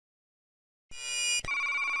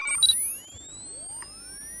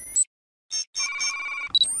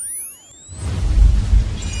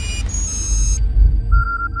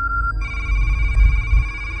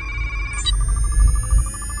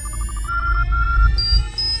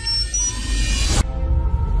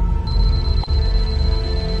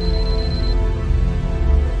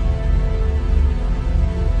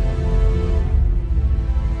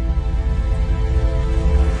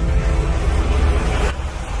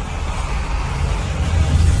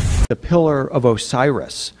pillar of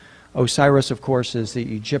Osiris. Osiris, of course, is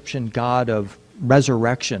the Egyptian god of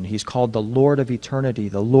resurrection. He's called the Lord of Eternity,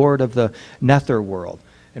 the Lord of the netherworld.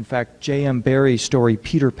 In fact, J.M. Barrie's story,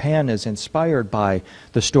 Peter Pan, is inspired by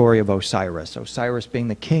the story of Osiris. Osiris being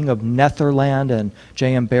the king of Netherland, and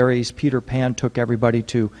J.M. Barrie's Peter Pan took everybody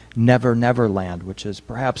to Never Never Land, which is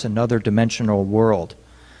perhaps another dimensional world.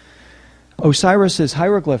 Osiris's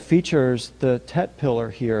hieroglyph features the Tet pillar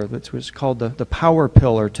here, which was called the power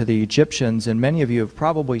pillar to the Egyptians, and many of you have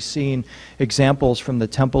probably seen examples from the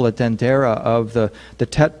temple at Dendera of the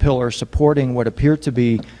Tet pillar supporting what appeared to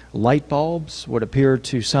be light bulbs, what appeared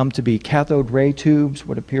to some to be cathode ray tubes,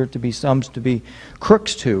 what appeared to be some to be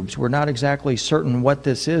Crookes tubes. We're not exactly certain what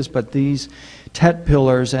this is, but these Tet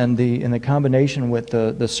pillars and in the combination with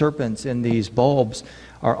the serpents in these bulbs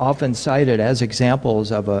are often cited as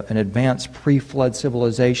examples of an advanced pre-flood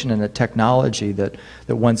civilization and a technology that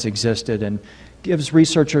once existed, and gives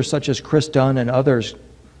researchers such as Chris Dunn and others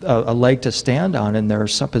a leg to stand on in their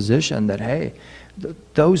supposition that, hey,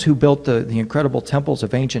 those who built the incredible temples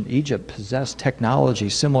of ancient Egypt possessed technology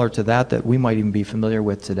similar to that we might even be familiar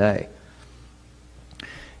with today.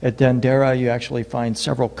 At Dendera, you actually find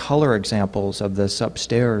several color examples of this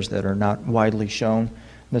upstairs that are not widely shown.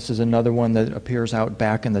 This is another one that appears out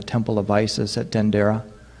back in the Temple of Isis at Dendera.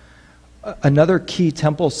 Another key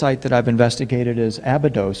temple site that I've investigated is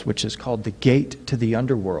Abydos, which is called the Gate to the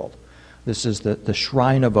Underworld. This is the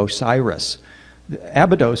Shrine of Osiris.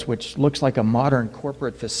 Abydos, which looks like a modern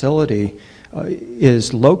corporate facility,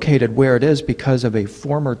 is located where it is because of a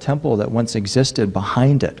former temple that once existed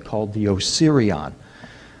behind it called the Osirion.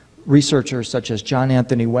 Researchers such as John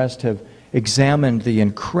Anthony West have examined the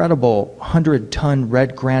incredible 100-ton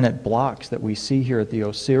red granite blocks that we see here at the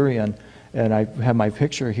Osirion, and I have my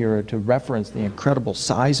picture here to reference the incredible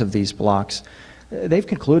size of these blocks. They've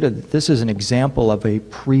concluded that this is an example of a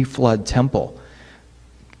pre-flood temple.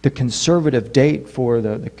 The conservative date for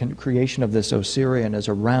the creation of this Osirion is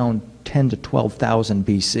around 10 to 12,000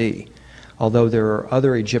 BC. Although there are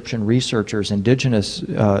other Egyptian researchers, indigenous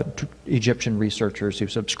Egyptian researchers who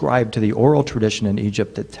subscribe to the oral tradition in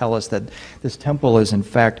Egypt that tell us that this temple is in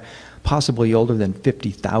fact possibly older than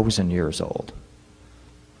 50,000 years old.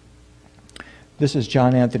 This is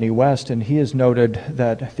John Anthony West, and he has noted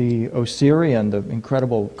that the Osirion, the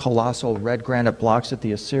incredible colossal red granite blocks at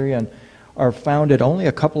the Osirion, are found at only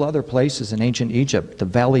a couple other places in ancient Egypt, the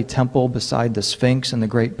Valley Temple beside the Sphinx and the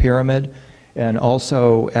Great Pyramid, and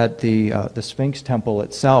also at the Sphinx Temple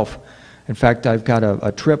itself. In fact, I've got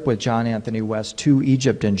a trip with John Anthony West to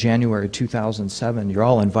Egypt in January 2007. You're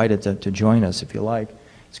all invited to join us if you like.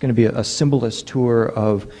 It's going to be a symbolist tour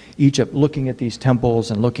of Egypt, looking at these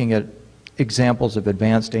temples and looking at examples of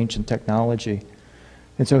advanced ancient technology.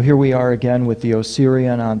 And so here we are again with the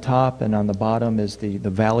Osirion on top, and on the bottom is the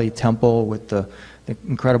Valley Temple with the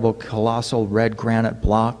incredible colossal red granite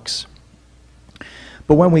blocks.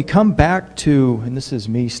 But when we come back to, and this is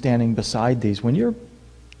me standing beside these, when you're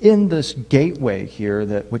in this gateway here,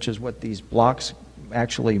 which is what these blocks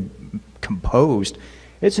actually composed,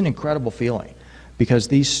 it's an incredible feeling, because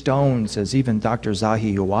these stones, as even Dr.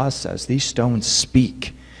 Zahi Hawass says, these stones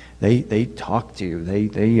speak. They talk to you.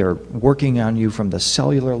 They are working on you from the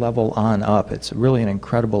cellular level on up. It's really an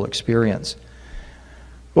incredible experience.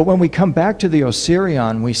 But when we come back to the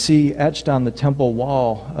Osirion, we see etched on the temple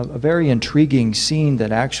wall a very intriguing scene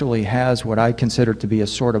that actually has what I consider to be a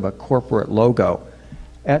sort of a corporate logo.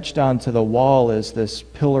 Etched onto the wall is this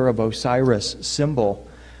pillar of Osiris symbol,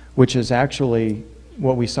 which is actually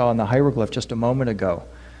what we saw in the hieroglyph just a moment ago.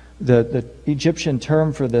 The Egyptian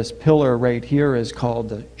term for this pillar right here is called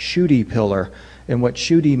the Shuti pillar, and what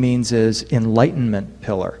Shuti means is enlightenment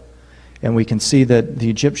pillar. And we can see that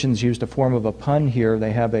the Egyptians used a form of a pun here.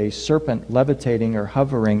 They have a serpent levitating or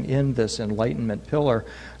hovering in this enlightenment pillar.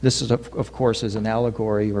 This is, of course, is an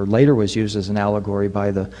allegory, or later was used as an allegory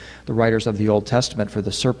by the writers of the Old Testament for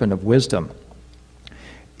the serpent of wisdom.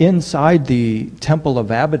 Inside the Temple of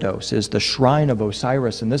Abydos is the Shrine of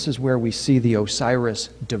Osiris, and this is where we see the Osiris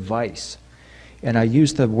device. And I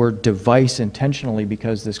use the word device intentionally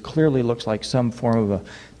because this clearly looks like some form of a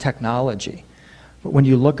technology. But when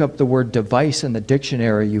you look up the word device in the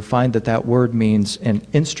dictionary, you find that that word means an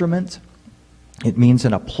instrument, it means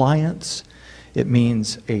an appliance, it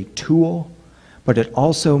means a tool, but it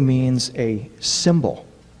also means a symbol.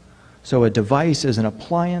 So a device is an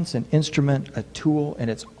appliance, an instrument, a tool, and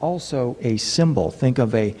it's also a symbol. Think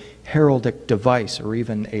of a heraldic device or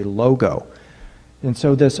even a logo. And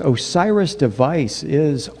so this Osiris device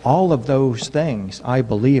is all of those things, I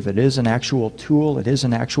believe. It is an actual tool. It is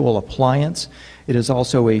an actual appliance. It is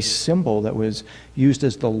also a symbol that was used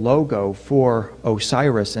as the logo for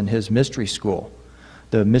Osiris and his mystery school,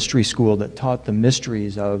 the mystery school that taught the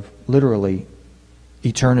mysteries of literally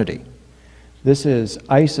eternity. This is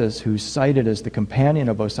Isis, who's cited as the companion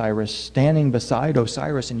of Osiris, standing beside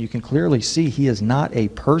Osiris, and you can clearly see he is not a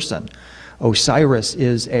person. Osiris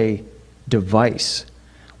is a device.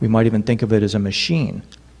 We might even think of it as a machine.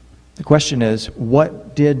 The question is,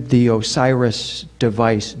 what did the Osiris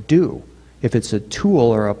device do? If it's a tool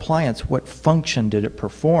or appliance, what function did it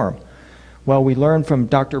perform? Well, we learned from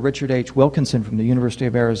Dr. Richard H. Wilkinson from the University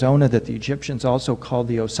of Arizona that the Egyptians also called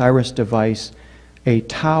the Osiris device a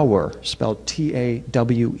tower, spelled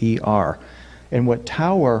T-A-W-E-R. And what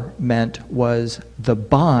tower meant was the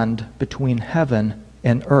bond between heaven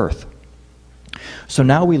and earth. So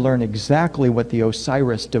now we learn exactly what the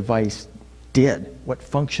Osiris device did, what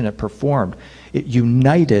function it performed. It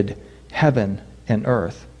united heaven and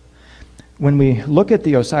earth. When we look at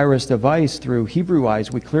the Osiris device through Hebrew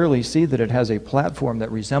eyes, we clearly see that it has a platform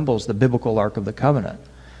that resembles the biblical Ark of the Covenant.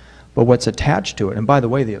 But what's attached to it, and by the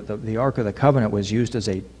way, the Ark of the Covenant was used as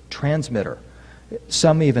a transmitter.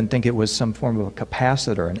 Some even think it was some form of a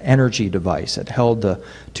capacitor, an energy device. It held the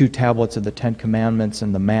 2 tablets of the 10 Commandments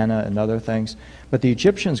and the manna and other things. But the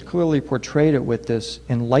Egyptians clearly portrayed it with this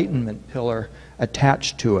enlightenment pillar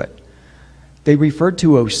attached to it. They referred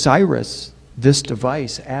to Osiris, this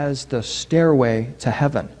device, as the stairway to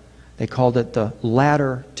heaven. They called it the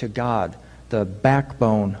ladder to God, the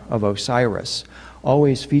backbone of Osiris,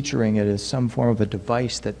 always featuring it as some form of a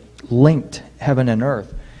device that linked heaven and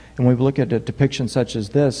earth. And when we look at a depiction such as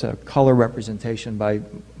this, a color representation by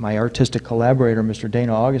my artistic collaborator, Mr.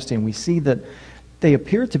 Dana Augustine, we see that they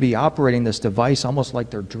appear to be operating this device almost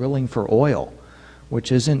like they're drilling for oil,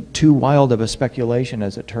 which isn't too wild of a speculation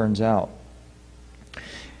as it turns out.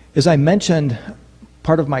 As I mentioned,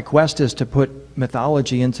 part of my quest is to put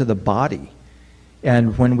mythology into the body.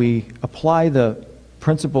 And when we apply the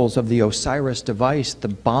principles of the Osiris device, the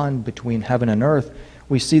bond between heaven and earth,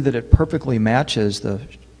 we see that it perfectly matches the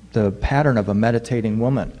pattern of a meditating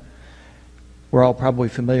woman. We're all probably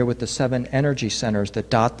familiar with the 7 energy centers that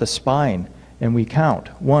dot the spine, and we count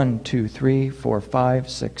 1, 2, 3, 4, 5,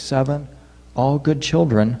 6, 7. All good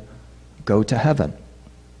children go to heaven.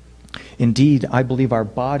 Indeed, I believe our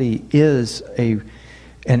body is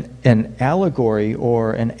an allegory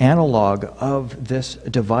or an analog of this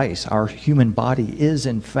device. Our human body is,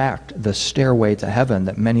 in fact, the stairway to heaven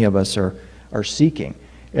that many of us are seeking.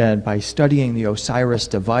 And by studying the Osiris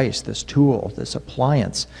device, this tool, this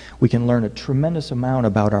appliance, we can learn a tremendous amount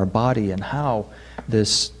about our body and how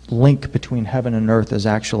this link between heaven and earth is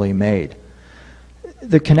actually made.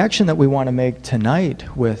 The connection that we want to make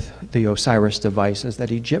tonight with the Osiris device is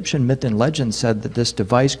that Egyptian myth and legend said that this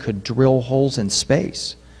device could drill holes in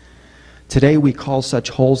space. Today we call such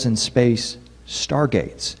holes in space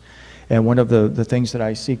stargates. And one of the things that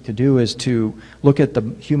I seek to do is to look at the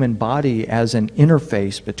human body as an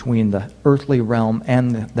interface between the earthly realm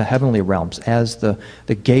and the heavenly realms, as the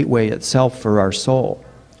gateway itself for our soul.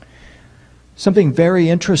 Something very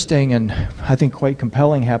interesting and I think quite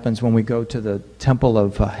compelling happens when we go to the Temple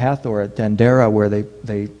of Hathor at Dendera, where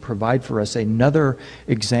they provide for us another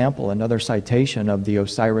example, another citation of the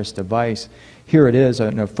Osiris device. Here it is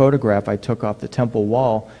in a photograph I took off the temple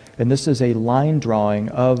wall, and this is a line drawing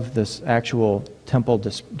of this actual temple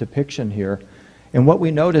depiction here. And what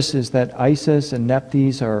we notice is that Isis and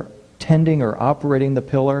Nephthys are tending or operating the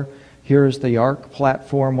pillar. Here's the ark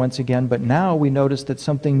platform once again, but now we notice that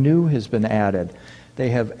something new has been added. They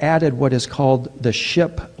have added what is called the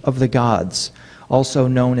ship of the gods, also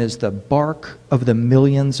known as the bark of the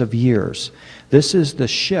millions of years. This is the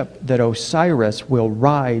ship that Osiris will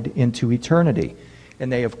ride into eternity,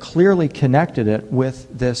 and they have clearly connected it with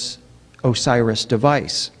this Osiris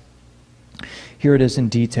device. Here it is in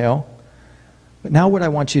detail. But now what I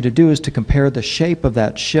want you to do is to compare the shape of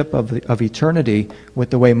that ship of eternity with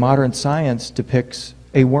the way modern science depicts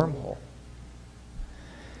a wormhole.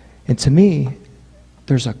 And to me,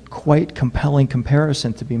 there's a quite compelling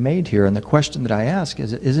comparison to be made here. And the question that I ask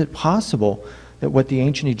is it possible that what the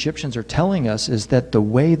ancient Egyptians are telling us is that the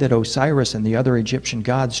way that Osiris and the other Egyptian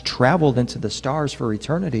gods traveled into the stars for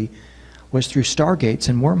eternity was through stargates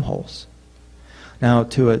and wormholes? Now,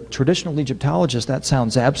 to a traditional Egyptologist, that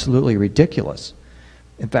sounds absolutely ridiculous.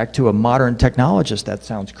 In fact, to a modern technologist, that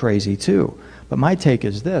sounds crazy too. But my take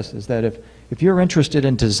is this, is that if you're interested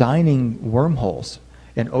in designing wormholes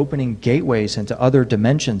and opening gateways into other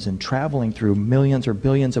dimensions and traveling through millions or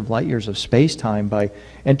billions of light years of space-time by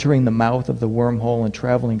entering the mouth of the wormhole and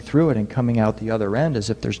traveling through it and coming out the other end as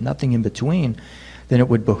if there's nothing in between, then it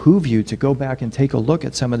would behoove you to go back and take a look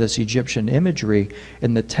at some of this Egyptian imagery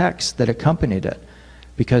in the text that accompanied it,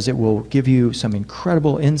 because it will give you some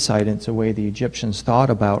incredible insight into the way the Egyptians thought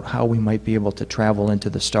about how we might be able to travel into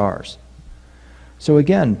the stars. So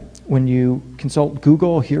again, when you consult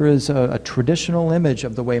Google, here is a traditional image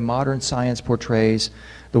of the way modern science portrays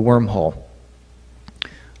the wormhole.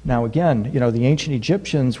 Now again, the ancient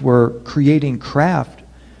Egyptians were creating craft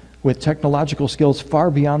with technological skills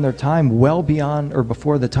far beyond their time, well beyond or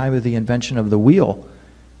before the time of the invention of the wheel.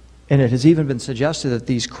 And it has even been suggested that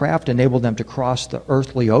these craft enabled them to cross the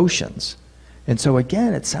earthly oceans. And so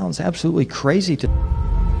again, it sounds absolutely crazy to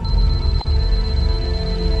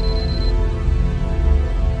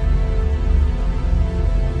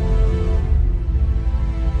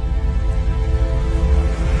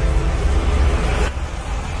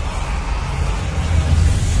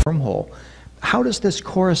wormhole. How does this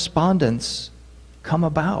correspondence come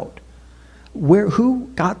about? Who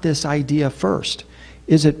got this idea first?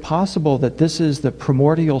 Is it possible that this is the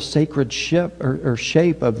primordial sacred ship or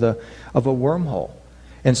shape of a wormhole?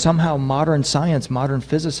 And somehow modern science, modern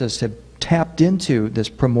physicists have tapped into this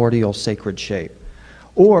primordial sacred shape?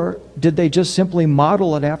 Or did they just simply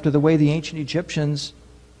model it after the way the ancient Egyptians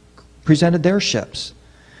presented their ships?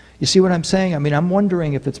 You see what I'm saying? I mean, I'm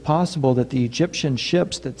wondering if it's possible that the Egyptian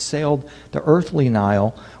ships that sailed the earthly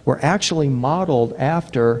Nile were actually modeled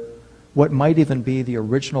after what might even be the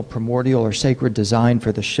original primordial or sacred design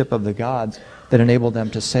for the ship of the gods that enabled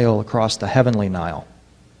them to sail across the heavenly Nile.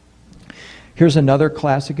 Here's another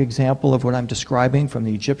classic example of what I'm describing from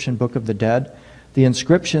the Egyptian Book of the Dead. The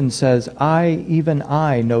inscription says, "I, even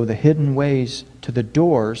I, know the hidden ways to the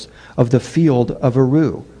doors of the field of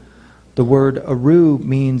Eru." The word Eru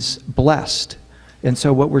means blessed. And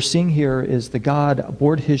so what we're seeing here is the god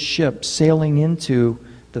aboard his ship sailing into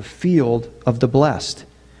the field of the blessed.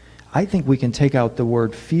 I think we can take out the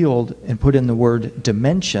word field and put in the word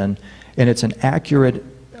dimension, and it's an accurate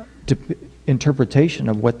interpretation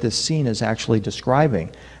of what this scene is actually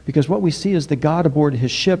describing. Because what we see is the god aboard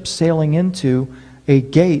his ship sailing into a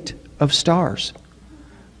gate of stars.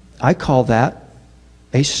 I call that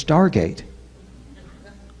a stargate.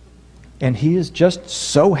 And he is just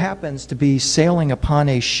so happens to be sailing upon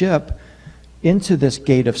a ship into this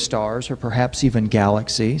gate of stars, or perhaps even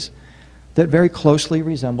galaxies, that very closely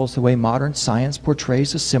resembles the way modern science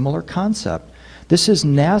portrays a similar concept. This is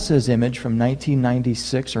NASA's image from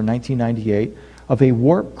 1996 or 1998 of a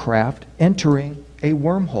warp craft entering a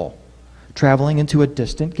wormhole, traveling into a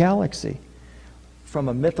distant galaxy. From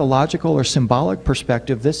a mythological or symbolic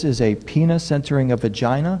perspective, this is a penis entering a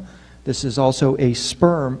vagina. This is also a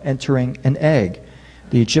sperm entering an egg.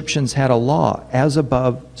 The Egyptians had a law, as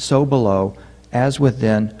above, so below, as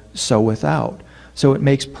within, so without. So it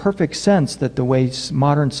makes perfect sense that the way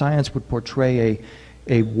modern science would portray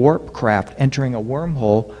a warp craft entering a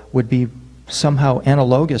wormhole would be somehow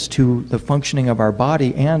analogous to the functioning of our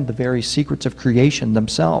body and the very secrets of creation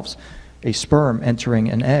themselves, a sperm entering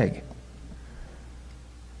an egg.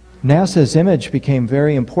 NASA's image became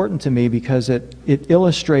very important to me because it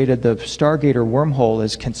illustrated the Stargate or wormhole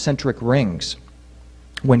as concentric rings.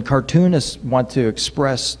 When cartoonists want to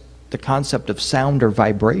express the concept of sound or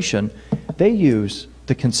vibration, they use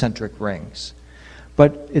the concentric rings.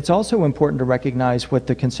 But it's also important to recognize what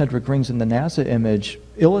the concentric rings in the NASA image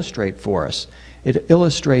illustrate for us. It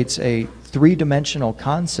illustrates a three-dimensional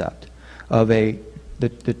concept of the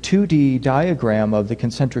 2D diagram of the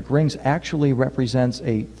concentric rings actually represents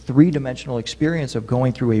a three-dimensional experience of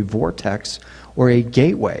going through a vortex or a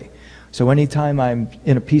gateway. So anytime I'm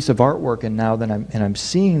in a piece of artwork and now that I'm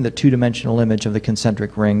seeing the two-dimensional image of the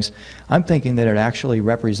concentric rings, I'm thinking that it actually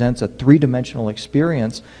represents a three-dimensional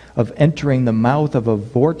experience of entering the mouth of a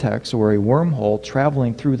vortex or a wormhole,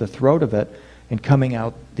 traveling through the throat of it, and coming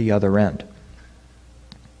out the other end.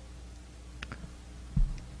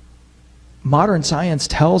 Modern science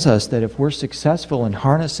tells us that if we're successful in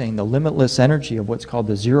harnessing the limitless energy of what's called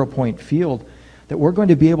the zero-point field, that we're going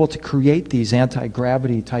to be able to create these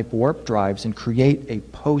anti-gravity type warp drives and create a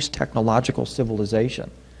post-technological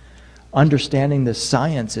civilization. Understanding this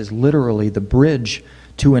science is literally the bridge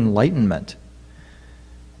to enlightenment.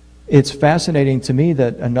 It's fascinating to me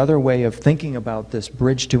that another way of thinking about this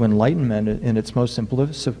bridge to enlightenment in its most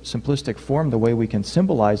simplistic form, the way we can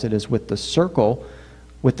symbolize it, is with the circle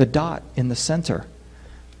with the dot in the center.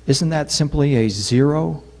 Isn't that simply a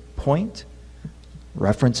 0 point?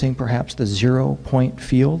 Referencing perhaps the 0-point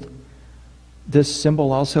field. This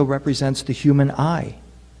symbol also represents the human eye.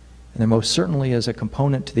 And there most certainly is a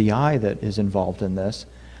component to the eye that is involved in this.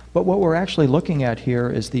 But what we're actually looking at here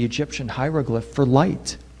is the Egyptian hieroglyph for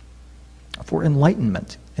light, for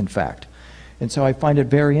enlightenment, in fact. And so I find it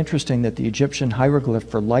very interesting that the Egyptian hieroglyph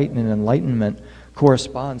for light and enlightenment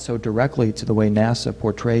corresponds so directly to the way NASA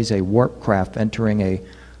portrays a warp craft entering a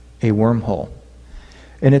wormhole.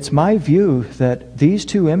 And it's my view that these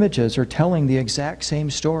two images are telling the exact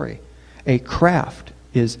same story. A craft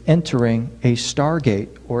is entering a stargate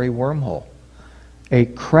or a wormhole. A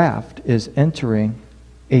craft is entering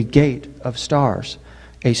a gate of stars,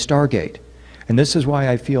 a stargate. And this is why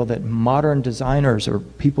I feel that modern designers or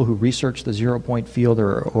people who research the zero-point field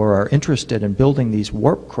or are interested in building these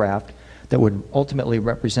warp craft that would ultimately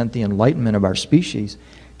represent the enlightenment of our species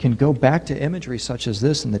can go back to imagery such as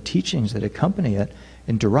this and the teachings that accompany it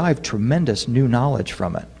and derive tremendous new knowledge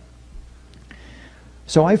from it.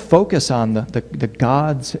 So I focus on the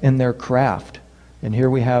gods and their craft. And here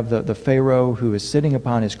we have the Pharaoh who is sitting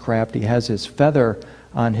upon his craft. He has his feather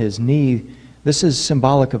on his knee. This is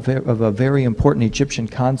symbolic of a very important Egyptian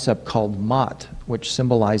concept called Ma'at, which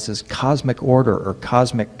symbolizes cosmic order or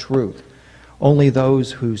cosmic truth. Only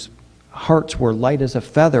those whose hearts were light as a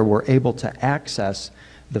feather were able to access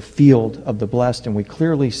the field of the blessed. And we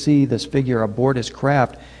clearly see this figure aboard his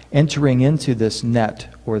craft entering into this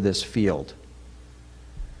net or this field.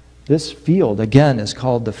 This field, again, is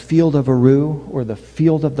called the field of Eru or the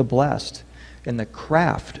field of the blessed. And the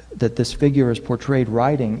craft that this figure is portrayed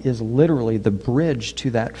riding is literally the bridge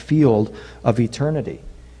to that field of eternity.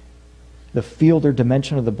 The field or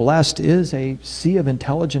dimension of the blessed is a sea of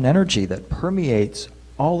intelligent energy that permeates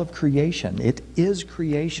all of creation. It is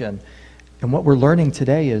creation. And what we're learning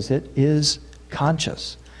today is it is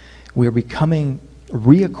conscious. We're becoming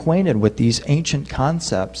reacquainted with these ancient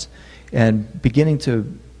concepts and beginning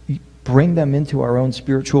to bring them into our own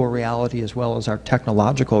spiritual reality as well as our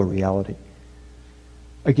technological reality.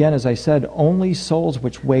 Again, as I said, only souls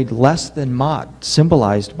which weighed less than Ma'at,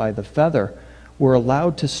 symbolized by the feather, were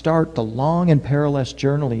allowed to start the long and perilous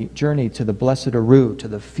journey to the blessed Eru, to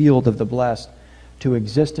the field of the blessed, to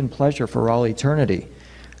exist in pleasure for all eternity.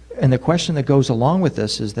 And the question that goes along with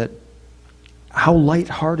this is that, how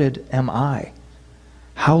light-hearted am I?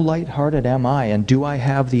 How light-hearted am I? And do I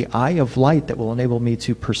have the eye of light that will enable me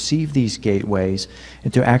to perceive these gateways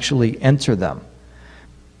and to actually enter them?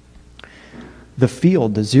 The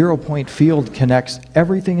field, the zero-point field, connects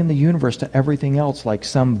everything in the universe to everything else like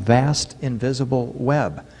some vast invisible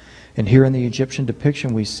web. And here in the Egyptian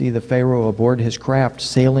depiction, we see the Pharaoh aboard his craft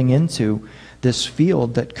sailing into this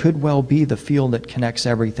field that could well be the field that connects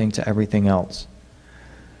everything to everything else.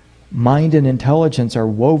 Mind and intelligence are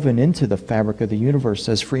woven into the fabric of the universe,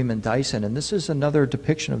 says Freeman Dyson. And this is another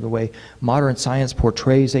depiction of the way modern science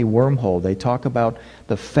portrays a wormhole. They talk about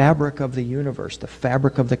the fabric of the universe, the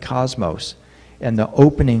fabric of the cosmos, and the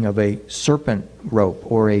opening of a serpent rope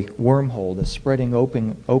or a wormhole, the spreading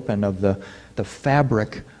open of the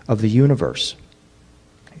fabric of the universe.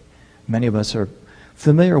 Many of us are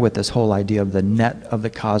familiar with this whole idea of the net of the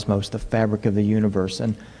cosmos, the fabric of the universe.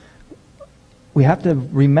 And we have to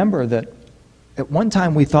remember that at one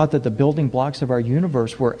time we thought that the building blocks of our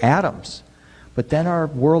universe were atoms. But then our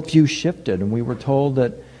worldview shifted and we were told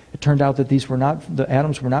that it turned out that the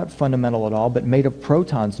atoms were not fundamental at all, but made of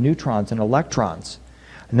protons, neutrons, and electrons.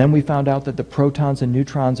 And then we found out that the protons and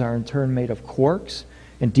neutrons are in turn made of quarks.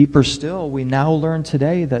 And deeper still, we now learn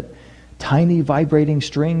today that tiny vibrating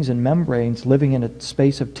strings and membranes living in a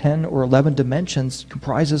space of 10 or 11 dimensions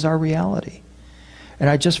comprises our reality. And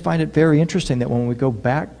I just find it very interesting that when we go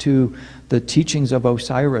back to the teachings of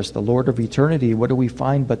Osiris, the Lord of Eternity, what do we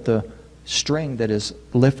find but the string that is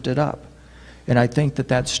lifted up? And I think that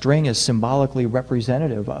that string is symbolically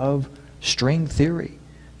representative of string theory,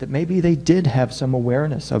 that maybe they did have some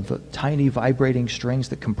awareness of the tiny vibrating strings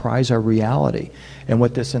that comprise our reality. And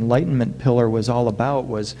what this enlightenment pillar was all about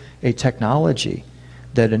was a technology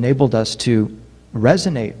that enabled us to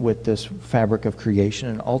resonate with this fabric of creation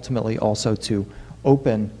and ultimately also to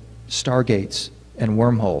open stargates and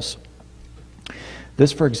wormholes.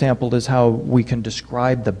 This, for example, is how we can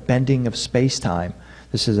describe the bending of space-time.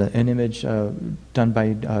 This is an image done by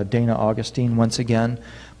Dana Augustine once again.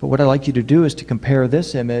 But what I'd like you to do is to compare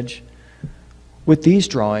this image with these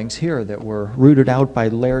drawings here that were rooted out by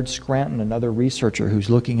Laird Scranton, another researcher who's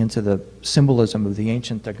looking into the symbolism of the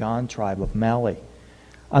ancient Dogon tribe of Mali.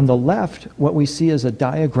 On the left, what we see is a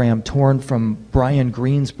diagram torn from Brian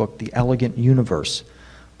Greene's book, The Elegant Universe.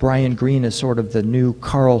 Brian Greene is sort of the new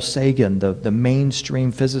Carl Sagan, the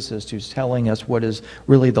mainstream physicist who's telling us what is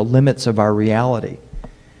really the limits of our reality.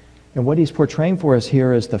 And what he's portraying for us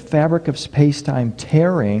here is the fabric of space-time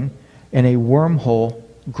tearing and a wormhole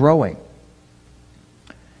growing.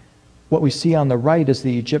 What we see on the right is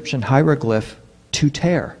the Egyptian hieroglyph to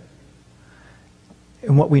tear.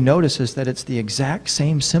 And what we notice is that it's the exact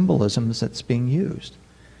same symbolisms that's being used.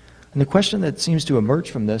 And the question that seems to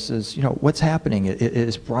emerge from this is, what's happening?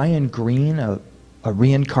 Is Brian Greene a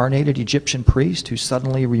reincarnated Egyptian priest who's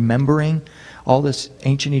suddenly remembering all this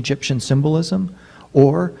ancient Egyptian symbolism?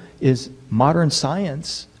 Or is modern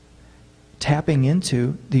science tapping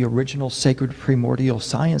into the original sacred primordial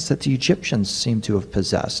science that the Egyptians seem to have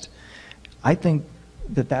possessed? I think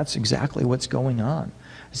that that's exactly what's going on,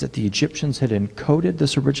 is that the Egyptians had encoded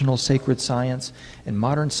this original sacred science, and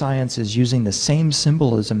modern science is using the same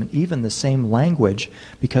symbolism and even the same language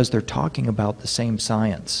because they're talking about the same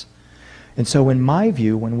science. And so in my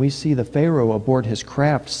view, when we see the Pharaoh aboard his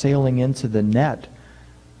craft sailing into the net,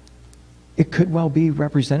 it could well be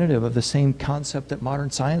representative of the same concept that modern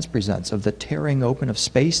science presents, of the tearing open of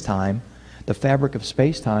space-time, the fabric of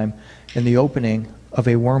space-time, and the opening of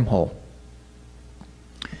a wormhole.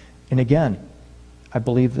 And again, I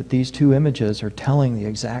believe that these two images are telling the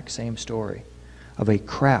exact same story of a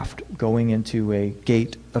craft going into a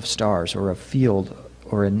gate of stars, or a field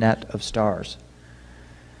or a net of stars.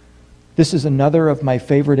 This is another of my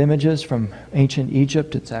favorite images from ancient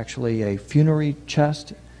Egypt. It's actually a funerary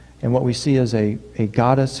chest, and what we see is a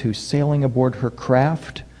goddess who's sailing aboard her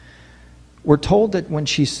craft. We're told that when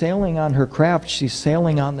she's sailing on her craft, she's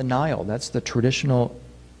sailing on the Nile. That's the traditional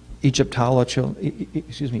Egyptological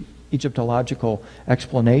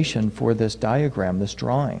explanation for this diagram, this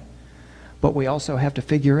drawing. But we also have to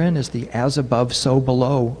figure in is the as above, so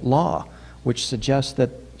below law, which suggests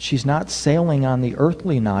that she's not sailing on the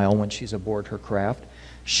earthly Nile when she's aboard her craft.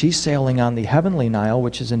 She's sailing on the heavenly Nile,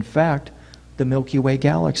 which is in fact the Milky Way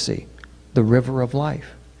galaxy, the river of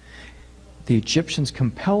life. The Egyptians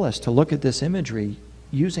compel us to look at this imagery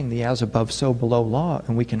using the as above, so below law,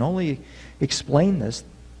 and we can only explain this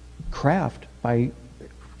craft by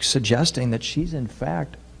suggesting that she's in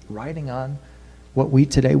fact riding on what we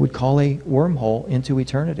today would call a wormhole into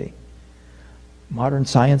eternity. Modern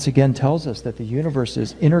science again tells us that the universe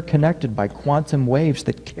is interconnected by quantum waves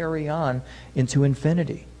that carry on into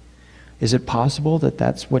infinity. Is it possible that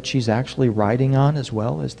that's what she's actually riding on, as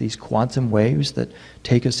well as these quantum waves that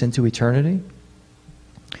take us into eternity?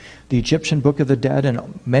 The Egyptian Book of the Dead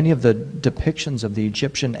and many of the depictions of the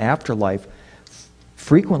Egyptian afterlife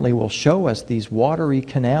frequently will show us these watery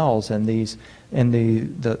canals and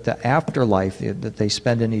the afterlife that they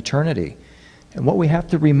spend in eternity. And what we have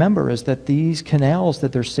to remember is that these canals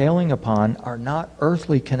that they're sailing upon are not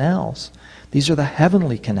earthly canals. These are the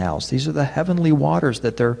heavenly canals. These are the heavenly waters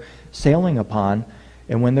that they're sailing upon.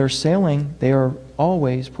 And when they're sailing, they are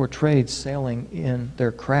always portrayed sailing in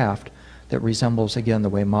their craft that resembles, again, the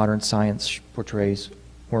way modern science portrays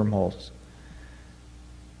wormholes.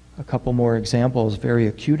 A couple more examples, very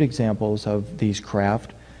acute examples of these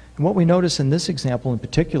craft. And what we notice in this example in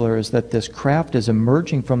particular is that this craft is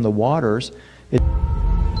emerging from the waters.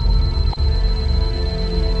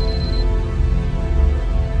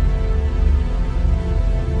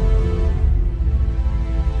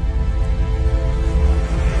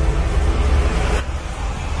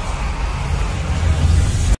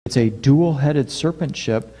 It's a dual-headed serpent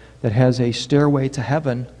ship that has a stairway to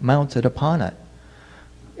heaven mounted upon it.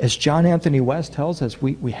 As John Anthony West tells us,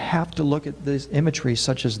 we have to look at this imagery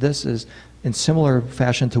such as this is in similar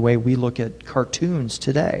fashion to the way we look at cartoons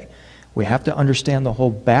today. We have to understand the whole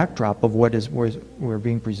backdrop of what is we're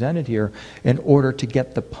being presented here in order to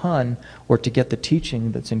get the pun or to get the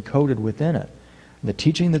teaching that's encoded within it. And the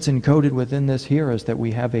teaching that's encoded within this here is that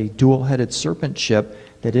we have a dual-headed serpent ship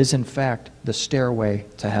that is in fact the stairway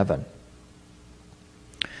to heaven.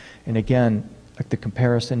 And again, the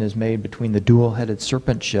comparison is made between the dual-headed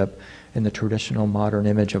serpent ship and the traditional modern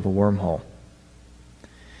image of a wormhole.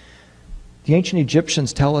 The ancient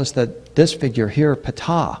Egyptians tell us that this figure here,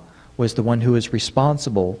 Ptah, was the one who is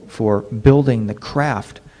responsible for building the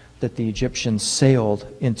craft that the Egyptians sailed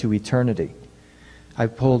into eternity. I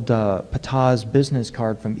pulled Ptah's business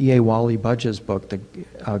card from E.A. Wally Budge's book,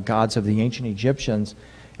 The Gods of the Ancient Egyptians,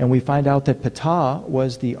 and we find out that Ptah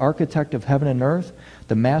was the architect of heaven and earth,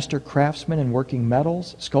 the master craftsman in working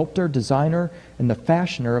metals, sculptor, designer, and the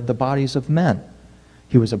fashioner of the bodies of men.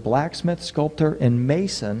 He was a blacksmith, sculptor, and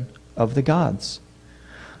mason of the gods.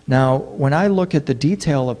 Now, when I look at the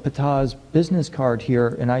detail of Ptah's business card here,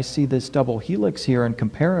 and I see this double helix here and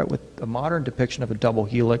compare it with a modern depiction of a double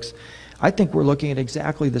helix, I think we're looking at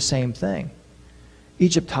exactly the same thing.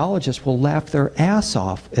 Egyptologists will laugh their ass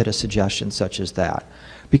off at a suggestion such as that,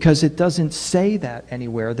 because it doesn't say that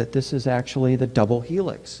anywhere that this is actually the double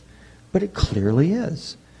helix. But it clearly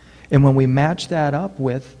is. And when we match that up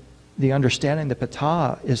with the understanding that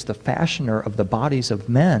Ptah is the fashioner of the bodies of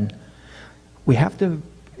men, we have to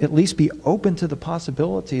at least be open to the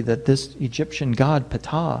possibility that this Egyptian god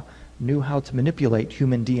Ptah knew how to manipulate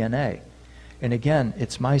human DNA. And again,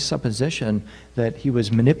 it's my supposition that he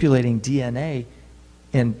was manipulating DNA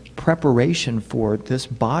in preparation for this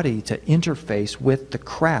body to interface with the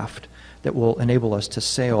craft that will enable us to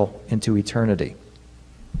sail into eternity.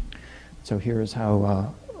 So here is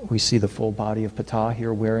how we see the full body of Ptah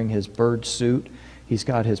here wearing his bird suit. He's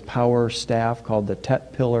got his power staff called the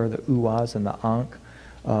Tet pillar, the Uaz, and the Ankh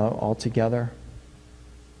all together.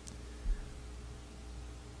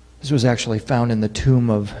 This was actually found in the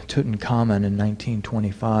tomb of Tutankhamun in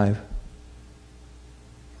 1925.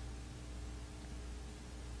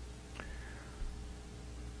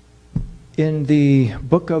 In the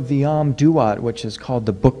book of the Yom Duat, which is called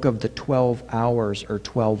the Book of the 12 Hours or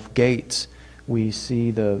 12 Gates, we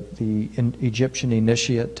see the Egyptian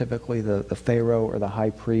initiate, typically the pharaoh or the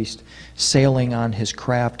high priest, sailing on his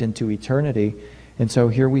craft into eternity. And so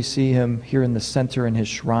here we see him here in the center in his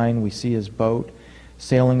shrine. We see his boat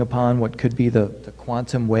sailing upon what could be the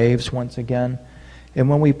quantum waves once again. And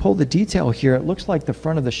when we pull the detail here, it looks like the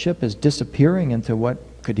front of the ship is disappearing into what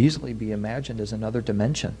could easily be imagined as another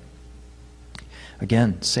dimension.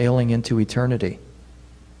 Again, sailing into eternity.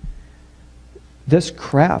 This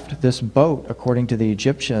craft, this boat, according to the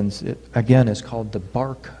Egyptians, it, again, is called the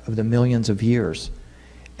bark of the millions of years.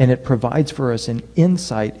 And it provides for us an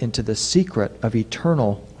insight into the secret of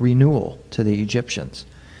eternal renewal to the Egyptians.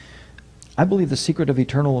 I believe the secret of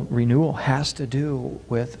eternal renewal has to do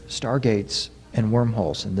with stargates and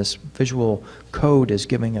wormholes. And this visual code is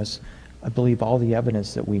giving us, I believe, all the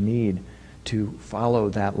evidence that we need to follow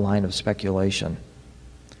that line of speculation.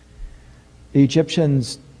 The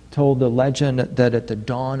Egyptians told the legend that at the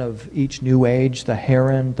dawn of each new age, the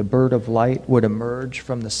heron, the bird of light, would emerge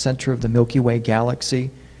from the center of the Milky Way galaxy,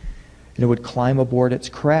 and it would climb aboard its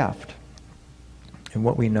craft. And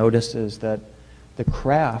what we notice is that the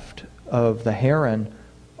craft of the heron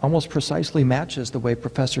almost precisely matches the way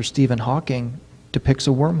Professor Stephen Hawking depicts a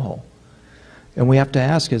wormhole. And we have to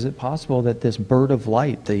ask, is it possible that this bird of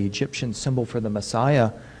light, the Egyptian symbol for the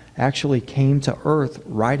Messiah, actually came to earth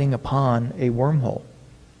riding upon a wormhole?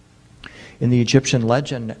 In the Egyptian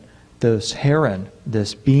legend, this heron,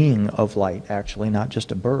 this being of light, actually, not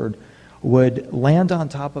just a bird, would land on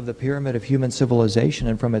top of the pyramid of human civilization,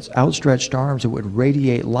 and from its outstretched arms it would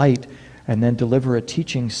radiate light and then deliver a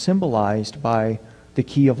teaching symbolized by the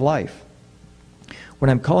key of life. What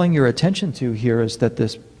I'm calling your attention to here is that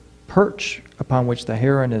this perch upon which the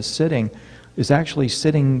heron is sitting is actually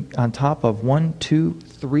sitting on top of 1, 2,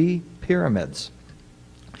 3 pyramids.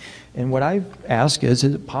 And what I ask is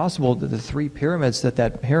it possible that the 3 pyramids that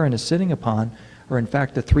that heron is sitting upon are in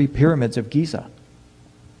fact the 3 pyramids of Giza?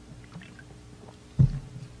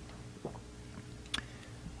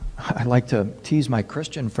 I like to tease my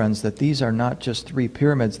Christian friends that these are not just 3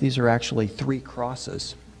 pyramids, these are actually 3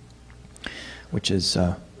 crosses, which is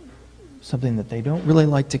something that they don't really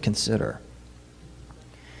like to consider.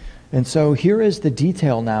 And so here is the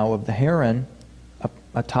detail now of the heron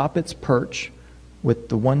atop its perch with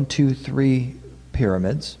the 1, 2, 3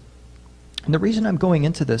 pyramids. And the reason I'm going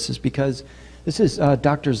into this is because this is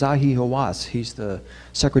Dr. Zahi Hawass. He's the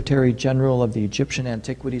Secretary General of the Egyptian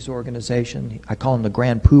Antiquities Organization. I call him the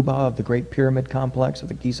Grand Poobah of the Great Pyramid Complex of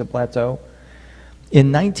the Giza Plateau.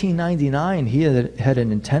 In 1999, he had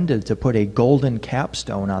intended to put a golden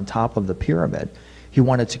capstone on top of the pyramid. He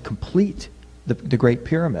wanted to complete the Great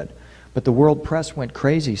Pyramid. But the world press went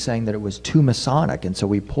crazy saying that it was too Masonic, and so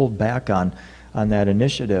we pulled back on that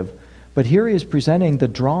initiative. But here he is presenting the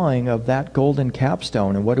drawing of that golden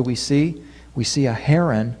capstone, and what do we see? We see a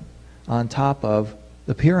heron on top of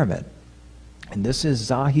the pyramid. And this is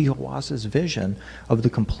Zahi Hawass's vision of the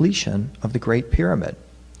completion of the Great Pyramid.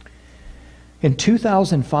 In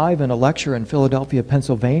 2005, in a lecture in Philadelphia,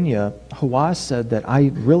 Pennsylvania, Hawass said that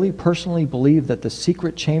I really personally believe that the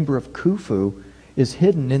secret chamber of Khufu is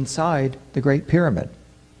hidden inside the Great Pyramid.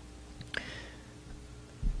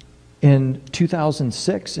 In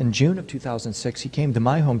 2006, in June of 2006, he came to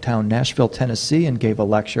my hometown, Nashville, Tennessee, and gave a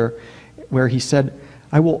lecture where he said,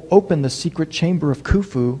 I will open the secret chamber of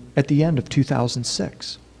Khufu at the end of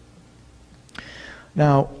 2006.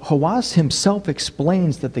 Now, Hawass himself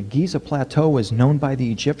explains that the Giza Plateau was known by the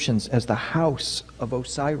Egyptians as the house of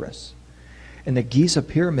Osiris. And the Giza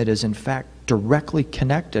Pyramid is in fact directly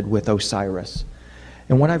connected with Osiris.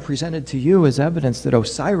 And what I've presented to you is evidence that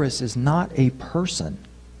Osiris is not a person.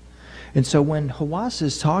 And so when Hawass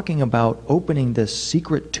is talking about opening this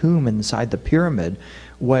secret tomb inside the pyramid,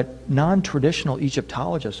 What non-traditional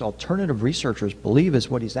Egyptologists, alternative researchers believe is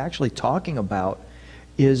what he's actually talking about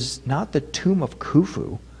is not the tomb of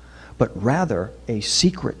Khufu, but rather a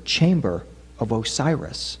secret chamber of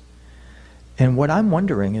Osiris. And what I'm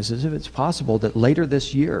wondering is if it's possible that later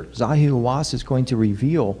this year, Zahi Hawass is going to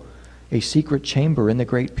reveal a secret chamber in the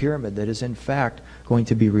Great Pyramid that is in fact going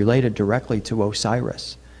to be related directly to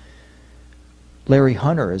Osiris. Larry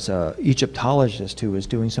Hunter is an Egyptologist who is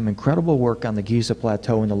doing some incredible work on the Giza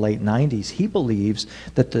Plateau in the late 90s. He believes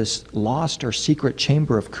that this lost or secret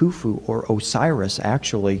chamber of Khufu, or Osiris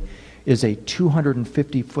actually, is a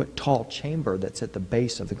 250-foot tall chamber that's at the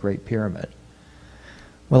base of the Great Pyramid.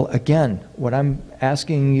 Well, again, what I'm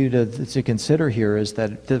asking you to consider here is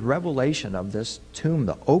that the revelation of this tomb,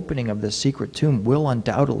 the opening of this secret tomb, will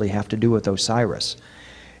undoubtedly have to do with Osiris.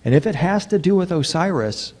 And if it has to do with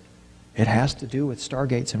Osiris, it has to do with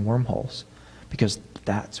stargates and wormholes, because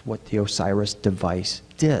that's what the Osiris device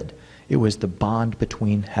did. It was the bond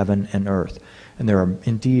between heaven and earth. And there are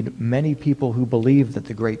indeed many people who believe that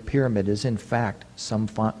the Great Pyramid is in fact some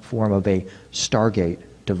form of a stargate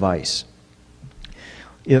device.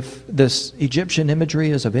 If this Egyptian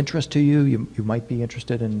imagery is of interest to you, you might be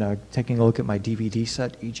interested in taking a look at my DVD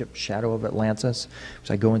set, Egypt, Shadow of Atlantis,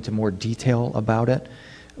 because I go into more detail about it.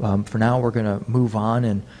 For now, we're going to move on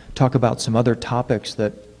and talk about some other topics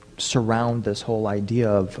that surround this whole idea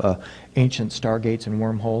of ancient stargates and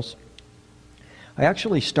wormholes. I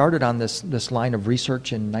actually started on this line of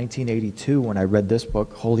research in 1982 when I read this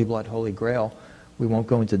book, Holy Blood, Holy Grail. We won't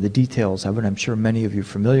go into the details of it. I'm sure many of you are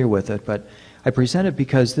familiar with it, but I present it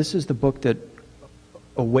because this is the book that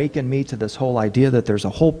awakened me to this whole idea that there's a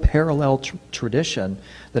whole parallel tradition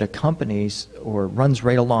that accompanies or runs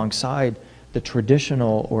right alongside the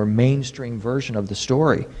traditional or mainstream version of the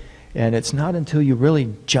story. And it's not until you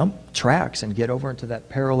really jump tracks and get over into that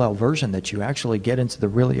parallel version that you actually get into the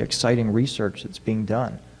really exciting research that's being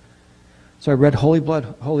done. So I read Holy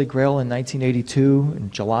Blood, Holy Grail in 1982.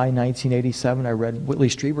 In July 1987, I read Whitley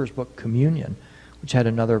Strieber's book, Communion, which had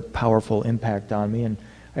another powerful impact on me. And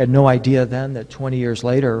I had no idea then that 20 years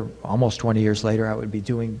later, almost 20 years later, I would be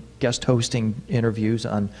doing guest hosting interviews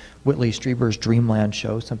on Whitley Strieber's Dreamland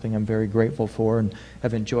show, something I'm very grateful for and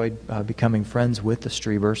have enjoyed becoming friends with the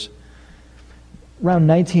Striebers. Around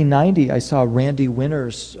 1990, I saw Randy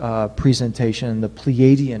Winter's presentation, The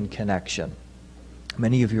Pleiadian Connection.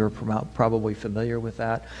 Many of you are probably familiar with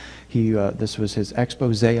that. This was his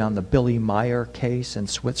expose on the Billy Meyer case in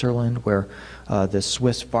Switzerland, where this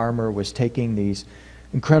Swiss farmer was taking these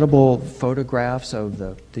incredible photographs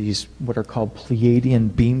of these what are called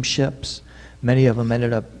Pleiadian beam ships. Many of them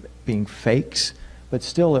ended up being fakes, but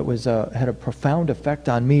still it was had a profound effect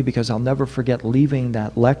on me, because I'll never forget leaving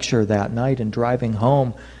that lecture that night and driving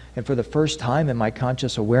home, and for the first time in my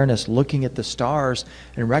conscious awareness looking at the stars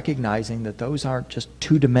and recognizing that those aren't just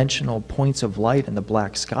two-dimensional points of light in the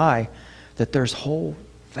black sky, that there's whole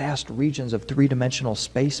vast regions of three-dimensional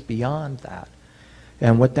space beyond that.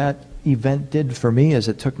 And what that event did for me is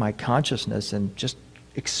it took my consciousness and just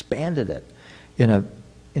expanded it in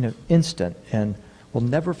an instant, and will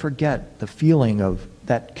never forget the feeling of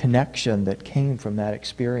that connection that came from that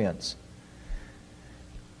experience.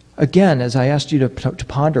 Again, as I asked you to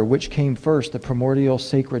ponder which came first, the primordial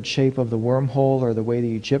sacred shape of the wormhole or the way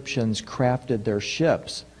the Egyptians crafted their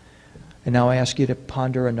ships. And now I ask you to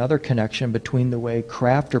ponder another connection between the way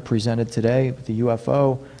craft are presented today with the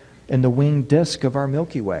UFO and the winged disk of our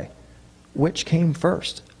Milky Way. Which came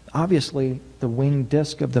first? Obviously, the winged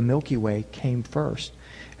disk of the Milky Way came first.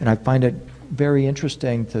 And I find it very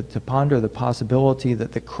interesting to ponder the possibility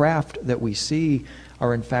that the craft that we see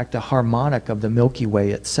are in fact a harmonic of the Milky Way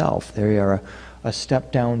itself. They are a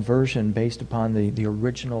step-down version based upon the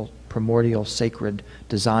original primordial sacred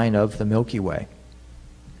design of the Milky Way.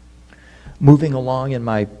 Moving along in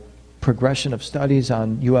my progression of studies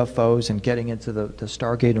on UFOs and getting into the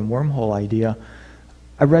Stargate and wormhole idea,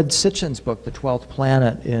 I read Sitchin's book, The 12th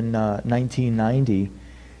Planet, in 1990,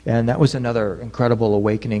 and that was another incredible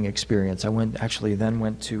awakening experience. I then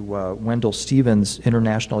went to Wendell Stevens'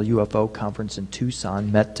 International UFO Conference in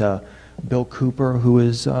Tucson, met Bill Cooper, who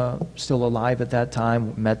is still alive at that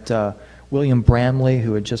time, met William Bramley,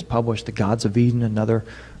 who had just published The Gods of Eden, another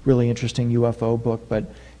really interesting UFO book. But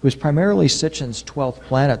it was primarily Sitchin's 12th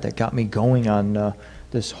Planet that got me going on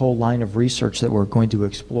this whole line of research that we're going to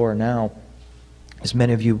explore now. As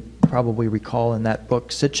many of you probably recall, in that book,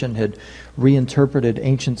 Sitchin had reinterpreted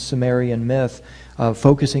ancient Sumerian myth,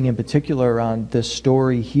 focusing in particular on this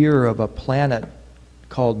story here of a planet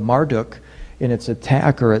called Marduk in its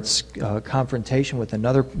attack or its confrontation with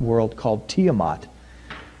another world called Tiamat.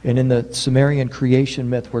 And in the Sumerian creation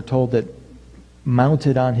myth, we're told that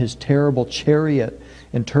Mounted on his terrible chariot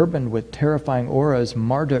and turbaned with terrifying auras,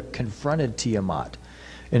 Marduk confronted Tiamat.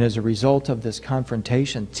 And as a result of this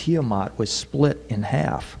confrontation, Tiamat was split in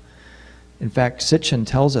half. In fact, Sitchin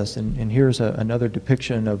tells us, and here's another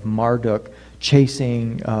depiction of Marduk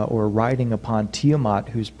chasing or riding upon Tiamat,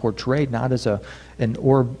 who's portrayed not as an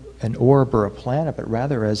orb or a planet, but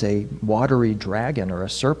rather as a watery dragon or a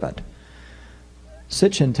serpent.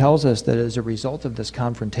 Sitchin tells us that as a result of this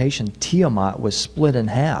confrontation, Tiamat was split in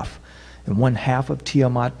half. And one half of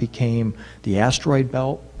Tiamat became the asteroid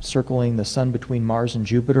belt circling the sun between Mars and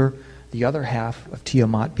Jupiter. The other half of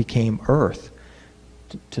Tiamat became Earth.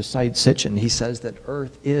 To cite Sitchin, he says that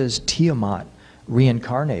Earth is Tiamat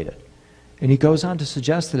reincarnated. And he goes on to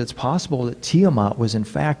suggest that it's possible that Tiamat was in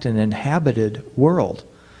fact an inhabited world.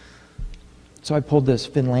 So I pulled this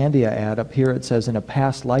Finlandia ad up here. It says, in a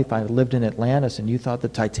past life I lived in Atlantis and you thought the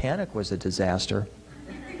Titanic was a disaster.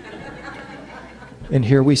 And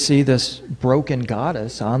here we see this broken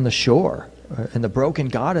goddess on the shore. And the broken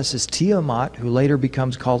goddess is Tiamat, who later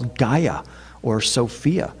becomes called Gaia or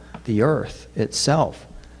Sophia, the earth itself.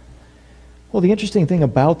 Well, the interesting thing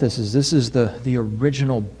about this is the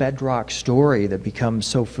original bedrock story that becomes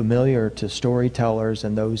so familiar to storytellers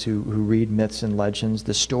and those who read myths and legends,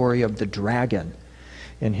 the story of the dragon.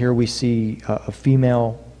 And here we see a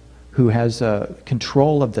female who has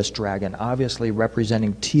control of this dragon, obviously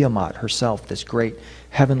representing Tiamat herself, this great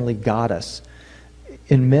heavenly goddess.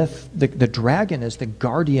 In myth, the dragon is the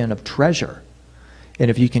guardian of treasure.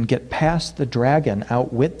 And if you can get past the dragon,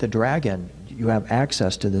 outwit the dragon, you have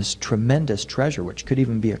access to this tremendous treasure, which could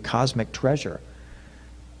even be a cosmic treasure.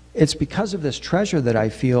 It's because of this treasure that I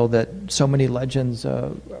feel that so many legends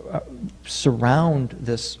surround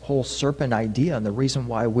this whole serpent idea, and the reason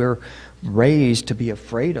why we're raised to be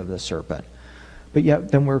afraid of the serpent. But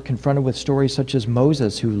yet then we're confronted with stories such as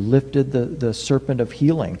Moses, who lifted the serpent of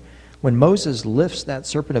healing. When Moses lifts that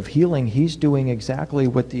serpent of healing, he's doing exactly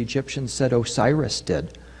what the Egyptians said Osiris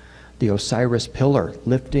did. The Osiris pillar,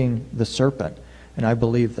 lifting the serpent. And I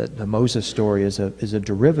believe that the Moses story is a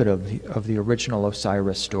derivative of the original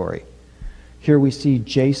Osiris story. Here we see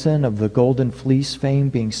Jason of the Golden Fleece fame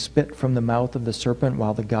being spit from the mouth of the serpent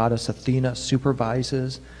while the goddess Athena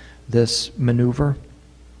supervises this maneuver.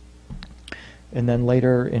 And then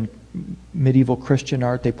later in medieval Christian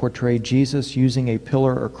art, they portray Jesus using a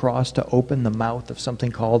pillar or cross to open the mouth of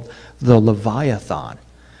something called the Leviathan,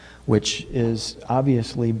 which is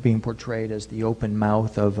obviously being portrayed as the open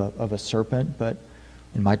mouth of a serpent, but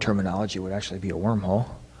in my terminology would actually be a wormhole.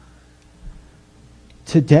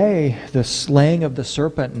 Today, the slaying of the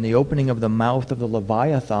serpent and the opening of the mouth of the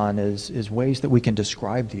Leviathan is ways that we can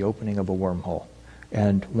describe the opening of a wormhole.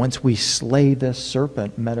 And once we slay this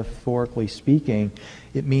serpent, metaphorically speaking,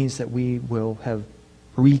 it means that we will have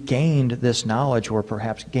regained this knowledge, or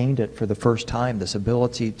perhaps gained it for the first time, this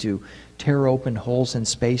ability to tear open holes in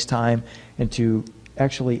space-time and to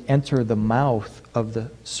actually enter the mouth of the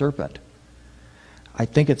serpent. I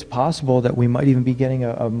think it's possible that we might even be getting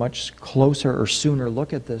a much closer or sooner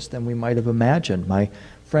look at this than we might have imagined. My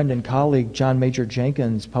friend and colleague John Major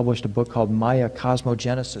Jenkins published a book called Maya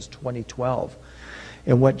Cosmogenesis 2012.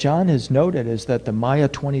 And what John has noted is that the Maya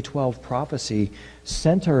 2012 prophecy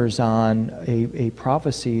centers on a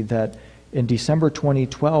prophecy that in December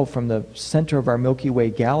 2012, from the center of our Milky Way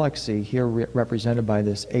galaxy, here represented by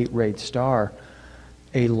this 8-rayed star,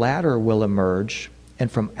 a ladder will emerge,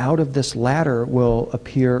 and from out of this ladder will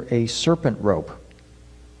appear a serpent rope.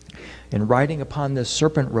 And riding upon this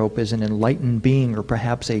serpent rope is an enlightened being, or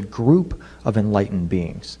perhaps a group of enlightened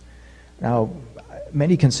beings. Now,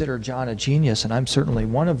 many consider John a genius, and I'm certainly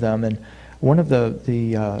one of them. And one of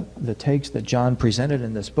the takes that John presented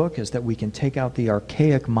in this book is that we can take out the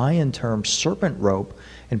archaic Mayan term serpent rope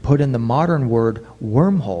and put in the modern word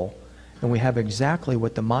wormhole, and we have exactly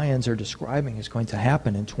what the Mayans are describing is going to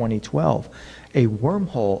happen in 2012. A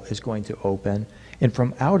wormhole is going to open, and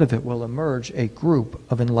from out of it will emerge a group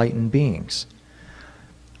of enlightened beings.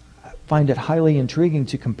 Find it highly intriguing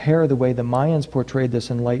to compare the way the Mayans portrayed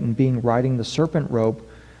this enlightened being riding the serpent rope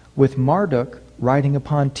with Marduk riding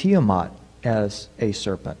upon Tiamat as a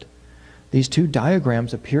serpent. These two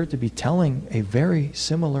diagrams appear to be telling a very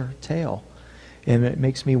similar tale. And it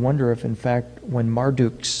makes me wonder if, in fact, when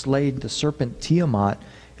Marduk slayed the serpent Tiamat,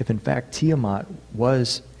 if in fact Tiamat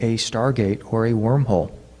was a stargate or a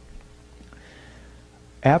wormhole.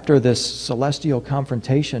 After this celestial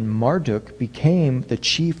confrontation, Marduk became the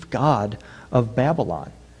chief god of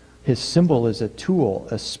Babylon. His symbol is a tool,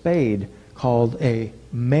 a spade, called a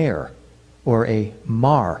mare or a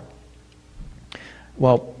mar.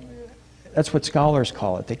 Well, That's what scholars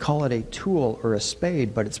call it. They call it a tool or a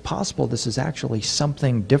spade, but it's possible this is actually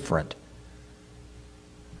something different.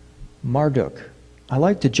 Marduk. I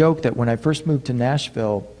like to joke that when I first moved to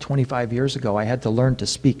Nashville 25 years ago, I had to learn to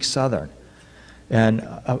speak Southern. And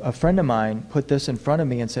a friend of mine put this in front of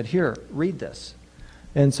me and said, "Here, read this."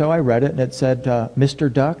 And so I read it, and it said,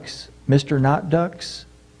 Mr. Ducks, Mr. Not Ducks,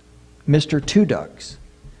 Mr. Two Ducks.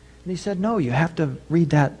 And he said, "No, you have to read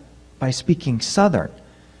that by speaking Southern."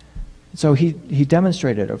 So he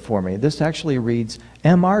demonstrated it for me. This actually reads,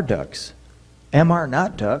 "MR Ducks, MR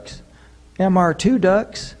Not Ducks, MR Two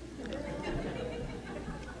Ducks."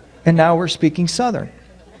 And now we're speaking Southern.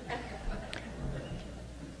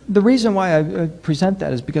 The reason why I present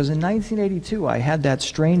that is because in 1982 I had that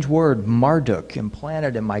strange word Marduk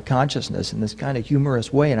implanted in my consciousness in this kind of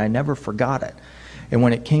humorous way, and I never forgot it. And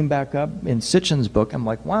when it came back up in Sitchin's book, I'm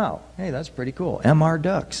like, wow, hey, that's pretty cool. MR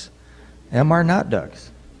Ducks, MR Not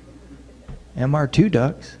Ducks, MR Two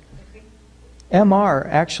Ducks. MR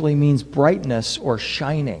actually means brightness or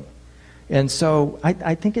shining. And so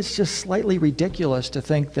I think it's just slightly ridiculous to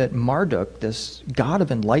think that Marduk, this god of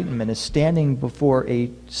enlightenment, is standing before a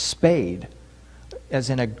spade, as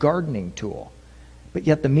in a gardening tool. But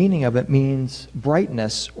yet the meaning of it means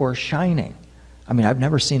brightness or shining. I mean, I've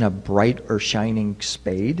never seen a bright or shining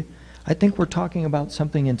spade. I think we're talking about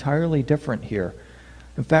something entirely different here.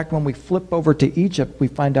 In fact, when we flip over to Egypt, we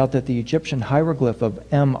find out that the Egyptian hieroglyph of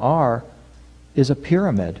MR is a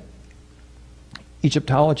pyramid.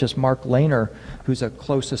 Egyptologist Mark Lehner, who's a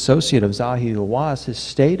close associate of Zahi Hawass, has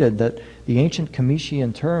stated that the ancient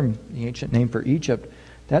Comitian term, the ancient name for Egypt,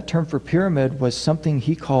 that term for pyramid was something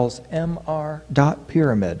he calls MR dot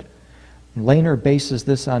pyramid. Lehner bases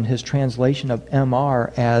this on his translation of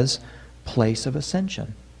MR as place of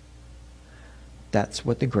ascension. That's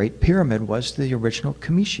what the Great Pyramid was to the original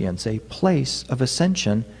Comitians, a place of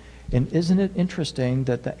ascension. And isn't it interesting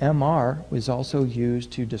that the MR was also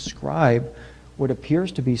used to describe what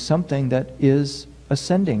appears to be something that is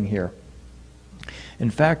ascending here? In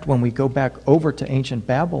fact, when we go back over to ancient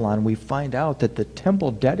Babylon, we find out that the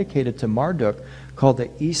temple dedicated to Marduk, called the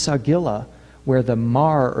Isagila, where the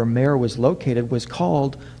Mar or Mare was located, was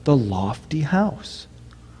called the Lofty House.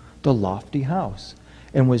 The Lofty House.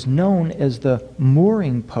 And was known as the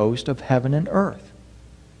mooring post of heaven and earth.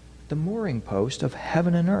 The mooring post of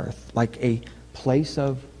heaven and earth, like a place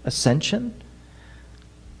of ascension.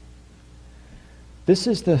 This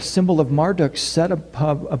is the symbol of Marduk set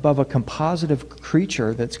above a compositive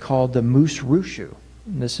creature that's called the Mushrushu.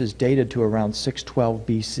 And this is dated to around 612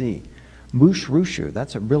 BC. Mushrushu,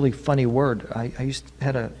 that's a really funny word. I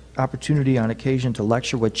had an opportunity on occasion to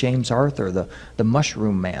lecture with James Arthur, the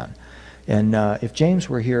mushroom man. And if James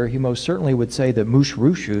were here, he most certainly would say that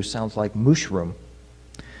Mushrushu sounds like mushroom.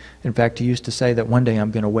 In fact, he used to say that one day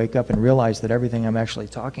I'm going to wake up and realize that everything I'm actually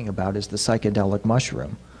talking about is the psychedelic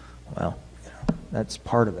mushroom. Well, that's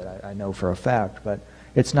part of it, I know for a fact, but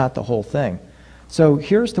it's not the whole thing. So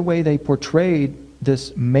here's the way they portrayed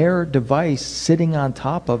this mare device sitting on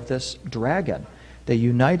top of this dragon. They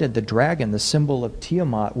united the dragon, the symbol of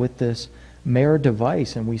Tiamat, with this mare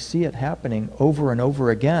device, and we see it happening over and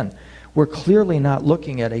over again. We're clearly not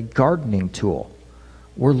looking at a gardening tool.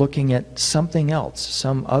 We're looking at something else,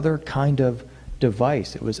 some other kind of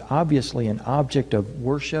device. It was obviously an object of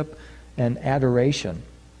worship and adoration.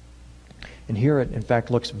 And here it, in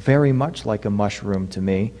fact, looks very much like a mushroom to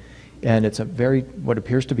me. And it's what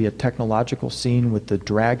appears to be a technological scene with the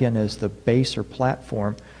dragon as the base or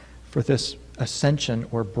platform for this ascension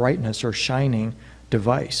or brightness or shining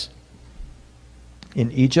device.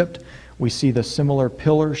 In Egypt, we see the similar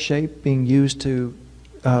pillar shape being used to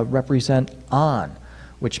represent An,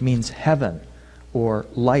 which means heaven or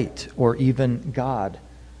light or even God.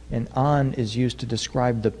 And An is used to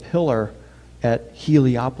describe the pillar at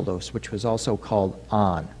Heliopolis, which was also called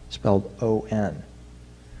An, spelled O-N.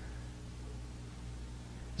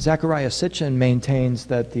 Zechariah Sitchin maintains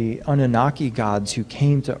that the Anunnaki gods who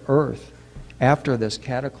came to earth after this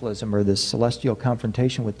cataclysm or this celestial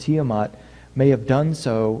confrontation with Tiamat may have done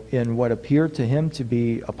so in what appeared to him to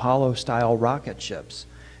be Apollo-style rocket ships.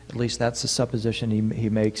 At least that's the supposition he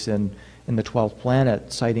makes in the 12th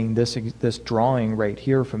planet, citing this drawing right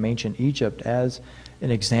here from ancient Egypt as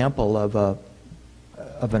an example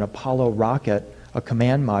of an Apollo rocket, a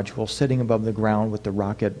command module sitting above the ground with the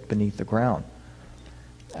rocket beneath the ground.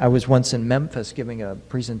 I was once in Memphis giving a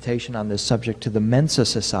presentation on this subject to the Mensa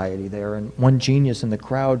Society there, and one genius in the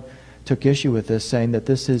crowd took issue with this, saying that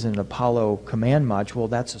this isn't an Apollo command module,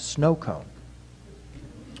 that's a snow cone.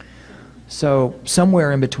 So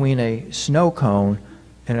somewhere in between a snow cone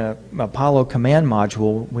in an Apollo command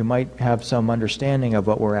module, we might have some understanding of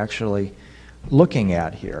what we're actually looking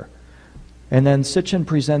at here. And then Sitchin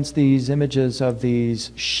presents these images of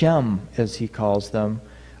these Shem, as he calls them,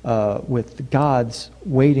 with gods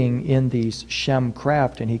waiting in these Shem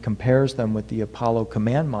craft, and he compares them with the Apollo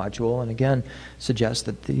command module, and again suggests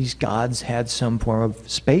that these gods had some form of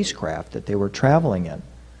spacecraft that they were traveling in.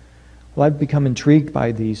 Well, I've become intrigued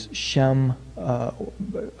by these Shem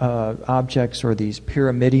objects, or these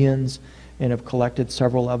pyramidions, and have collected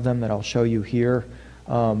several of them that I'll show you here.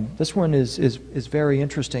 This one is very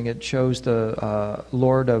interesting. It shows the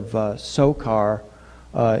Lord of Sokar,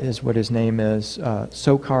 is what his name is.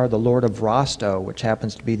 Sokar, the Lord of Rosto, which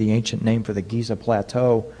happens to be the ancient name for the Giza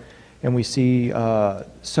Plateau. And we see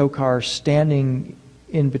Sokar standing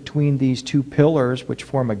in between these two pillars, which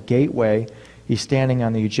form a gateway. He's standing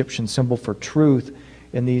on the Egyptian symbol for truth,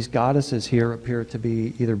 and these goddesses here appear to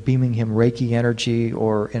be either beaming him Reiki energy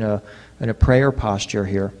or in a prayer posture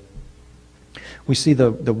here. We see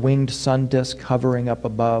the winged sun disk hovering up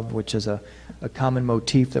above, which is a common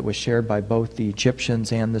motif that was shared by both the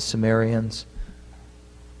Egyptians and the Sumerians.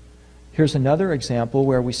 Here's another example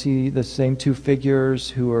where we see the same two figures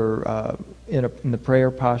who are in the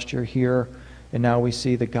prayer posture here, and now we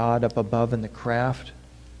see the god up above in the craft.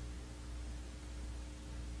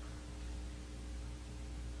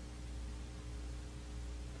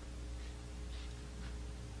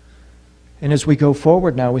 And as we go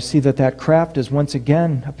forward now, we see that that craft is once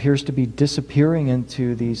again appears to be disappearing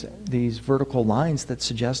into these vertical lines that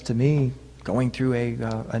suggest to me going through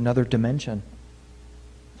another dimension.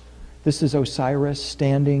 This is Osiris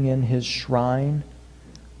standing in his shrine.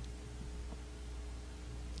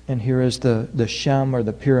 And here is the Shem, or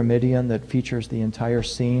the pyramidion, that features the entire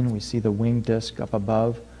scene. We see the winged disc up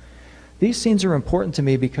above. These scenes are important to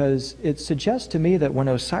me because it suggests to me that when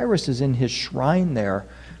Osiris is in his shrine there,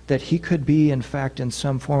 that he could be, in fact, in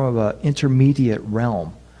some form of an intermediate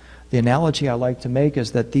realm. The analogy I like to make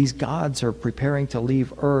is that these gods are preparing to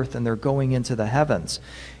leave Earth and they're going into the heavens.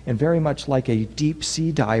 And very much like a deep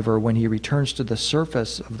sea diver, when he returns to the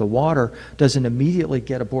surface of the water, doesn't immediately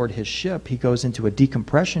get aboard his ship, he goes into a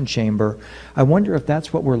decompression chamber. I wonder if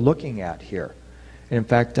that's what we're looking at here. And in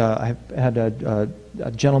fact, I've had a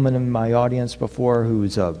gentleman in my audience before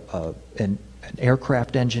who's an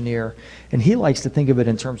aircraft engineer, and he likes to think of it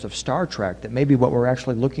in terms of Star Trek, that maybe what we're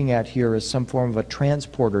actually looking at here is some form of a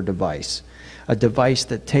transporter device, a device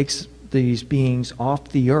that takes these beings off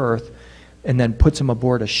the Earth and then puts them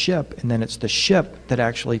aboard a ship, and then it's the ship that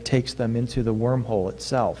actually takes them into the wormhole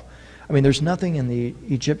itself. I mean, there's nothing in the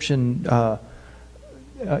Egyptian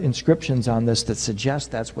inscriptions on this that suggests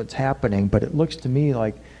that's what's happening, but it looks to me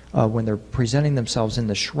like when they're presenting themselves in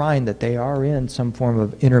the shrine, that they are in some form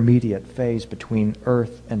of intermediate phase between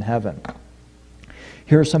earth and heaven.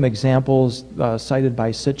 Here are some examples cited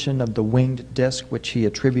by Sitchin of the winged disc, which he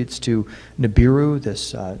attributes to Nibiru,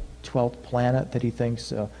 this 12th planet that he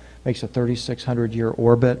thinks makes a 3,600-year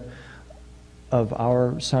orbit of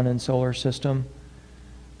our sun and solar system.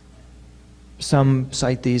 Some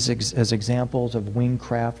cite these as examples of winged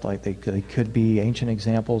craft, like they could be ancient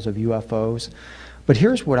examples of UFOs. But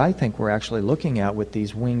here's what I think we're actually looking at with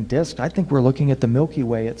these winged discs. I think we're looking at the Milky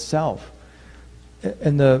Way itself.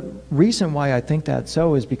 And the reason why I think that's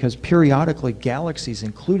so is because periodically galaxies,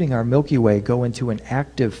 including our Milky Way, go into an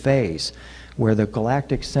active phase where the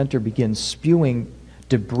galactic center begins spewing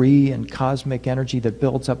debris and cosmic energy that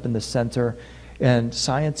builds up in the center. And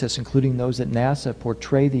scientists, including those at NASA,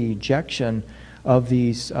 portray the ejection of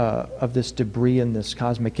this debris and this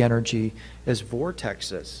cosmic energy as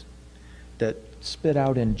vortexes that spit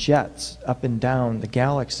out in jets up and down the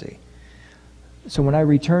galaxy. So when I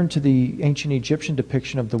return to the ancient Egyptian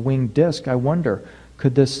depiction of the winged disk, I wonder,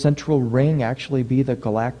 could this central ring actually be the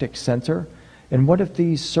galactic center? And what if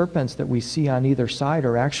these serpents that we see on either side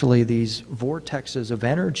are actually these vortexes of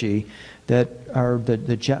energy that are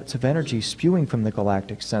the jets of energy spewing from the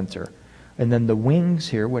galactic center? And then the wings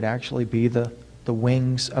here would actually be the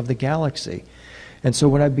wings of the galaxy. And so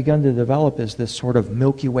what I've begun to develop is this sort of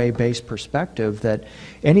Milky Way-based perspective that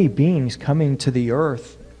any beings coming to the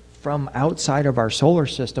Earth from outside of our solar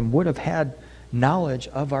system would have had knowledge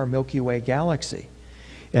of our Milky Way galaxy.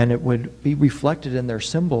 And it would be reflected in their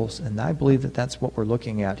symbols, and I believe that that's what we're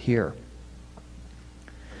looking at here.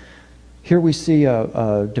 Here we see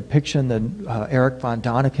a depiction that Eric von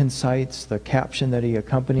Daniken cites. The caption that he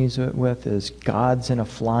accompanies it with is "Gods in a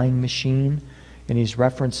Flying Machine." And he's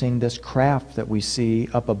referencing this craft that we see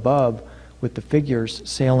up above with the figures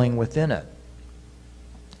sailing within it.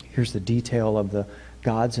 Here's the detail of the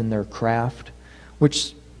gods in their craft,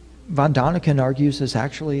 which von Daniken argues is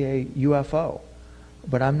actually a UFO.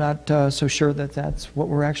 but I'm not so sure that that's what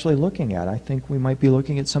we're actually looking at. I think we might be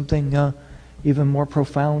looking at something even more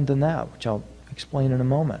profound than that, which I'll explain in a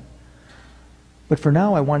moment. But for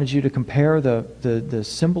now, I wanted you to compare the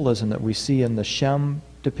symbolism that we see in the Shem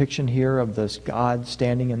depiction here of this God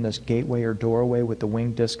standing in this gateway or doorway with the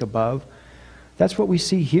winged disc above. That's what we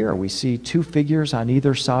see here. We see two figures on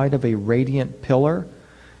either side of a radiant pillar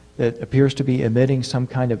that appears to be emitting some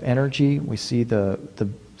kind of energy. We see the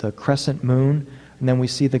crescent moon, and then we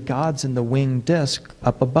see the gods in the winged disc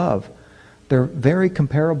up above. They're very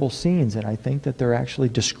comparable scenes, and I think that they're actually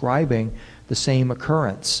describing the same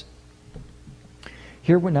occurrence.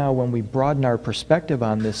 Here now, when we broaden our perspective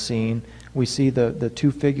on this scene, we see the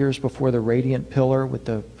two figures before the radiant pillar with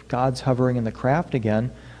the gods hovering in the craft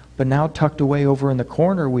again, but now tucked away over in the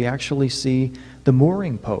corner, we actually see the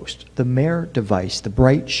mooring post, the mare device, the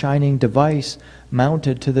bright shining device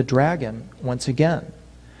mounted to the dragon once again.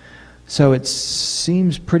 So it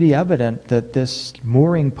seems pretty evident that this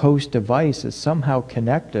mooring post device is somehow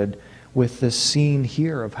connected with this scene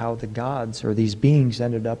here of how the gods or these beings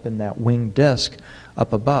ended up in that winged disc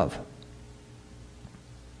up above.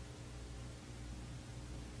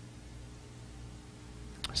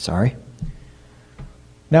 Sorry.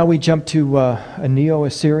 Now we jump to a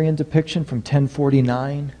Neo-Assyrian depiction from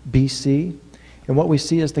 1049 BC. And what we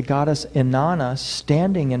see is the goddess Inanna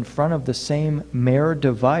standing in front of the same mare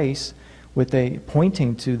device with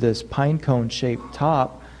pointing to this pine cone shaped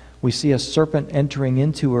top. We see a serpent entering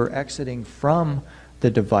into or exiting from the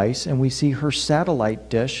device, and we see her satellite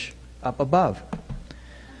dish up above.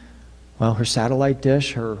 Well, her satellite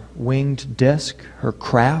dish, her winged disc, her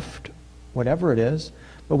craft, whatever it is,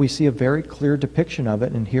 but we see a very clear depiction of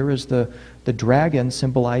it, and here is the dragon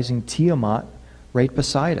symbolizing Tiamat right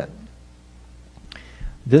beside it.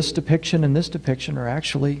 This depiction and this depiction are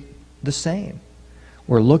actually the same.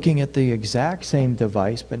 We're looking at the exact same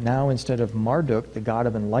device, but now instead of Marduk, the god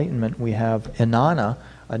of enlightenment, we have Inanna,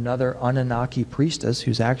 another Anunnaki priestess,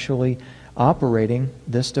 who's actually operating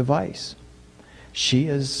this device. She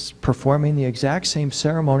is performing the exact same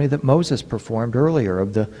ceremony that Moses performed earlier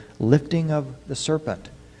of the lifting of the serpent.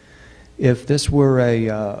 If this were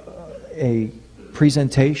a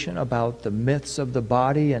presentation about the myths of the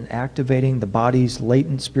body and activating the body's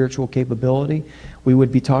latent spiritual capability, we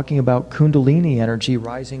would be talking about Kundalini energy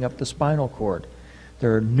rising up the spinal cord.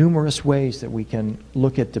 There are numerous ways that we can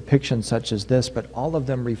look at depictions such as this, but all of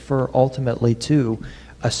them refer ultimately to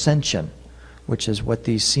ascension, which is what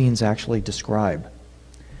these scenes actually describe.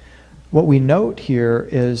 What we note here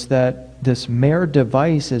is that this mare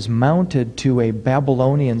device is mounted to a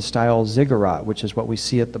Babylonian-style ziggurat, which is what we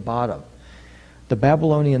see at the bottom. The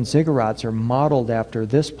Babylonian ziggurats are modeled after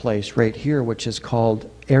this place right here, which is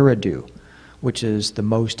called Eridu, which is the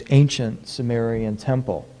most ancient Sumerian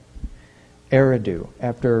temple. Eridu,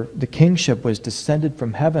 after the kingship was descended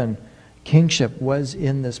from heaven, kingship was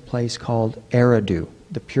in this place called Eridu,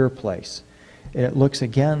 the pure place. And it looks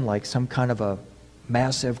again like some kind of a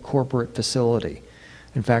massive corporate facility.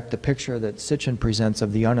 In fact, the picture that Sitchin presents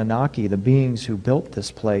of the Anunnaki, the beings who built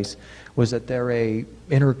this place, was that they're a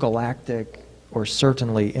intergalactic or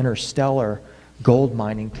certainly interstellar gold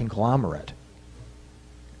mining conglomerate.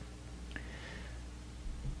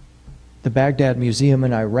 The Baghdad Museum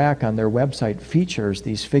in Iraq on their website features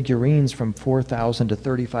these figurines from 4000 to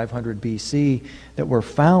 3500 BC that were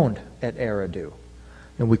found at Eridu.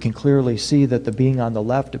 And we can clearly see that the being on the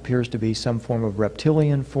left appears to be some form of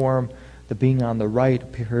reptilian form. The being on the right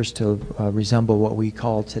appears to resemble what we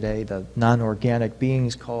call today the non-organic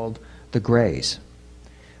beings called the Greys.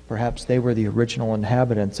 Perhaps they were the original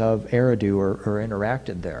inhabitants of Eridu or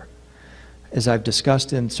interacted there. As I've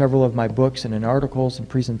discussed in several of my books and in articles and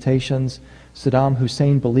presentations, Saddam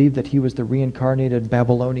Hussein believed that he was the reincarnated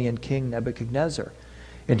Babylonian king Nebuchadnezzar.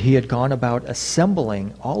 And he had gone about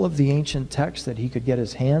assembling all of the ancient texts that he could get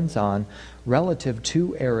his hands on relative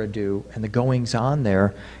to Eridu and the goings-on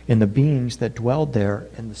there in the beings that dwelled there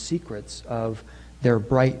and the secrets of their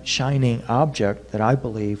bright, shining object that I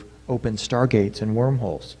believe opened stargates and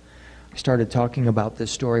wormholes. I started talking about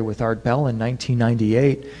this story with Art Bell in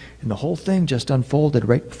 1998, and the whole thing just unfolded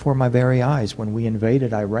right before my very eyes when we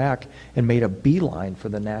invaded Iraq and made a beeline for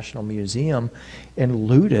the National Museum and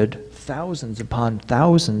looted thousands upon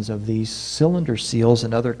thousands of these cylinder seals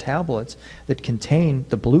and other tablets that contain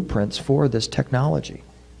the blueprints for this technology.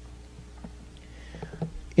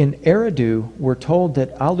 In Eridu, we're told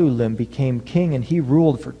that Alulim became king and he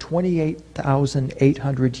ruled for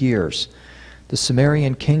 28,800 years. The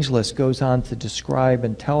Sumerian kings list goes on to describe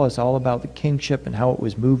and tell us all about the kingship and how it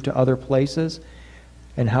was moved to other places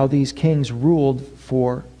and how these kings ruled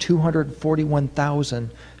for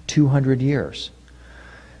 241,200 years.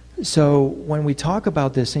 So when we talk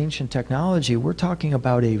about this ancient technology, we're talking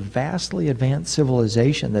about a vastly advanced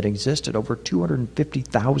civilization that existed over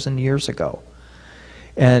 250,000 years ago.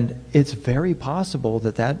 And it's very possible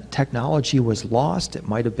that that technology was lost. It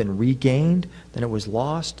might have been regained, then it was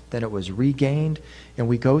lost, then it was regained. And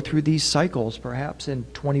we go through these cycles, perhaps in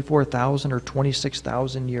 24,000 or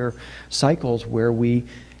 26,000 year cycles, where we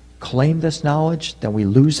claim this knowledge, then we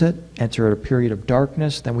lose it, enter a period of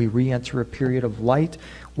darkness, then we re-enter a period of light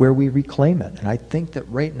where we reclaim it. And I think that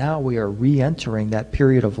right now we are re-entering that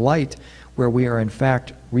period of light where we are in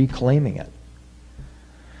fact reclaiming it.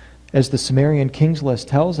 As the Sumerian Kings List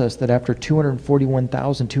tells us, that after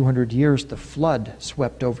 241,200 years, the flood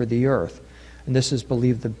swept over the earth. And this is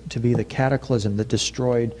believed to be the cataclysm that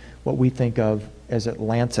destroyed what we think of as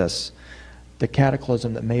Atlantis, the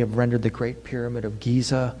cataclysm that may have rendered the Great Pyramid of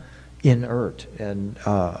Giza inert and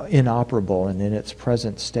inoperable and in its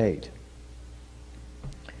present state.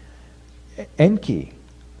 Enki,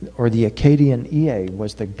 or the Akkadian Ea,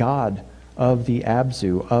 was the god of the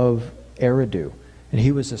Abzu, of Eridu. And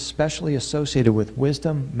he was especially associated with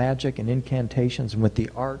wisdom, magic, and incantations, and with the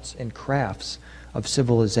arts and crafts of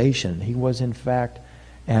civilization. He was, in fact,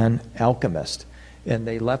 an alchemist. And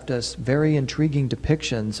they left us very intriguing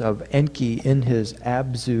depictions of Enki in his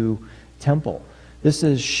Abzu temple. This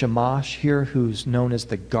is Shamash here, who's known as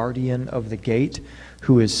the guardian of the gate,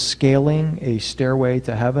 who is scaling a stairway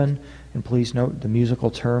to heaven. And please note the musical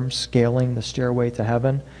term, scaling the stairway to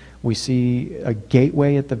heaven. We see a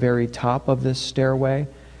gateway at the very top of this stairway,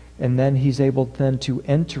 and then he's able then to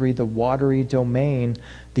enter the watery domain,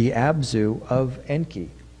 the Abzu of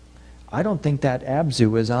Enki. I don't think that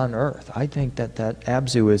Abzu is on earth. I think that that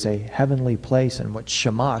Abzu is a heavenly place, and what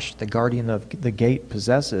Shamash, the guardian of the gate,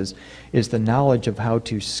 possesses is the knowledge of how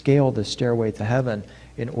to scale the stairway to heaven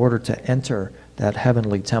in order to enter that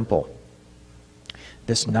heavenly temple.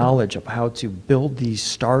 This knowledge of how to build these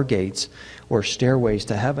stargates or stairways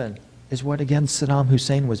to heaven is what, again, Saddam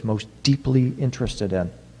Hussein was most deeply interested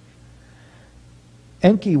in.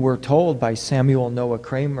 Enki, we're told by Samuel Noah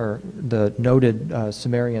Kramer, the noted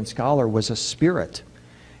Sumerian scholar, was a spirit,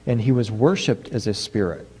 and he was worshipped as a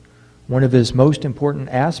spirit. One of his most important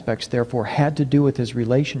aspects, therefore, had to do with his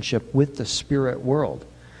relationship with the spirit world.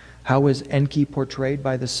 How was Enki portrayed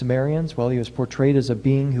by the Sumerians? Well, he was portrayed as a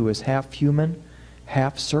being who was half human,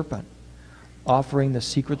 half serpent, offering the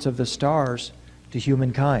secrets of the stars to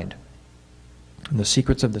humankind. And the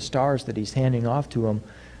secrets of the stars that he's handing off to him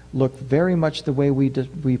look very much the way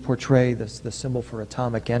we portray the symbol for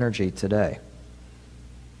atomic energy today.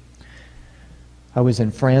 I was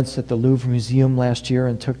in France at the Louvre Museum last year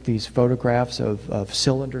and took these photographs of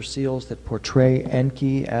cylinder seals that portray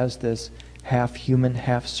Enki as this half human,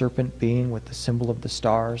 half serpent being with the symbol of the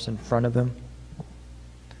stars in front of him.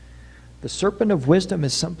 The serpent of wisdom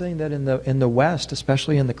is something that in the West,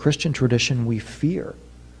 especially in the Christian tradition, we fear.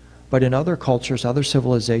 But in other cultures, other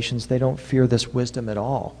civilizations, they don't fear this wisdom at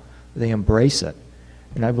all. They embrace it.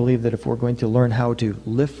 And I believe that if we're going to learn how to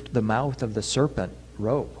lift the mouth of the serpent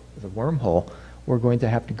rope, the wormhole, we're going to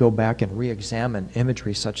have to go back and re-examine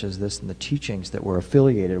imagery such as this and the teachings that were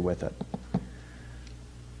affiliated with it.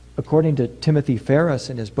 According to Timothy Ferris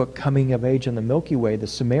in his book Coming of Age in the Milky Way, the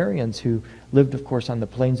Sumerians, who lived, of course, on the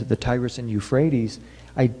plains of the Tigris and Euphrates,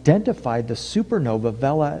 identified the supernova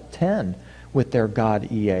Vela 10 with their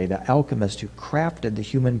god Ea, the alchemist who crafted the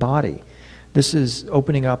human body. This is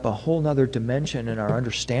opening up a whole other dimension in our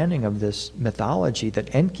understanding of this mythology,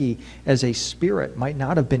 that Enki as a spirit might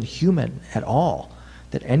not have been human at all,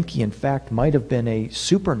 that Enki in fact might have been a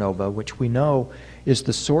supernova, which we know is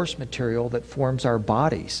the source material that forms our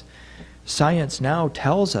bodies. Science now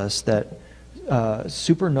tells us that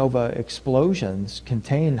supernova explosions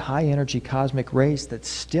contain high-energy cosmic rays that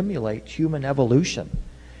stimulate human evolution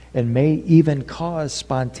and may even cause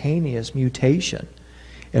spontaneous mutation.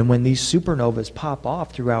 And when these supernovas pop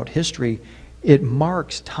off throughout history, it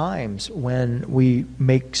marks times when we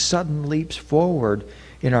make sudden leaps forward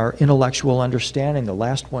in our intellectual understanding. The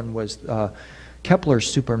last one was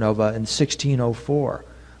Kepler's supernova in 1604,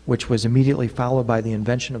 which was immediately followed by the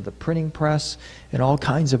invention of the printing press and all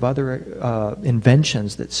kinds of other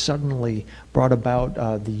inventions that suddenly brought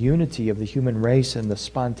about the unity of the human race and the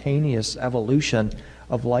spontaneous evolution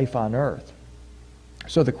of life on Earth.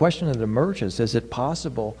 So the question that emerges, is it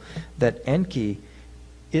possible that Enki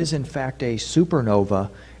is in fact a supernova,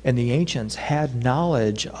 and the ancients had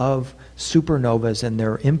knowledge of supernovas and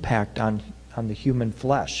their impact on the human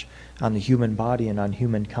flesh, on the human body, and on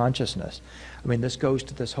human consciousness? I mean, this goes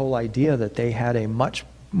to this whole idea that they had a much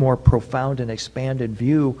more profound and expanded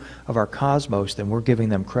view of our cosmos than we're giving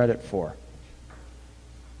them credit for.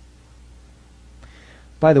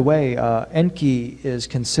 By the way, Enki is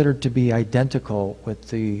considered to be identical with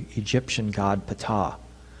the Egyptian god Ptah,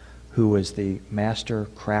 who was the master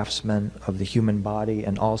craftsman of the human body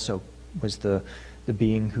and also was the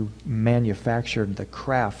being who manufactured the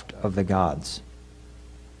craft of the gods.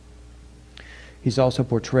 He's also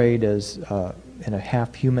portrayed as in a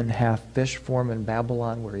half-human, half-fish form in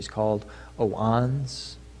Babylon, where he's called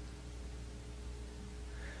Oans.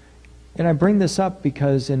 And I bring this up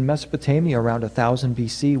because in Mesopotamia around 1000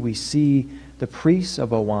 BC, we see the priests of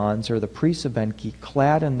Oans, or the priests of Enki,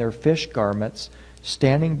 clad in their fish garments,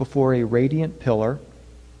 standing before a radiant pillar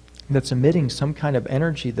that's emitting some kind of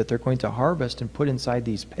energy that they're going to harvest and put inside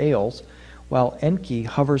these pails, while Enki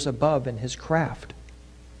hovers above in his craft,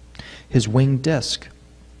 his winged disc,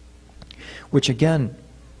 which again,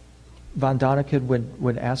 von Daniken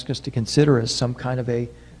would ask us to consider as some kind of a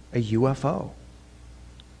UFO.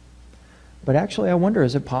 But actually, I wonder,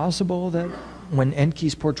 is it possible that when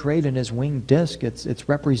Enki's portrayed in his winged disc, it's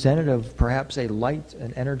representative of perhaps a light,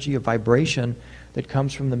 an energy, a vibration that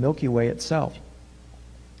comes from the Milky Way itself?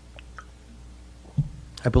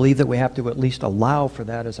 I believe that we have to at least allow for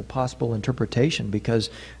that as a possible interpretation because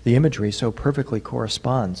the imagery so perfectly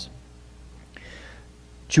corresponds.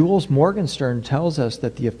 Jules Morgenstern tells us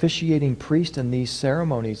that the officiating priest in these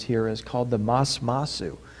ceremonies here is called the Mas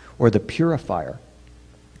Masu, or the purifier.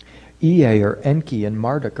 Ea, or Enki, and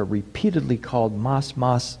Marduk are repeatedly called Mas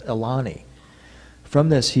Mas Elani. From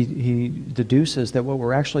this, he deduces that what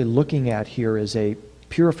we're actually looking at here is a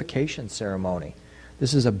purification ceremony.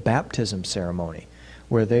 This is a baptism ceremony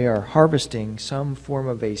where they are harvesting some form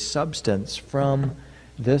of a substance from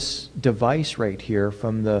this device right here,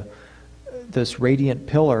 from this radiant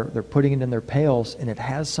pillar. They're putting it in their pails, and it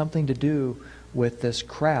has something to do with this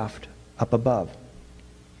craft up above.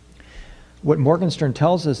 What Morgenstern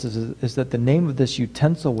tells us is that the name of this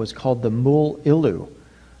utensil was called the Mul Ilu.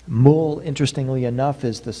 Mul, interestingly enough,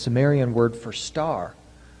 is the Sumerian word for star.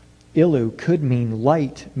 Ilu could mean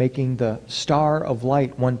light, making the star of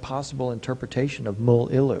light one possible interpretation of Mul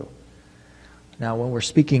Ilu. Now, when we're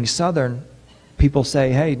speaking Southern, people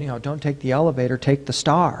say, hey, don't take the elevator, take the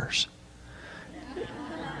stars.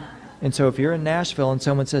 And so if you're in Nashville and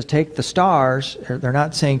someone says, take the stars, they're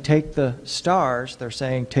not saying take the stars, they're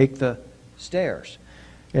saying take the stairs.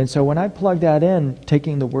 And so when I plug that in,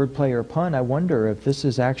 taking the wordplay or pun, I wonder if this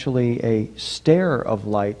is actually a stair of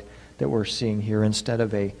light that we're seeing here instead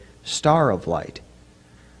of a star of light,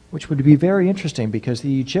 which would be very interesting because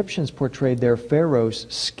the Egyptians portrayed their pharaohs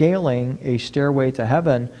scaling a stairway to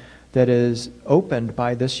heaven that is opened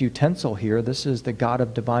by this utensil here. This is the god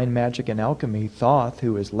of divine magic and alchemy, Thoth,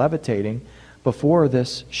 who is levitating before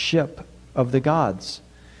this ship of the gods.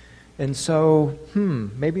 And so,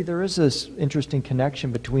 maybe there is this interesting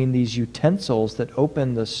connection between these utensils that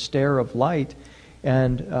open the stair of light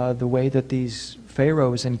and the way that these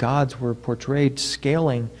pharaohs and gods were portrayed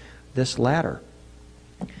scaling this ladder.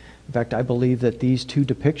 In fact, I believe that these two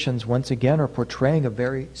depictions, once again, are portraying a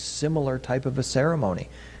very similar type of a ceremony.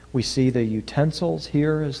 We see the utensils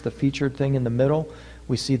here as the featured thing in the middle.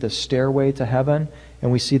 We see the stairway to heaven,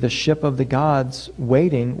 and we see the ship of the gods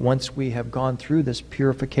waiting once we have gone through this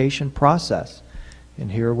purification process.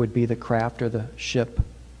 And here would be the craft or the ship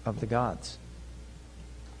of the gods.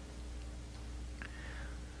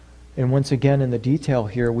 And once again, in the detail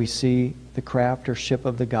here, we see the craft or ship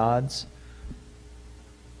of the gods.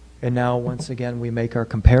 And now, once again, we make our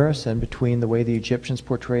comparison between the way the Egyptians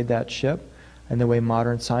portrayed that ship and the way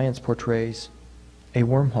modern science portrays a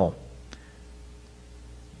wormhole.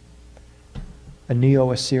 A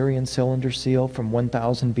Neo-Assyrian cylinder seal from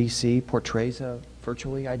 1000 BC portrays a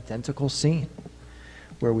virtually identical scene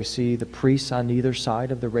where we see the priests on either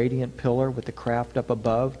side of the radiant pillar with the craft up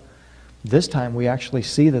above. This time we actually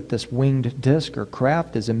see that this winged disc or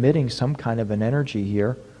craft is emitting some kind of an energy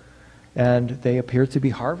here, and they appear to be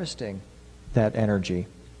harvesting that energy.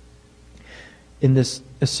 In this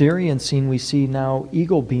Assyrian scene, we see now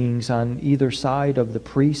eagle beings on either side of the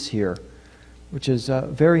priests here, which is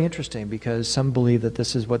very interesting because some believe that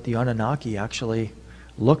this is what the Anunnaki actually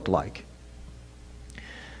looked like.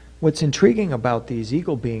 What's intriguing about these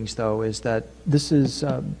eagle beings, though, is that this is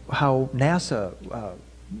how NASA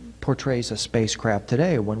portrays a spacecraft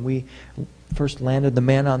today. When we first landed the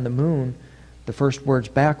man on the moon, the first words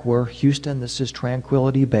back were, "Houston, this is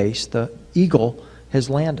Tranquility Base. The Eagle has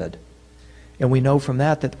landed." And we know from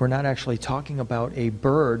that we're not actually talking about a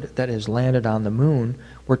bird that has landed on the moon.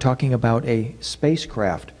 We're talking about a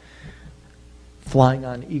spacecraft. Flying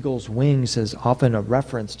on eagle's wings is often a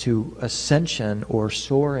reference to ascension or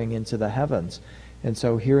soaring into the heavens. And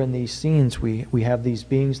so here in these scenes, we have these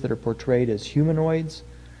beings that are portrayed as humanoids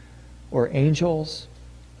or angels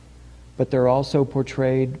but they're also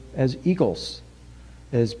portrayed as eagles,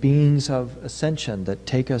 as beings of ascension that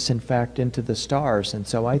take us, in fact, into the stars. And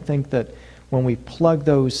so I think that when we plug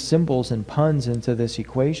those symbols and puns into this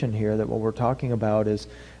equation here, that what we're talking about is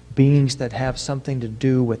beings that have something to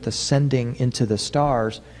do with ascending into the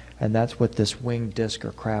stars, and that's what this winged disc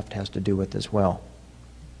or craft has to do with as well.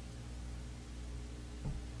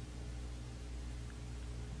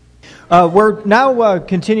 We're now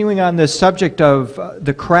continuing on this subject of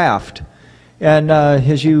the craft. And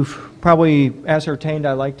as you've probably ascertained,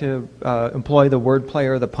 I like to employ the wordplay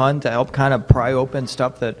or the pun to help kind of pry open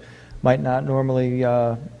stuff that might not normally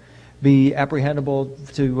be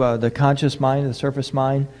apprehendable to the conscious mind, the surface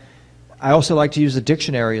mind. I also like to use the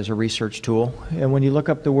dictionary as a research tool. And when you look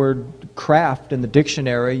up the word craft in the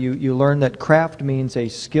dictionary, you learn that craft means a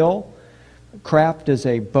skill. Craft is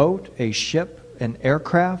a boat, a ship, an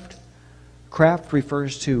aircraft. Craft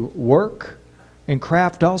refers to work, and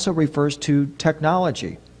craft also refers to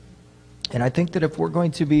technology. And I think that if we're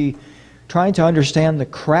going to be trying to understand the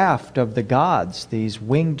craft of the gods, these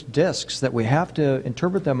winged discs, that we have to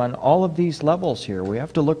interpret them on all of these levels here. We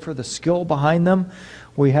have to look for the skill behind them.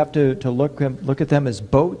 We have to look at them as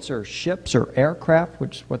boats or ships or aircraft,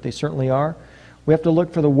 which is what they certainly are. We have to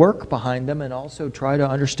look for the work behind them and also try to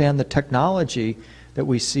understand the technology that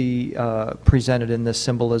we see presented in this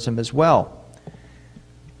symbolism as well.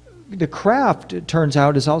 The craft, it turns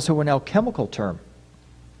out, is also an alchemical term.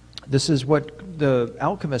 This is what the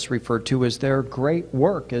alchemists referred to as their great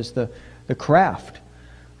work, as the craft.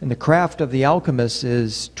 And the craft of the alchemists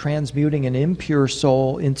is transmuting an impure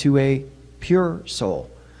soul into a pure soul.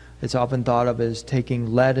 It's often thought of as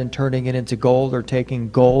taking lead and turning it into gold, or taking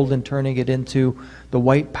gold and turning it into the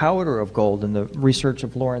white powder of gold in the research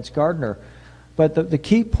of Lawrence Gardner. But the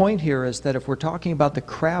key point here is that if we're talking about the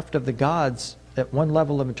craft of the gods, at one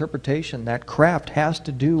level of interpretation, that craft has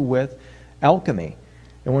to do with alchemy.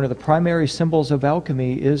 And one of the primary symbols of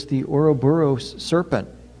alchemy is the Ouroboros serpent,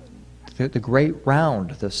 the great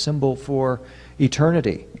round, the symbol for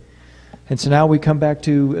eternity. And so now we come back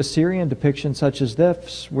to Assyrian depictions such as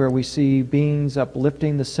this, where we see beings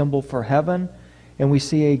uplifting the symbol for heaven, and we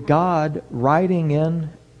see a god riding in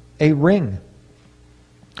a ring.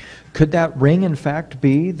 Could that ring, in fact,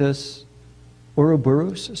 be this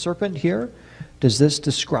Ouroboros serpent here? Does this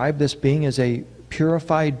describe this being as a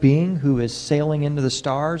purified being who is sailing into the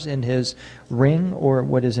stars in his ring, or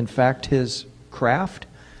what is in fact his craft?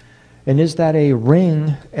 And is that a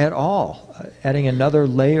ring at all? Adding another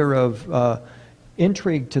layer of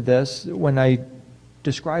intrigue to this, when I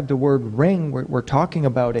describe the word ring, we're talking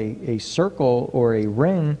about a circle or a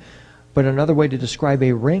ring, but another way to describe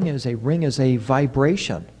a ring is a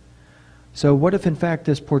vibration. So what if in fact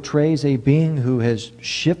this portrays a being who has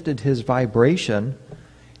shifted his vibration,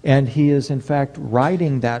 and he is in fact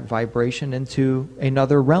riding that vibration into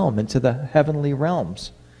another realm, into the heavenly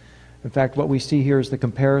realms? In fact, what we see here is the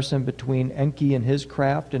comparison between Enki and his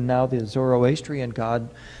craft, and now the Zoroastrian god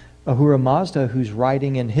Ahura Mazda, who's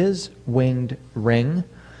riding in his winged ring,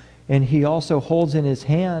 and he also holds in his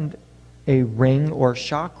hand a ring or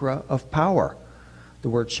chakra of power. The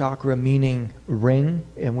word chakra meaning ring,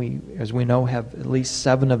 and we, as we know, have at least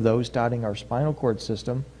 7 of those dotting our spinal cord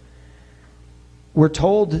system. We're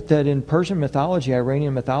told that in Persian mythology,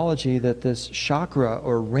 Iranian mythology, that this chakra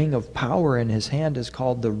or ring of power in his hand is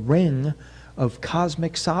called the ring of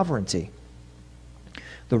cosmic sovereignty.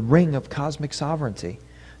 The ring of cosmic sovereignty.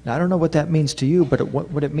 Now, I don't know what that means to you, but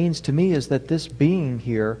what it means to me is that this being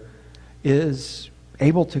here is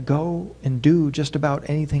able to go and do just about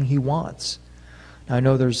anything he wants. I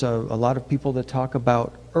know there's a lot of people that talk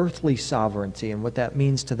about earthly sovereignty, and what that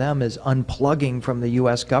means to them is unplugging from the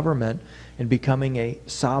U.S. government and becoming a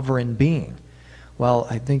sovereign being. Well,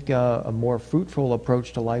 I think a more fruitful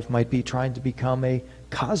approach to life might be trying to become a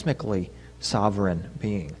cosmically sovereign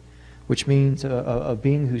being, which means a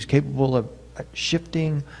being who's capable of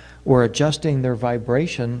shifting or adjusting their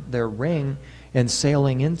vibration, their ring, and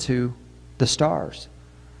sailing into the stars.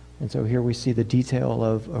 And so here we see the detail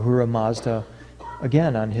of Ahura Mazda,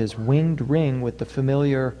 again, on his winged ring with the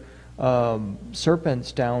familiar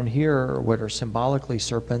serpents down here, what are symbolically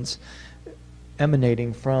serpents,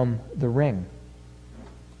 emanating from the ring.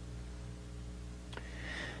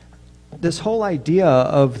 This whole idea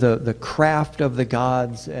of the craft of the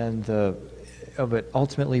gods and of it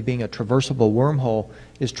ultimately being a traversable wormhole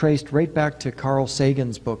is traced right back to Carl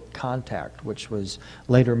Sagan's book Contact, which was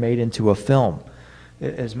later made into a film.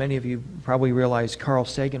 As many of you probably realize, Carl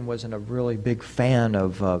Sagan wasn't a really big fan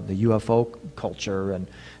of the UFO culture and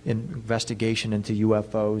investigation into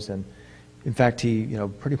UFOs, and in fact he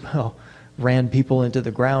pretty well ran people into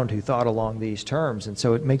the ground who thought along these terms. And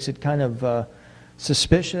so it makes it kind of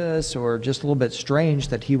suspicious or just a little bit strange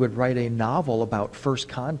that he would write a novel about first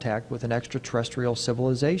contact with an extraterrestrial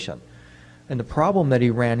civilization. And the problem that he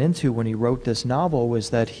ran into when he wrote this novel was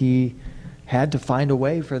that he had to find a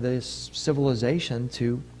way for this civilization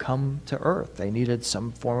to come to Earth. They needed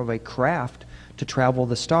some form of a craft to travel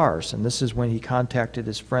the stars. And this is when he contacted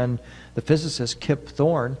his friend, the physicist Kip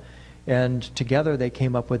Thorne, and together they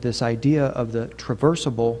came up with this idea of the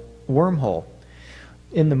traversable wormhole.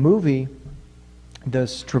 In the movie,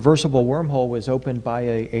 this traversable wormhole was opened by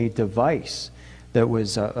a device that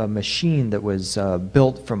was a machine that was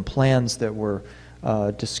built from plans that were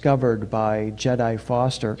discovered by Jodie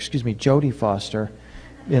Foster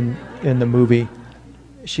in the movie.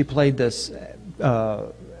 She played this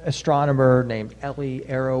astronomer named Ellie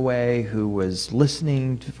Arroway who was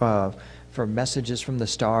listening for messages from the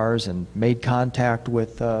stars and made contact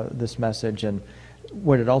with this message. And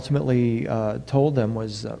what it ultimately told them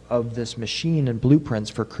was of this machine and blueprints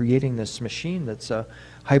for creating this machine that's a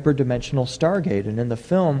hyperdimensional Stargate. And in the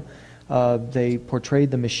film, they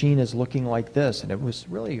portrayed the machine as looking like this. And it was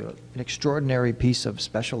really an extraordinary piece of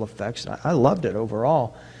special effects. I loved it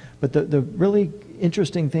overall. But the really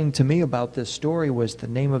interesting thing to me about this story was the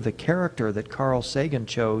name of the character that Carl Sagan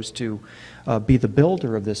chose to be the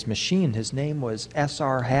builder of this machine. His name was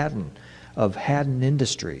S.R. Haddon of Haddon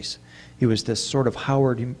Industries. He was this sort of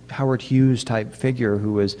Howard Hughes type figure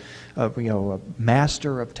who was, a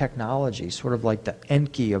master of technology, sort of like the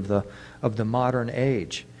Enki of the modern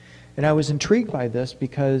age. And I was intrigued by this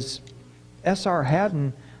because S.R.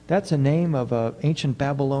 Haddon, that's a name of an ancient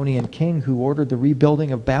Babylonian king who ordered the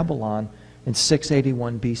rebuilding of Babylon in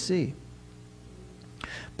 681 BC.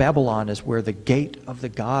 Babylon is where the gate of the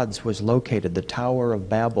gods was located, the Tower of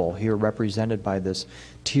Babel, here represented by this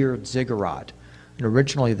tiered ziggurat. And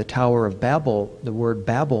originally the Tower of Babel, the word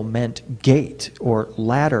Babel meant gate or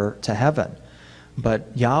ladder to heaven.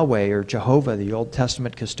 But Yahweh or Jehovah, the Old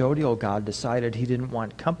Testament custodial God, decided he didn't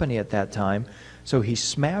want company at that time, so he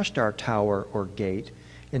smashed our tower or gate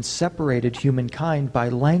and separated humankind by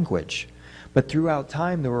language. But throughout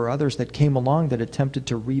time, there were others that came along that attempted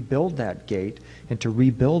to rebuild that gate and to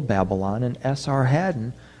rebuild Babylon, and S.R.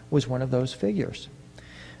 Haddon was one of those figures.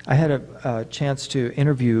 I had a chance to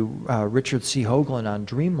interview Richard C. Hoagland on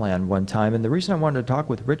Dreamland one time, and the reason I wanted to talk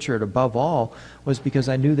with Richard above all was because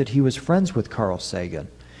I knew that he was friends with Carl Sagan.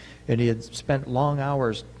 And he had spent long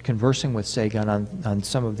hours conversing with Sagan on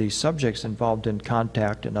some of these subjects involved in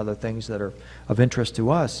contact and other things that are of interest to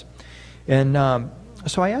us. And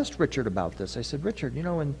so I asked Richard about this. I said, Richard,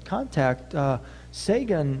 in Contact,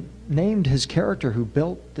 Sagan named his character who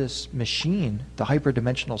built this machine, the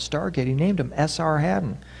hyperdimensional Stargate, he named him S.R.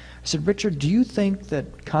 Haddon. I said, Richard, do you think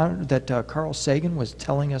that Carl Sagan was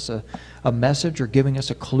telling us a message or giving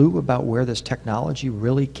us a clue about where this technology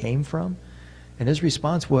really came from? And his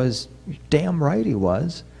response was, damn right he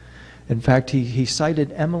was. In fact, he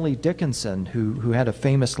cited Emily Dickinson, who had a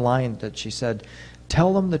famous line that she said,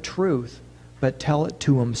 tell them the truth, but tell it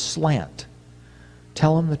to them slant.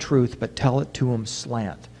 Tell them the truth, but tell it to them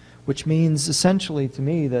slant. Which means essentially to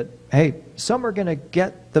me that, hey, some are going to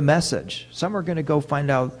get the message. Some are going to go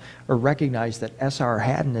find out or recognize that S.R.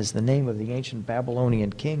 Haddon is the name of the ancient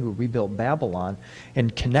Babylonian king who rebuilt Babylon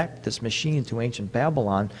and connect this machine to ancient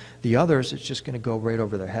Babylon. The others, it's just going to go right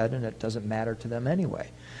over their head and it doesn't matter to them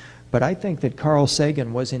anyway. But I think that Carl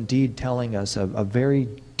Sagan was indeed telling us a very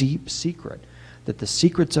deep secret, that the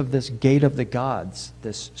secrets of this gate of the gods,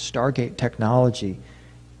 this Stargate technology,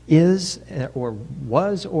 is or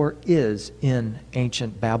was or is in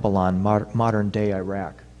ancient Babylon, modern-day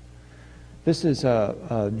Iraq. This is a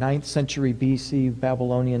 9th century BC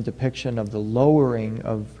Babylonian depiction of the lowering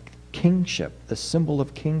of kingship, the symbol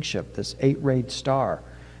of kingship, this 8-rayed star.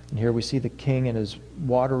 And here we see the king in his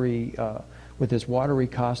with his watery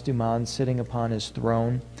costume on, sitting upon his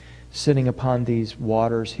throne, sitting upon these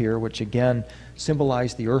waters here, which again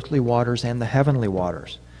symbolize the earthly waters and the heavenly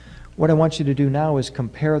waters. What I want you to do now is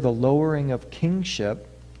compare the lowering of kingship,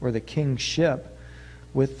 or the kingship,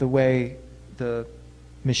 with the way the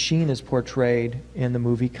machine is portrayed in the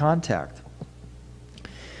movie Contact.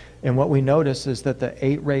 And what we notice is that the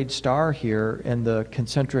 8-rayed star here and the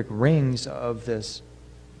concentric rings of this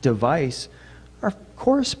device are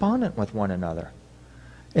correspondent with one another.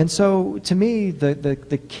 And so, to me,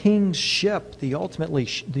 the king's ship, the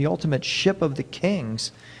ultimate ship of the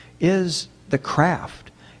kings, is the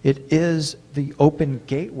craft. It is the open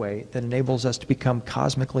gateway that enables us to become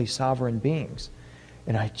cosmically sovereign beings.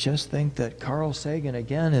 And I just think that Carl Sagan,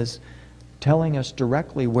 again, is telling us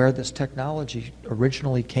directly where this technology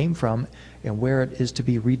originally came from and where it is to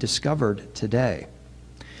be rediscovered today.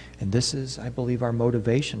 And this is, I believe, our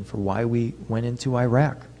motivation for why we went into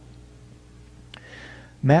Iraq.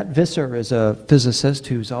 Matt Visser is a physicist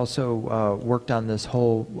who's also worked on this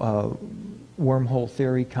whole wormhole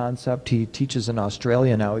theory concept. He teaches in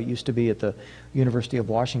Australia now. He used to be at the University of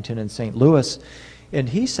Washington in St. Louis. And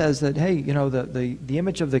he says that, hey, you know, the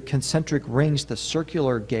image of the concentric rings, the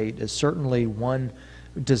circular gate, is certainly one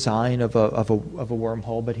design of a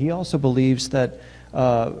wormhole, but he also believes that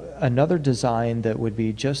another design that would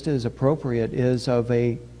be just as appropriate is of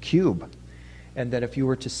a cube, and that if you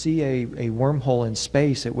were to see a wormhole in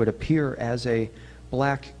space, it would appear as a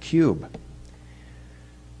black cube.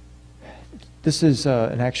 This is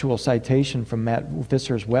an actual citation from Matt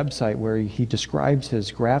Visser's website, where he describes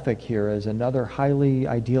his graphic here as another highly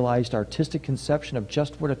idealized artistic conception of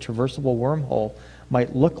just what a traversable wormhole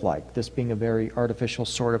might look like, this being a very artificial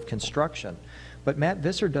sort of construction. But Matt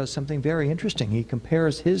Visser does something very interesting. He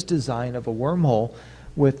compares his design of a wormhole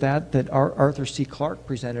with that Arthur C. Clarke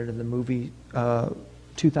presented in the movie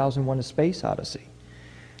 2001: A Space Odyssey.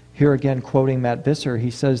 Here again, quoting Matt Visser,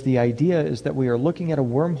 he says, "The idea is that we are looking at a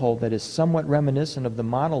wormhole that is somewhat reminiscent of the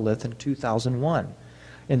monolith in 2001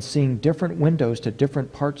 and seeing different windows to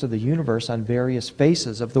different parts of the universe on various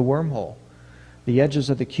faces of the wormhole. The edges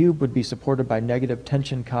of the cube would be supported by negative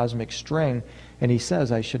tension cosmic string," and he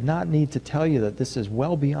says, "I should not need to tell you that this is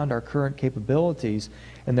well beyond our current capabilities,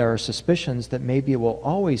 and there are suspicions that maybe it will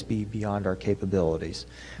always be beyond our capabilities."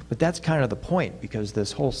 But that's kind of the point, because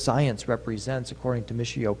this whole science represents, according to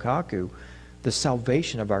Michio Kaku, the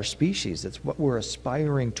salvation of our species. It's what we're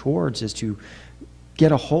aspiring towards, is to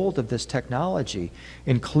get a hold of this technology.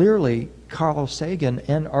 And clearly, Carl Sagan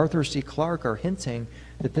and Arthur C. Clarke are hinting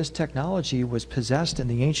that this technology was possessed in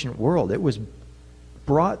the ancient world. It was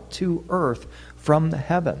brought to Earth from the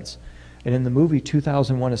heavens. And in the movie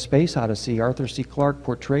 2001: A Space Odyssey, Arthur C. Clarke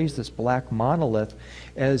portrays this black monolith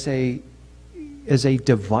as a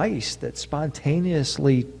device that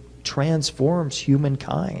spontaneously transforms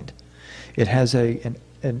humankind. It has an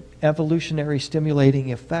evolutionary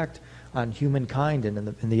stimulating effect on humankind.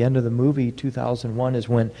 And in the end of the movie 2001 is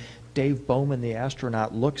when Dave Bowman, the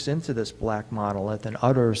astronaut, looks into this black monolith and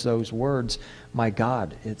utters those words, "My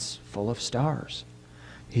God, it's full of stars."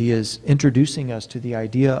 He is introducing us to the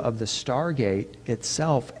idea of the Stargate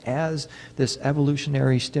itself as this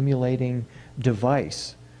evolutionary stimulating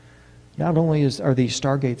device. Not only are these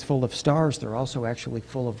stargates full of stars, they're also actually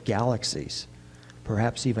full of galaxies,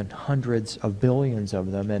 perhaps even hundreds of billions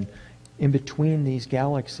of them. And in between these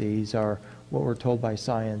galaxies are, what we're told by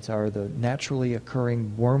science, are the naturally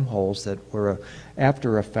occurring wormholes that were an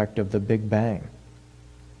after effect of the Big Bang.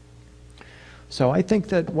 So I think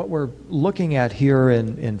that what we're looking at here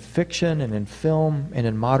in fiction and in film and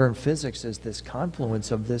in modern physics is this confluence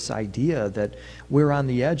of this idea that we're on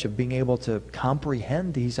the edge of being able to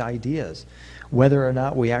comprehend these ideas. Whether or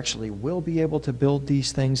not we actually will be able to build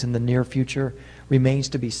these things in the near future remains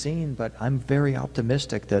to be seen, but I'm very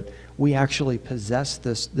optimistic that we actually possess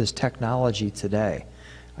this technology today.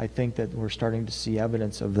 I think that we're starting to see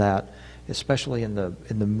evidence of that, especially in the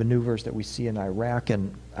maneuvers that we see in Iraq,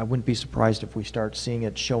 and I wouldn't be surprised if we start seeing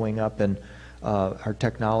it showing up in our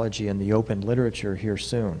technology in the open literature here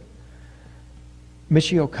soon.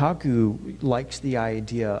 Michio Kaku likes the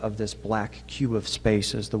idea of this black cube of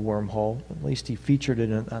space as the wormhole. At least he featured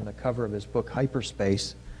it on the cover of his book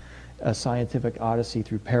Hyperspace, A Scientific Odyssey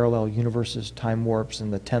Through Parallel Universes, Time Warps,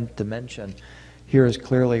 and the 10th Dimension. Here is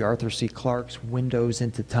clearly Arthur C. Clarke's Windows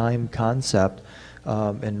into Time concept,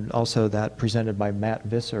 and also that presented by Matt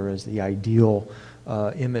Visser as the ideal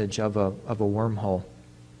image of a wormhole.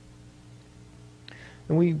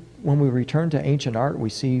 And when we return to ancient art, we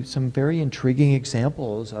see some very intriguing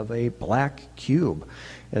examples of a black cube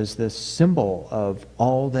as this symbol of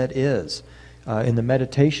all that is. In the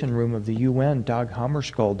meditation room of the UN, Dag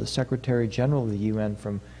Hammarskjöld, the Secretary General of the UN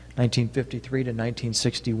from 1953 to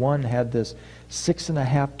 1961, had this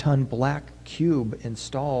 6.5-ton black cube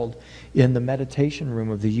installed in the meditation room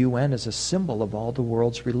of the UN as a symbol of all the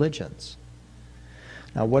world's religions.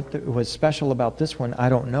 Now, what was special about this one, I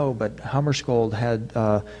don't know, but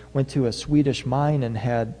Hammarskjöld went to a Swedish mine and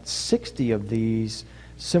had 60 of these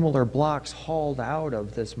similar blocks hauled out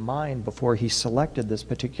of this mine before he selected this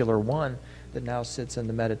particular one that now sits in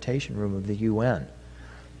the meditation room of the UN.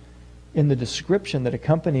 In the description that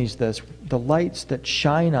accompanies this, the lights that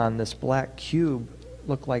shine on this black cube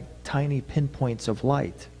look like tiny pinpoints of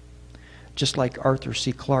light, just like Arthur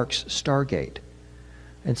C. Clarke's Stargate.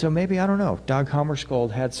 And so maybe, I don't know, Dag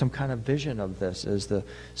Hammarskjöld had some kind of vision of this as the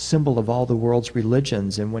symbol of all the world's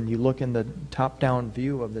religions. And when you look in the top-down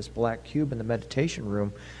view of this black cube in the meditation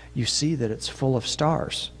room, you see that it's full of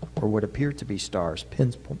stars, or what appear to be stars,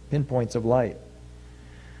 pinpoints of light.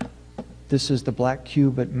 This is the black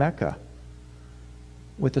cube at Mecca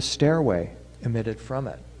with a stairway emitted from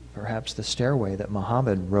it, perhaps the stairway that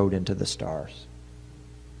Muhammad rode into the stars.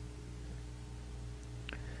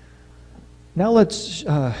 Now let's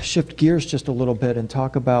shift gears just a little bit and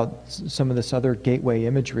talk about some of this other gateway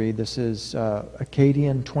imagery. This is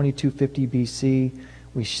Akkadian 2250 BC.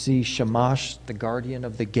 We see Shamash, the guardian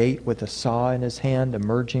of the gate, with a saw in his hand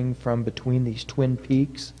emerging from between these twin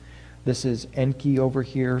peaks. This is Enki over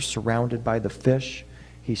here, surrounded by the fish.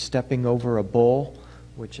 He's stepping over a bull,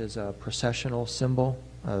 which is a processional symbol,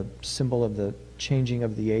 a symbol of the changing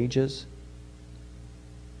of the ages.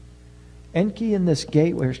 Enki in this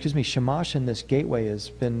gateway, or excuse me, Shamash in this gateway has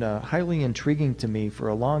been highly intriguing to me for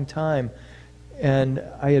a long time. And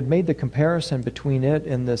I had made the comparison between it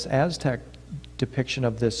and this Aztec depiction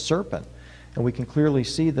of this serpent. And we can clearly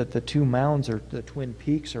see that the two mounds, or the twin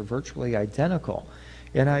peaks, are virtually identical.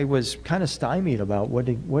 And I was kind of stymied about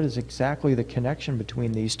what is exactly the connection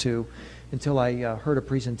between these two until I heard a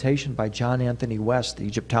presentation by John Anthony West, the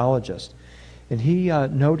Egyptologist. And he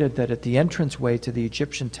noted that at the entranceway to the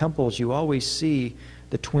Egyptian temples, you always see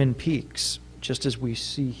the twin peaks, just as we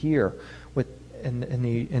see here. In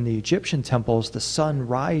the Egyptian temples, the sun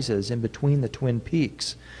rises in between the twin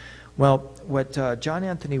peaks. Well, what John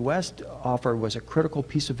Anthony West offered was a critical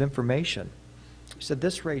piece of information. He said,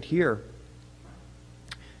 this right here,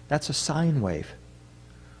 that's a sine wave.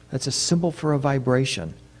 That's a symbol for a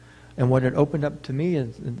vibration. And what it opened up to me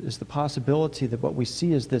is the possibility that what we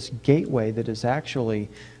see is this gateway that is actually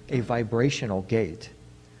a vibrational gate.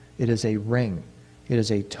 It is a ring. It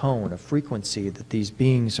is a tone, a frequency that these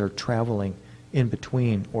beings are traveling in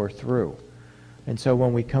between or through. And so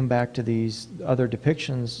when we come back to these other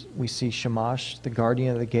depictions, we see Shamash, the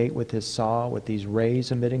guardian of the gate, with his saw, with these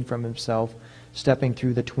rays emitting from himself, stepping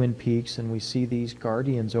through the twin peaks, and we see these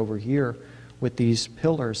guardians over here with these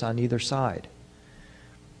pillars on either side.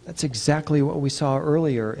 That's exactly what we saw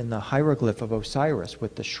earlier in the hieroglyph of Osiris,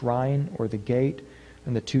 with the shrine or the gate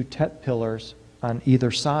and the two Tet pillars on either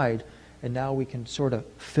side. And now we can sort of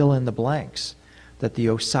fill in the blanks. That the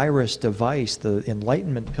Osiris device, the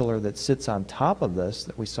enlightenment pillar that sits on top of this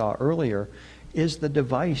that we saw earlier, is the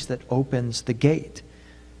device that opens the gate.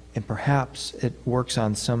 And perhaps it works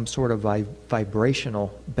on some sort of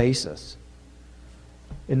vibrational basis.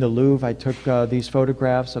 In the Louvre, I took these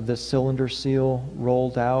photographs of this cylinder seal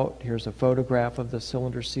rolled out. Here's a photograph of the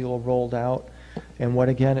cylinder seal rolled out. And what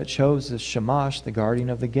again it shows is Shamash, the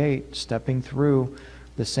guardian of the gate, stepping through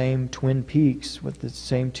the same twin peaks with the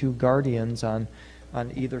same two guardians on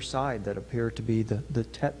either side that appear to be the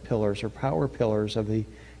Tet pillars or power pillars of the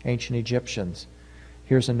ancient Egyptians.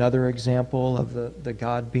 Here's another example of the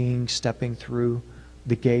god being stepping through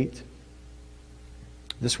the gate.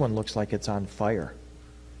 This one looks like it's on fire.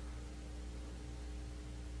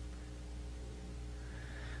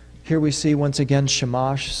 Here we see once again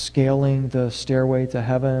Shamash scaling the stairway to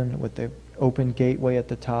heaven with the open gateway at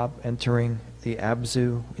the top, entering the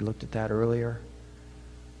Abzu. We looked at that earlier.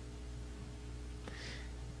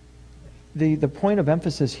 The point of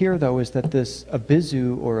emphasis here, though, is that this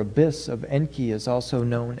Abizu or abyss of Enki is also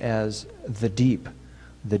known as the deep,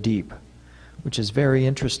 which is very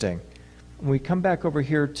interesting. When we come back over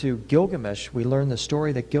here to Gilgamesh, we learn the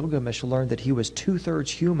story that Gilgamesh learned that he was 2/3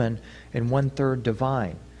 human and 1/3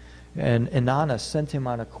 divine. And Inanna sent him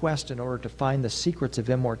on a quest in order to find the secrets of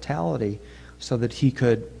immortality so that he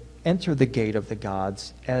could enter the gate of the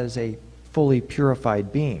gods as a fully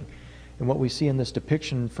purified being. And what we see in this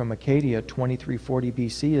depiction from Akkadia 2340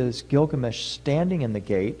 BC is Gilgamesh standing in the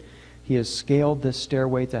gate. He has scaled this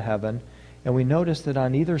stairway to heaven. And we notice that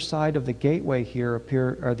on either side of the gateway here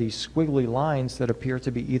are these squiggly lines that appear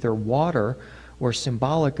to be either water or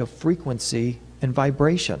symbolic of frequency and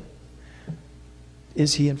vibration.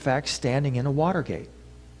 Is he in fact standing in a water gate?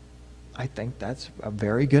 I think that's a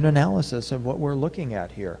very good analysis of what we're looking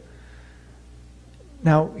at here.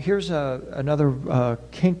 Now, here's another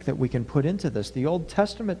kink that we can put into this. The Old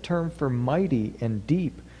Testament term for mighty and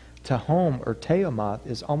deep, Tehom or Tiamat,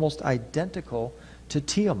 is almost identical to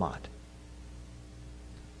Tiamat.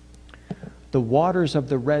 The waters of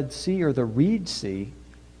the Red Sea or the Reed Sea,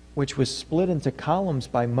 which was split into columns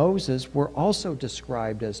by Moses, were also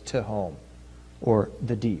described as Tehom, or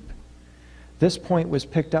the deep. This point was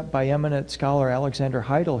picked up by eminent scholar Alexander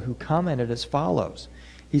Heidel, who commented as follows: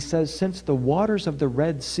 He says, since the waters of the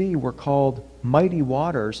Red Sea were called mighty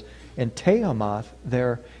waters, and Tehamoth,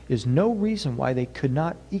 there is no reason why they could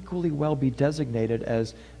not equally well be designated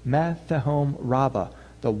as Mathahom Rabbah,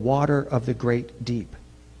 the water of the great deep.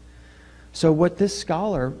 So what this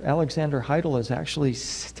scholar, Alexander Heidel, is actually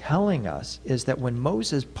telling us is that when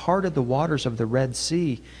Moses parted the waters of the Red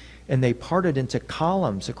Sea, and they parted into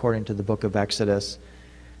columns, according to the book of Exodus,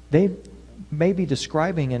 they may be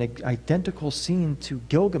describing an identical scene to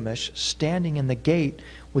Gilgamesh standing in the gate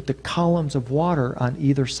with the columns of water on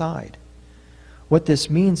either side. What this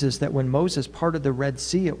means is that when Moses parted the Red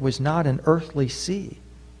Sea, it was not an earthly sea.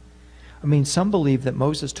 I mean, some believe that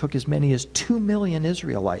Moses took as many as 2 million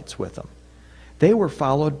Israelites with him. They were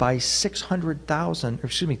followed by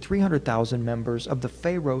 300,000 members of the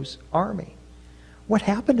Pharaoh's army. What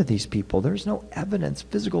happened to these people? There's no evidence,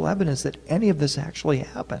 physical evidence, that any of this actually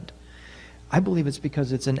happened. I believe it's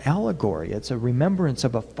because it's an allegory. It's a remembrance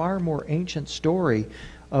of a far more ancient story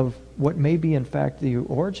of what may be, in fact, the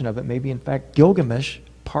origin of it may be, in fact, Gilgamesh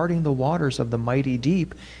parting the waters of the mighty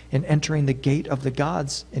deep and entering the gate of the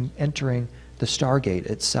gods and entering the Stargate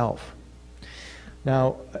itself.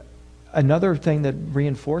 Now, another thing that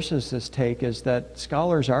reinforces this take is that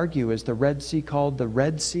scholars argue, is the Red Sea called the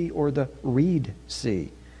Red Sea or the Reed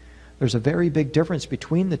Sea? There's a very big difference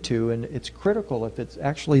between the two, and it's critical if it's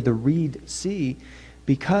actually the Reed Sea,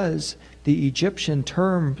 because the Egyptian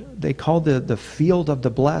term, they called the field of the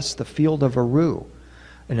blessed, the field of Eru.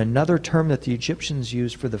 And another term that the Egyptians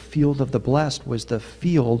used for the field of the blessed was the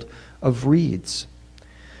field of reeds.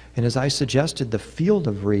 And as I suggested, the field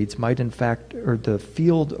of reeds might in fact, or the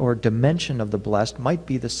field or dimension of the blessed might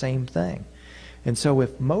be the same thing. And so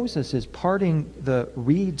if Moses is parting the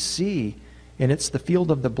Reed Sea, and it's the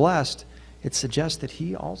field of the blessed, it suggests that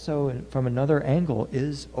he also, from another angle,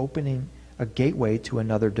 is opening a gateway to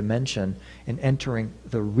another dimension and entering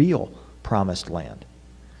the real promised land,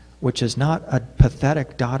 which is not a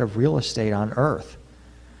pathetic dot of real estate on earth.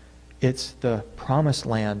 It's the promised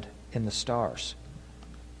land in the stars.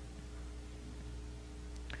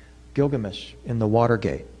 Gilgamesh in the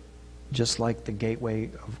Watergate, just like the gateway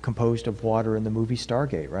composed of water in the movie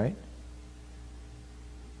Stargate, right?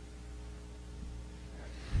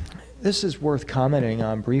 This is worth commenting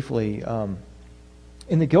on briefly.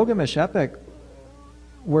 In the Gilgamesh epic,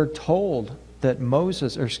 we're told that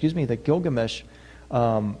that Gilgamesh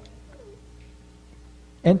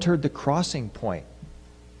entered the crossing point.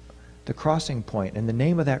 The crossing point, and the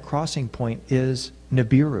name of that crossing point is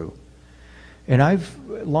Nibiru. And I've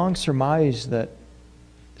long surmised that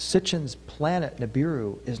Sitchin's planet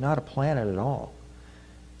Nibiru is not a planet at all.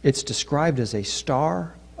 It's described as a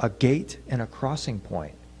star, a gate, and a crossing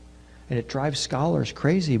point. And it drives scholars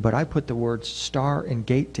crazy, but I put the words star and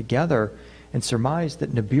gate together and surmised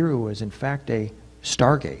that Nibiru is in fact a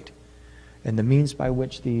stargate. And the means by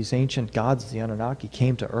which these ancient gods, the Anunnaki,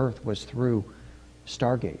 came to earth was through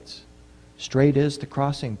stargates. Straight is the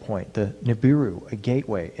crossing point, the Nibiru, a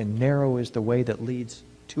gateway, and narrow is the way that leads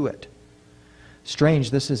to it.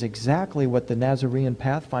 Strange, this is exactly what the Nazarene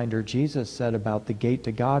pathfinder Jesus said about the gate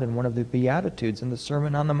to God in one of the Beatitudes in the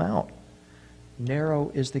Sermon on the Mount.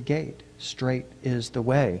 Narrow is the gate, straight is the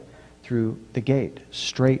way through the gate.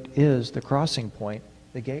 Straight is the crossing point,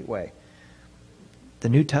 the gateway. The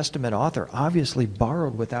New Testament author obviously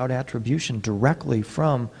borrowed without attribution directly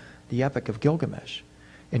from the Epic of Gilgamesh.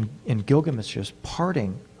 In Gilgamesh's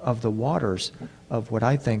parting of the waters of what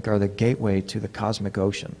I think are the gateway to the cosmic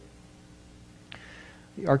ocean.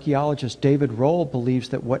 The archaeologist David Rohl believes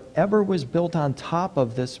that whatever was built on top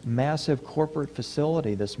of this massive corporate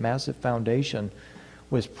facility, this massive foundation,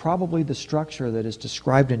 was probably the structure that is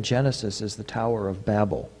described in Genesis as the Tower of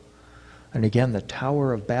Babel. And again, the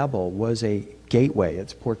Tower of Babel was a gateway.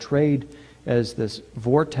 It's portrayed as this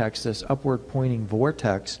vortex, this upward pointing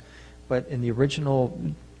vortex, but in the original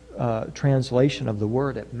translation of the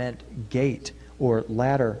word, it meant gate or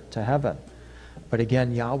ladder to heaven. But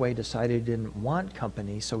again, Yahweh decided he didn't want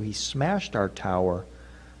company, so he smashed our tower,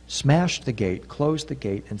 smashed the gate, closed the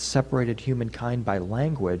gate, and separated humankind by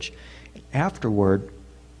language. Afterward,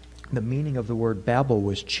 the meaning of the word Babel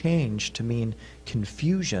was changed to mean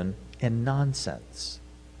confusion and nonsense.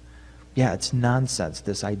 Yeah, it's nonsense,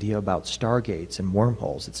 this idea about stargates and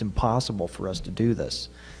wormholes. It's impossible for us to do this.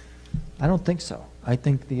 I don't think so. I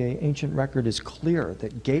think the ancient record is clear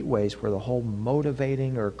that gateways were the whole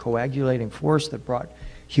motivating or coagulating force that brought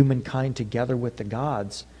humankind together with the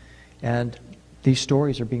gods. And these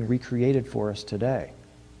stories are being recreated for us today.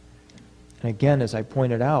 And again, as I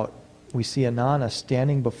pointed out, we see Inanna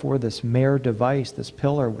standing before this mare device, this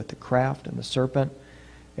pillar with the craft and the serpent,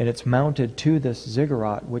 and it's mounted to this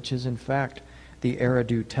ziggurat, which is in fact the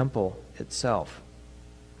Eridu temple itself.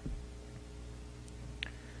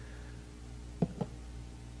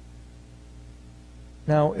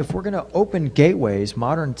 Now, if we're going to open gateways,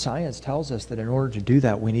 modern science tells us that in order to do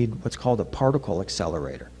that, we need what's called a particle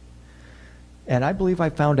accelerator. And I believe I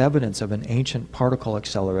found evidence of an ancient particle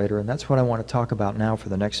accelerator, and that's what I want to talk about now for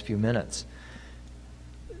the next few minutes.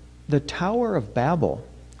 The Tower of Babel,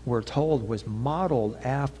 we're told, was modeled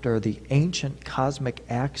after the ancient cosmic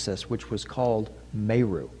axis, which was called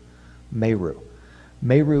Meru. Meru.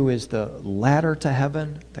 Meru is the ladder to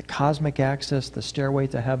heaven, the cosmic axis, the stairway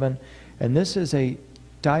to heaven, and this is a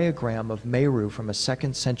diagram of Meru from a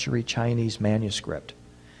 2nd century Chinese manuscript.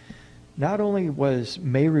 Not only was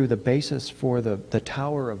Meru the basis for the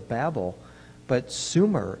Tower of Babel, but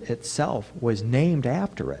Sumer itself was named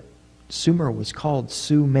after it. Sumer was called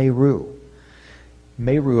Sumeru.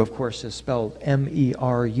 Meru, of course, is spelled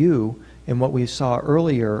M-E-R-U, and what we saw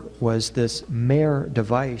earlier was this Mer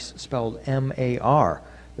device spelled M-A-R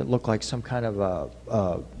that looked like some kind of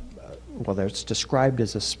well, it's described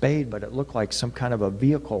as a spade, but it looked like some kind of a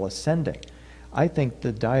vehicle ascending. I think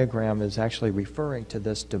the diagram is actually referring to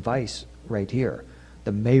this device right here,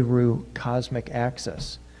 the Meru cosmic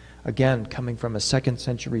axis. Again, coming from a 2nd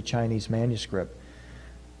century Chinese manuscript.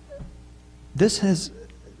 This has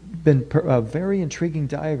been a very intriguing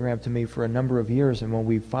diagram to me for a number of years, and when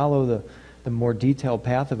we follow the more detailed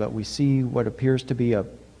path of it, we see what appears to be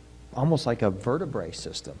almost like a vertebrae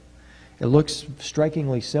system. It looks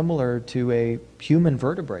strikingly similar to a human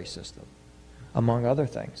vertebrae system, among other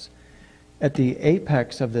things. At the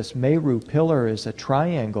apex of this Meru pillar is a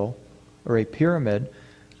triangle, or a pyramid,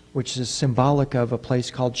 which is symbolic of a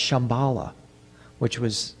place called Shambhala, which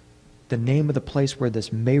was the name of the place where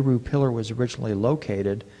this Meru pillar was originally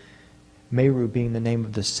located, Meru being the name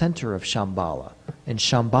of the center of Shambhala, and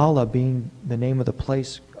Shambhala being the name of the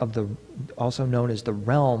place of also known as the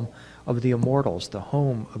realm of the immortals, the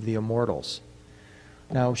home of the immortals.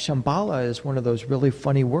 Now, Shambhala is one of those really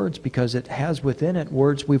funny words because it has within it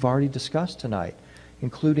words we've already discussed tonight,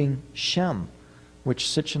 including Shem, which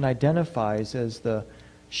Sitchin identifies as the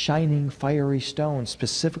shining fiery stone,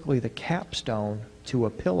 specifically the capstone to a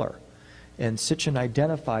pillar. And Sitchin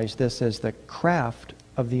identifies this as the craft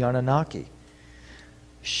of the Anunnaki.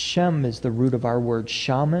 Shem is the root of our word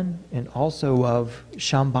shaman and also of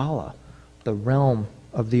Shambhala, the realm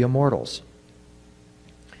of the immortals.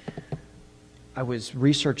 I was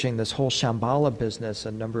researching this whole Shambhala business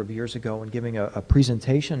a number of years ago and giving a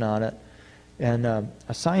presentation on it, and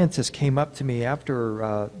a scientist came up to me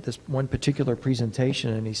after this one particular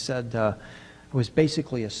presentation, and he said, I was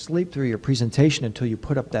basically asleep through your presentation until you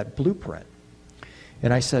put up that blueprint.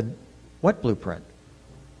 And I said, what blueprint?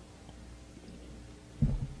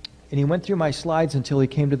 And he went through my slides until he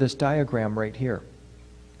came to this diagram right here.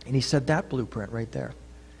 And he said, that blueprint right there.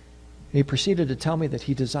 And he proceeded to tell me that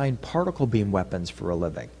he designed particle beam weapons for a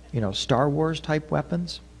living. You know, Star Wars type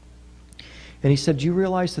weapons. And he said, do you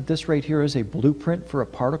realize that this right here is a blueprint for a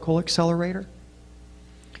particle accelerator?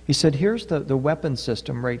 He said, here's the weapon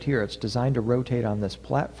system right here. It's designed to rotate on this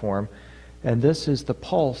platform. And this is the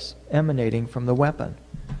pulse emanating from the weapon.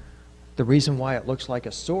 The reason why it looks like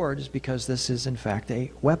a sword is because this is, in fact,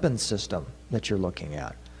 a weapon system that you're looking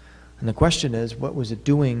at. And the question is, what was it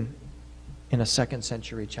doing in a 2nd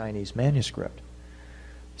century Chinese manuscript?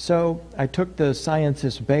 So I took the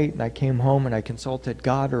scientist's bait and I came home and I consulted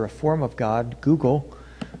God or a form of God, Google,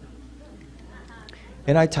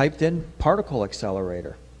 and I typed in particle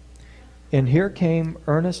accelerator. And here came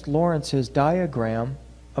Ernest Lawrence's diagram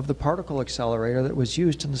of the particle accelerator that was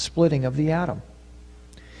used in the splitting of the atom.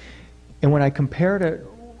 And when I compared it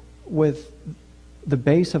with the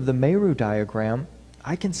base of the Meru diagram,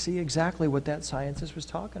 I can see exactly what that scientist was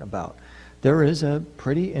talking about. There is a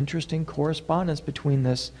pretty interesting correspondence between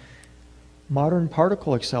this modern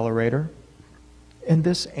particle accelerator and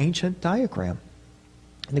this ancient diagram.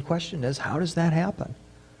 And the question is, how does that happen?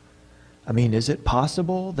 I mean, is it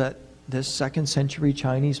possible that this 2nd century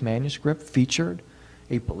Chinese manuscript featured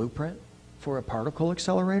a blueprint for a particle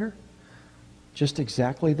accelerator? Just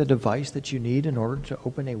exactly the device that you need in order to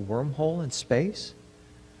open a wormhole in space?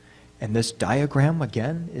 And this diagram,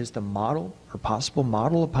 again, is the model or possible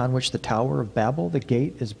model upon which the Tower of Babel, the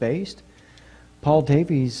gate, is based. Paul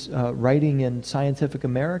Davies, writing in Scientific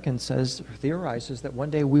American, theorizes that one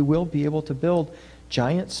day we will be able to build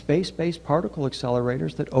giant space-based particle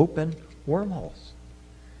accelerators that open wormholes.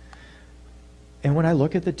 And when I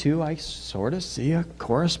look at the two, I sort of see a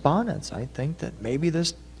correspondence. I think that maybe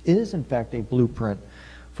this is, in fact, a blueprint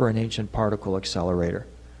for an ancient particle accelerator.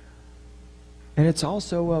 And it's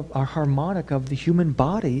also a harmonic of the human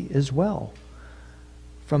body as well.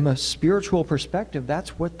 From a spiritual perspective,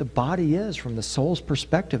 that's what the body is. From the soul's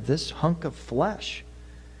perspective, this hunk of flesh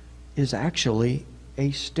is actually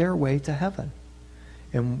a stairway to heaven.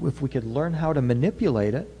 And if we could learn how to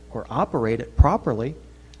manipulate it or operate it properly,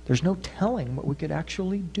 there's no telling what we could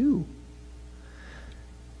actually do.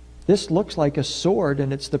 This looks like a sword,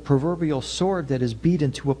 and it's the proverbial sword that is beat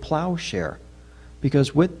into a plowshare.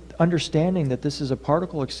 Because with understanding that this is a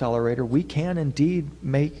particle accelerator, we can indeed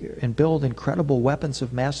make and build incredible weapons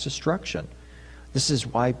of mass destruction. This is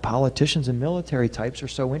why politicians and military types are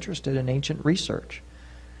so interested in ancient research.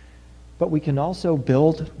 But we can also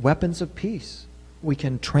build weapons of peace. We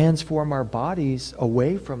can transform our bodies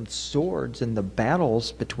away from swords and the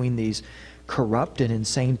battles between these corrupt and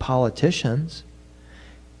insane politicians,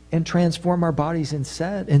 and transform our bodies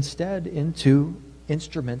instead into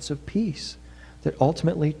instruments of peace that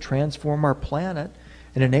ultimately transform our planet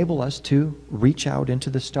and enable us to reach out into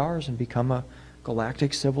the stars and become a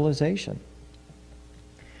galactic civilization.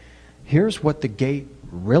 Here's what the gate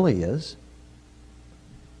really is.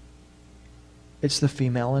 It's the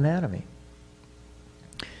female anatomy.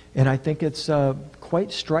 And I think it's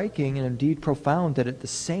quite striking and indeed profound that at the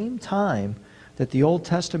same time that the Old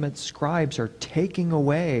Testament scribes are taking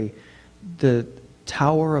away the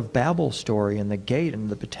Tower of Babel story and the gate and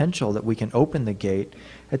the potential that we can open the gate,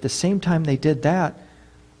 at the same time they did that,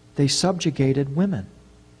 they subjugated women,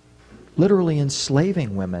 literally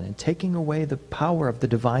enslaving women and taking away the power of the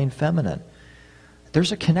divine feminine.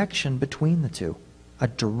 There's a connection between the two, a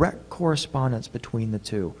direct correspondence between the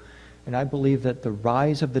two. And I believe that the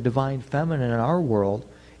rise of the divine feminine in our world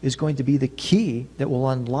is going to be the key that will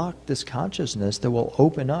unlock this consciousness that will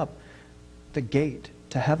open up the gate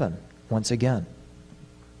to heaven once again.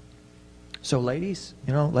 So ladies,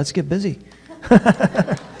 let's get busy.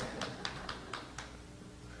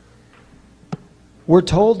 We're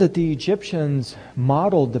told that the Egyptians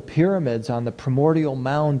modeled the pyramids on the primordial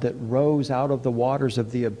mound that rose out of the waters of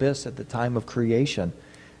the abyss at the time of creation.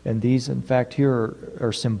 And these, in fact, here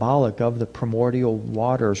are symbolic of the primordial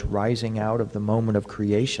waters rising out of the moment of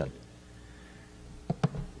creation.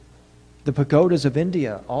 The pagodas of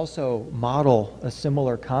India also model a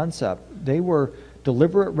similar concept. They were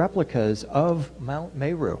deliberate replicas of Mount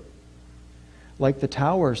Meru. Like the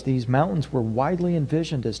towers, these mountains were widely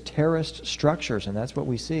envisioned as terraced structures, and that's what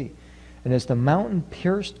we see. And as the mountain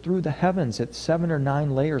pierced through the heavens, its 7 or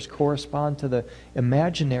 9 layers correspond to the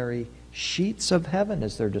imaginary sheets of heaven,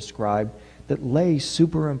 as they're described, that lay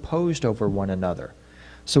superimposed over one another.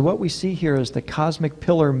 So what we see here is the cosmic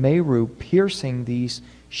pillar Meru piercing these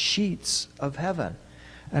sheets of heaven.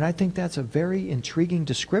 And I think that's a very intriguing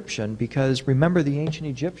description, because remember, the ancient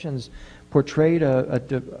Egyptians portrayed a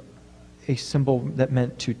symbol that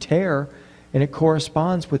meant to tear, and it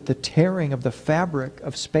corresponds with the tearing of the fabric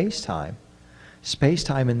of space-time.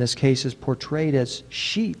 Space-time in this case is portrayed as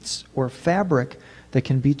sheets or fabric that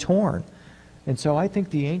can be torn. And so I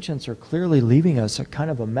think the ancients are clearly leaving us a kind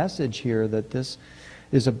of a message here that this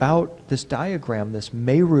is about this diagram, this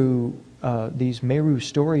Meru, these Meru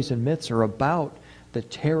stories and myths are about the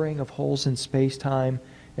tearing of holes in space-time,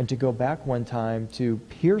 and to go back one time to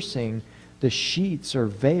piercing the sheets or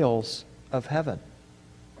veils of heaven.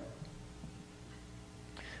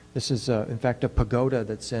 This is, in fact, a pagoda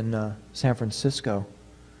that's in San Francisco.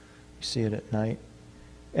 You see it at night.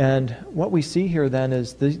 And what we see here then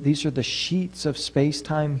is these are the sheets of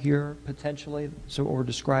space-time here, potentially, so what we're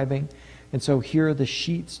describing. And so here are the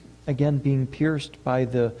sheets, again, being pierced by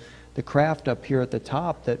the craft up here at the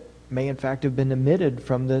top that may in fact have been emitted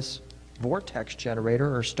from this vortex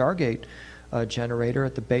generator or Stargate generator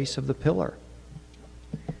at the base of the pillar.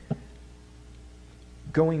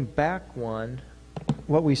 Going back one,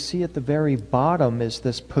 what we see at the very bottom is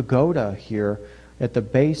this pagoda here at the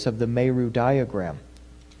base of the Meru diagram.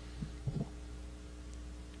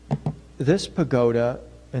 This pagoda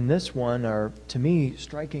and this one are, to me,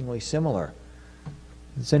 strikingly similar.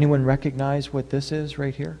 Does anyone recognize what this is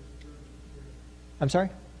right here? I'm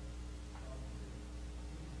sorry?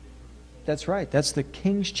 That's right. That's the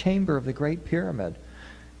king's chamber of the Great Pyramid.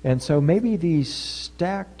 And so maybe these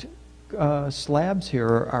stacked slabs here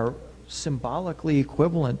are symbolically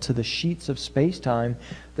equivalent to the sheets of space-time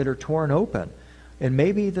that are torn open. And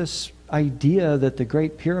maybe this idea that the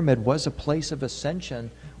Great Pyramid was a place of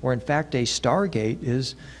ascension, or in fact a Stargate,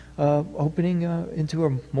 is opening into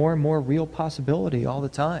a more and more real possibility all the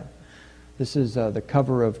time. This is the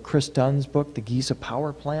cover of Chris Dunn's book, The Giza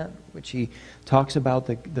Power Plant, which he talks about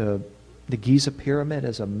the Giza Pyramid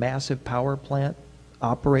as a massive power plant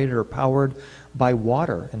operated or powered by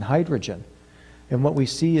water and hydrogen. And what we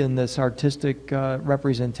see in this artistic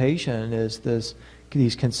representation is this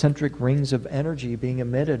these concentric rings of energy being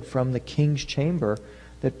emitted from the king's chamber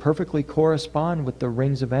that perfectly correspond with the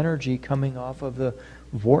rings of energy coming off of the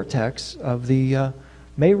vortex of the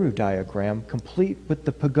Meru diagram, complete with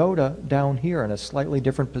the pagoda down here in a slightly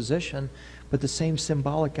different position, but the same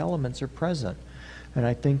symbolic elements are present. And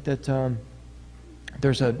I think that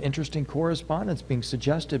there's an interesting correspondence being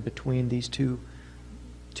suggested between these two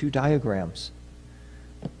diagrams.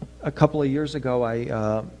 A couple of years ago,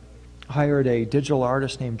 I hired a digital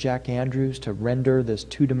artist named Jack Andrews to render this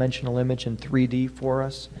two-dimensional image in 3D for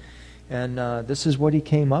us. And this is what he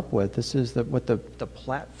came up with. This is what the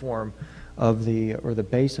platform of or the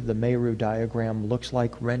base of the Meru diagram looks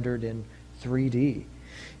like rendered in 3D.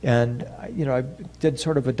 And I did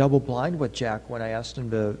sort of a double blind with Jack when I asked him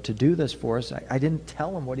to do this for us. I didn't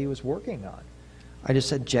tell him what he was working on. I just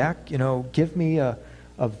said, Jack, give me a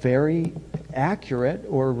very accurate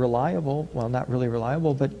or reliable, well, not really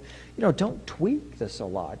reliable, but don't tweak this a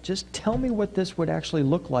lot. Just tell me what this would actually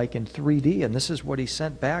look like in 3D. And this is what he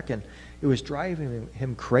sent back, and it was driving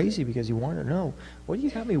him crazy because he wanted to know, what do you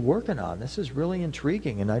got me working on? This is really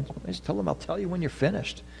intriguing. And I just told him, I'll tell you when you're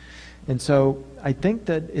finished. And so I think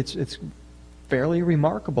that it's fairly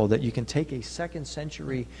remarkable that you can take a 2nd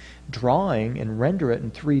century drawing and render it in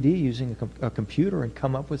 3D using a computer and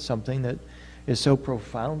come up with something that is so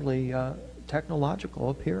profoundly technological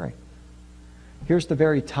appearing. Here's the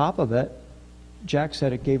very top of it. Jack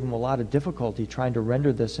said it gave him a lot of difficulty trying to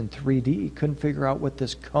render this in 3D. He couldn't figure out what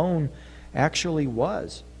this cone actually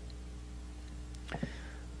was.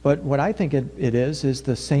 But what I think it is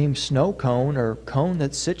the same snow cone or cone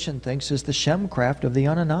that Sitchin thinks is the Shemcraft of the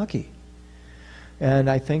Anunnaki. And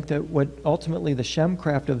I think that what ultimately the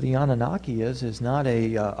Shemcraft of the Anunnaki is not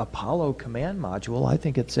a Apollo command module. I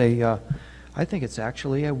think it's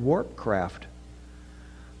actually a warp craft.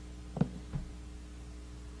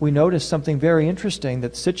 We noticed something very interesting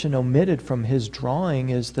that Sitchin omitted from his drawing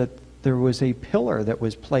is that there was a pillar that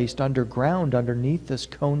was placed underground underneath this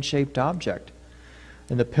cone-shaped object.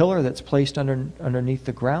 And the pillar that's placed underneath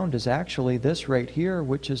the ground is actually this right here,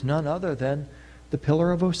 which is none other than the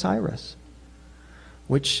pillar of Osiris,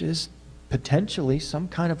 which is potentially some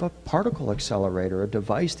kind of a particle accelerator, a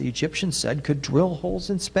device the Egyptians said could drill holes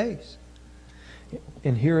in space.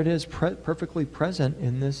 And here it is perfectly present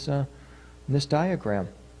in this diagram.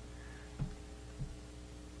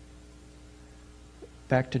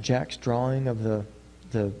 Back to Jack's drawing of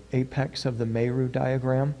the apex of the Meru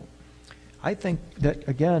diagram. I think that,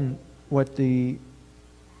 again, what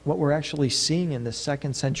we're actually seeing in the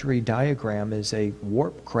 2nd century diagram is a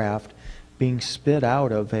warp craft being spit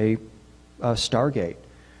out of a Stargate.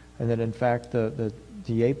 And that, in fact, the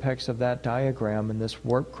apex of that diagram and this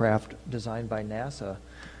warp craft designed by NASA,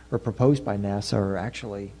 or proposed by NASA, are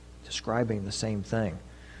actually describing the same thing.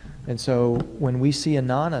 And so when we see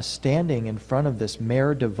Inanna standing in front of this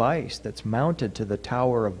Mer device that's mounted to the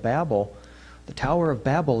Tower of Babel, the Tower of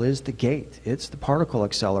Babel is the gate. It's the particle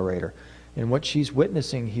accelerator. And what she's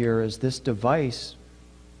witnessing here is this device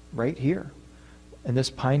right here. And this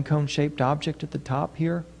pine cone shaped object at the top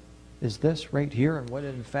here is this right here. And what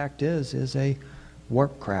it in fact is a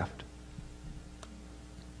warp craft.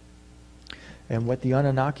 And what the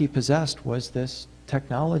Anunnaki possessed was this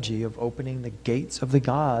technology of opening the gates of the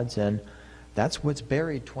gods, and that's what's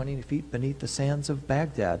buried 20 feet beneath the sands of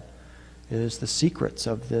Baghdad. It is the secrets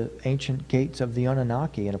of the ancient gates of the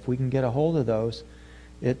Anunnaki, and if we can get a hold of those,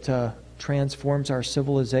 it transforms our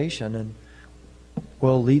civilization and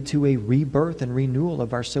will lead to a rebirth and renewal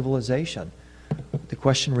of our civilization. The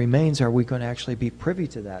question remains, are we going to actually be privy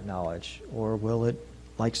to that knowledge, or will it,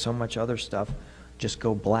 like so much other stuff, just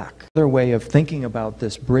go black? Another way of thinking about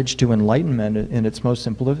this bridge to enlightenment in its most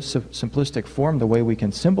simplistic form, the way we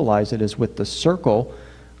can symbolize it is with the circle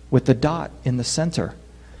with the dot in the center.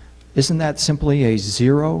 Isn't that simply a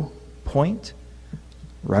 0 point,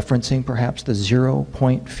 referencing perhaps the 0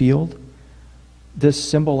 point field? This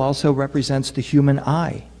symbol also represents the human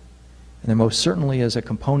eye, and there most certainly is a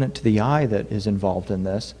component to the eye that is involved in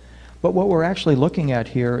this. But what we're actually looking at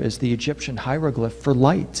here is the Egyptian hieroglyph for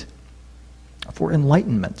light, for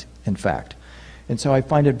enlightenment, in fact. And so I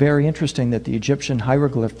find it very interesting that the Egyptian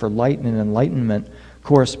hieroglyph for light and enlightenment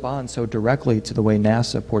corresponds so directly to the way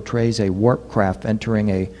NASA portrays a warp craft entering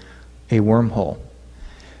a wormhole.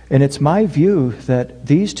 And it's my view that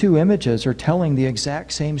these two images are telling the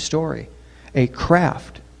exact same story. A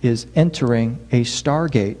craft is entering a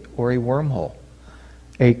stargate or a wormhole.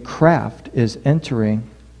 A craft is entering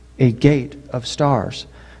a gate of stars,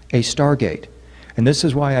 a stargate. And this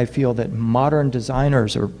is why I feel that modern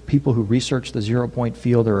designers or people who research the 0 point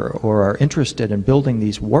field or are interested in building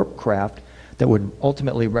these warp craft, that would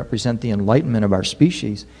ultimately represent the enlightenment of our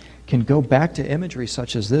species, can go back to imagery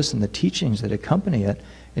such as this and the teachings that accompany it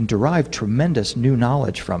and derive tremendous new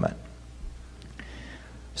knowledge from it.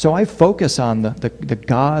 So I focus on the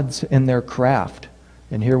gods and their craft.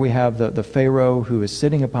 And here we have the Pharaoh who is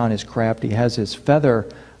sitting upon his craft. He has his feather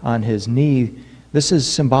on his knee. This is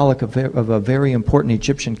symbolic of a very important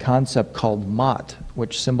Egyptian concept called Ma'at,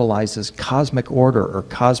 which symbolizes cosmic order or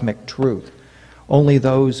cosmic truth. Only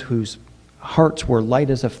those whose hearts were light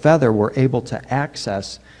as a feather were able to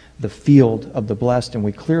access the field of the blessed. And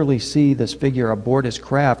we clearly see this figure aboard his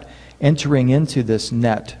craft entering into this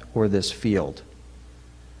net or this field.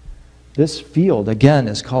 This field, again,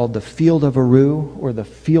 is called the field of Eru or the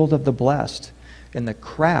field of the blessed. And the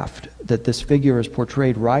craft that this figure is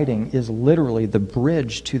portrayed riding is literally the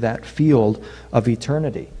bridge to that field of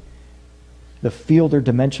eternity. The field or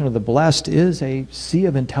dimension of the blessed is a sea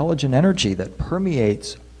of intelligent energy that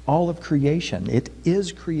permeates all of creation. It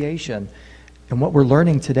is creation. And what we're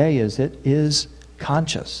learning today is it is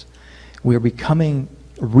conscious. We are becoming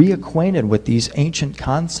reacquainted with these ancient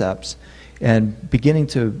concepts and beginning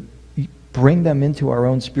to bring them into our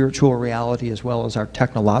own spiritual reality as well as our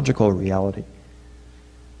technological reality.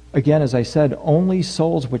 Again, as I said, only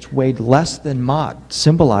souls which weighed less than Ma'at,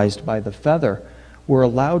 symbolized by the feather, were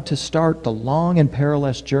allowed to start the long and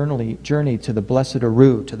perilous journey to the blessed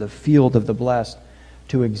Eru, to the field of the blessed,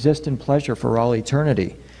 to exist in pleasure for all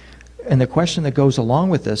eternity. And the question that goes along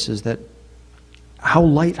with this is that, how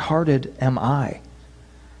light-hearted am I?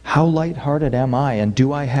 How light-hearted am I? And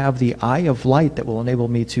do I have the eye of light that will enable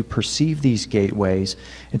me to perceive these gateways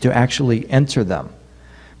and to actually enter them?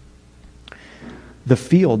 The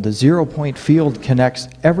field, the zero-point field, connects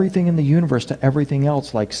everything in the universe to everything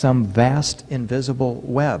else like some vast invisible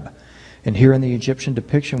web. And here in the Egyptian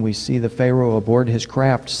depiction, we see the Pharaoh aboard his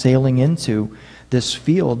craft sailing into this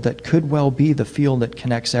field that could well be the field that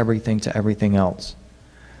connects everything to everything else.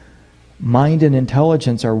 Mind and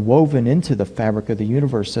intelligence are woven into the fabric of the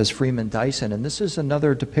universe, says Freeman Dyson. And this is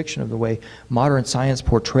another depiction of the way modern science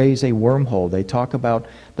portrays a wormhole. They talk about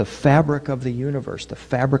the fabric of the universe, the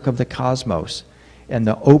fabric of the cosmos, and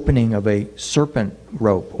the opening of a serpent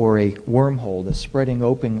rope or a wormhole, the spreading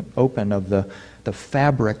open of the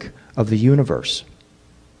fabric of the universe.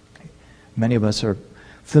 Many of us are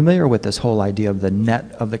familiar with this whole idea of the net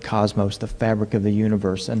of the cosmos, the fabric of the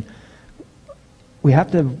universe. And we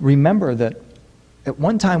have to remember that at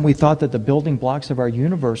one time we thought that the building blocks of our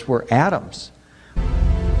universe were atoms.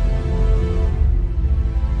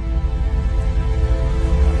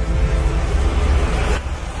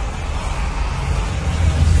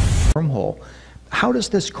 Wormhole. How does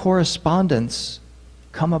this correspondence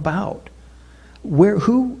come about?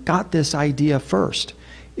 Who got this idea first?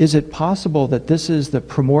 Is it possible that this is the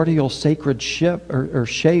primordial sacred ship or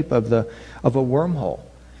shape of a wormhole?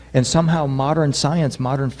 And somehow modern science,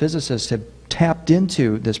 modern physicists have tapped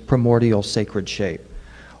into this primordial sacred shape?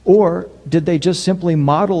 Or did they just simply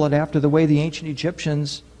model it after the way the ancient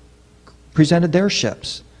Egyptians presented their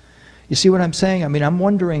ships? You see what I'm saying? I mean, I'm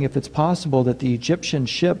wondering if it's possible that the Egyptian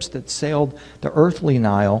ships that sailed the earthly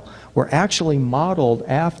Nile were actually modeled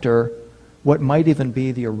after what might even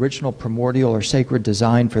be the original primordial or sacred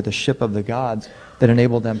design for the ship of the gods that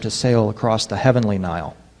enabled them to sail across the heavenly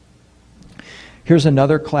Nile. Here's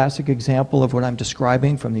another classic example of what I'm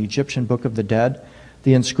describing from the Egyptian Book of the Dead.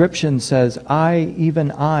 The inscription says, "I,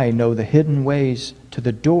 even I, know the hidden ways to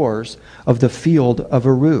the doors of the field of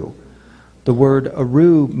Eru." The word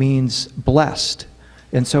Eru means blessed.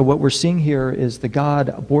 And so what we're seeing here is the god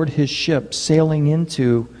aboard his ship sailing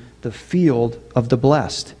into the field of the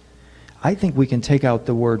blessed. I think we can take out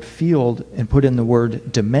the word field and put in the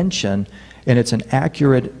word dimension, and it's an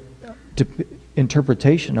accurate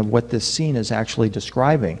interpretation of what this scene is actually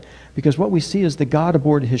describing. Because what we see is the god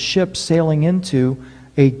aboard his ship sailing into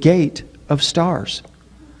a gate of stars.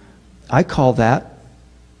 I call that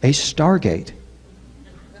a stargate.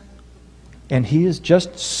 And he is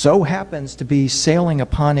just so happens to be sailing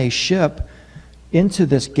upon a ship into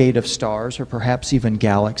this gate of stars, or perhaps even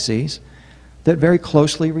galaxies, that very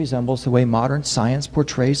closely resembles the way modern science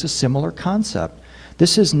portrays a similar concept.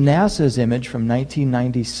 This is NASA's image from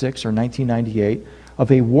 1996 or 1998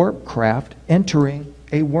 of a warp craft entering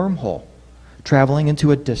a wormhole, traveling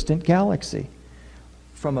into a distant galaxy.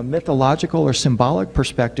 From a mythological or symbolic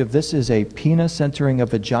perspective, this is a penis entering a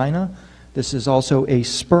vagina. This is also a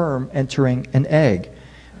sperm entering an egg.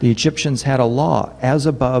 The Egyptians had a law, as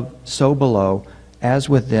above, so below, as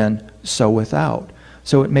within, so without.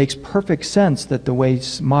 So it makes perfect sense that the way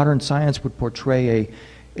modern science would portray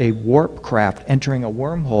a warp craft entering a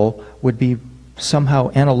wormhole would be somehow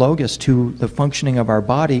analogous to the functioning of our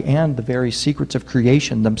body and the very secrets of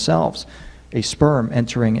creation themselves, a sperm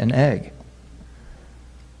entering an egg.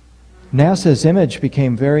 NASA's image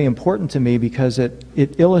became very important to me because it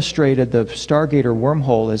illustrated the Stargazer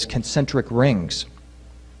wormhole as concentric rings.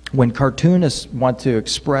 When cartoonists want to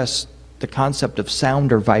express the concept of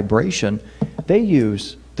sound or vibration, they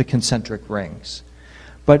use the concentric rings.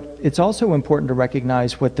 But it's also important to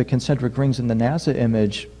recognize what the concentric rings in the NASA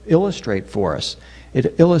image illustrate for us.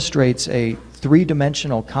 It illustrates a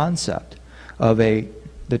three-dimensional concept of the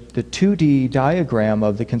 2D diagram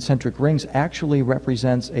of the concentric rings actually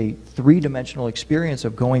represents a three-dimensional experience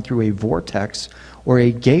of going through a vortex or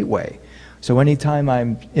a gateway. So anytime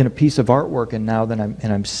I'm in a piece of artwork and now that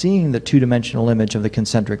I'm seeing the two-dimensional image of the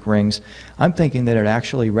concentric rings, I'm thinking that it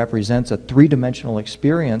actually represents a three-dimensional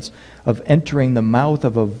experience of entering the mouth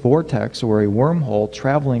of a vortex or a wormhole,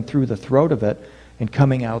 traveling through the throat of it, and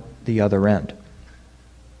coming out the other end.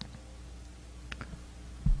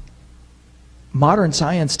 Modern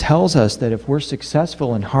science tells us that if we're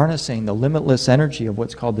successful in harnessing the limitless energy of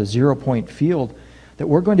what's called the zero-point field, that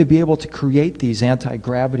we're going to be able to create these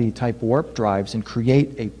anti-gravity type warp drives and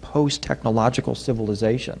create a post-technological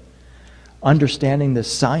civilization. Understanding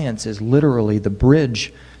this science is literally the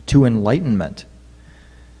bridge to enlightenment.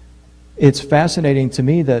 It's fascinating to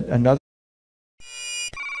me that another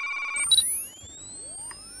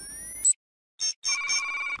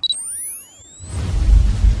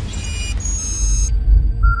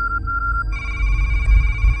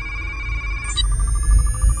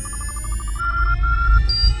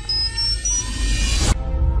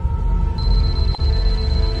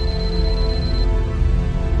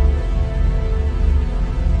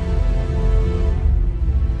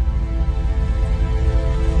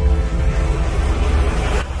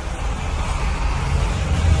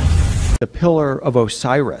the pillar of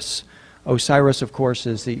Osiris. Osiris, of course,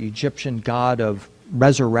 is the Egyptian god of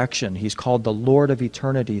resurrection. He's called the Lord of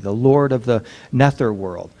Eternity, the Lord of the Nether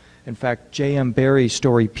world. In fact, J.M. Barrie's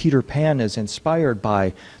story Peter Pan is inspired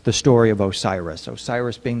by the story of Osiris.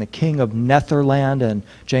 Osiris being the king of Netherland, and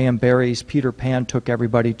J.M. Barrie's Peter Pan took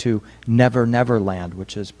everybody to Never Never Land,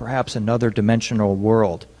 which is perhaps another dimensional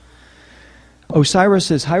world.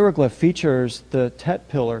 Osiris's hieroglyph features the Tet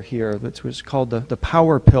pillar here, which was called the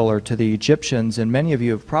power pillar to the Egyptians, and many of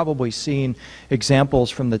you have probably seen examples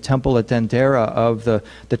from the temple at Dendera of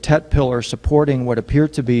the Tet pillar supporting what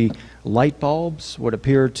appeared to be light bulbs, what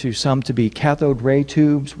appeared to some to be cathode ray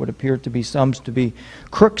tubes, what appeared to be some to be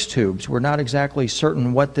Crookes tubes. We're not exactly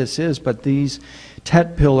certain what this is, but these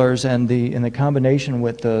Tet pillars and in the combination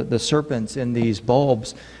with the serpents in these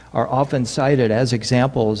bulbs are often cited as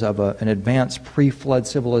examples of an advanced pre-flood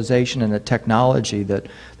civilization and a technology that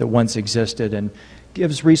once existed, and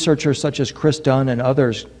gives researchers such as Chris Dunn and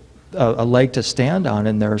others a leg to stand on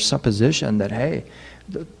in their supposition that, hey,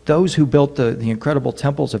 those who built the incredible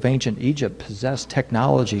temples of ancient Egypt possessed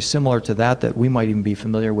technology similar to that we might even be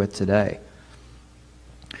familiar with today.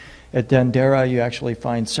 At Dendera, you actually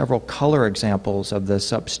find several color examples of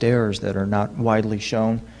this upstairs that are not widely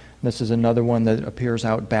shown. This is another one that appears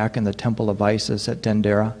out back in the Temple of Isis at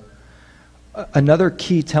Dendera. Another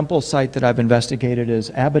key temple site that I've investigated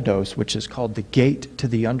is Abydos, which is called the Gate to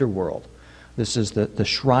the Underworld. This is the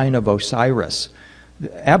Shrine of Osiris.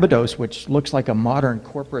 Abydos, which looks like a modern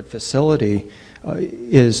corporate facility,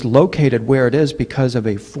 is located where it is because of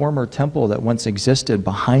a former temple that once existed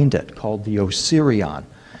behind it called the Osirion.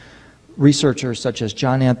 Researchers such as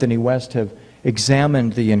John Anthony West have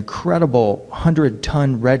examined the incredible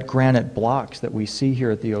 100-ton red granite blocks that we see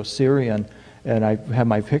here at the Osirion, and I have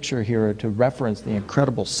my picture here to reference the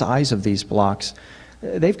incredible size of these blocks.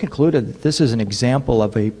 They've concluded that this is an example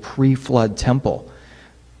of a pre-flood temple.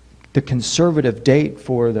 The conservative date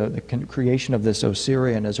for the creation of this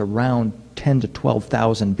Osirion is around 10 to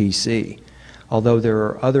 12,000 BC. Although there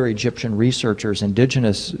are other Egyptian researchers,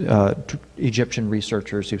 indigenous Egyptian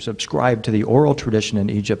researchers who subscribe to the oral tradition in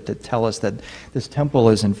Egypt that tell us that this temple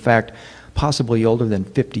is in fact possibly older than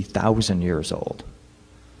 50,000 years old.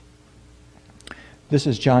 This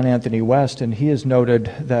is John Anthony West, and he has noted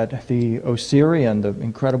that the Osirion, the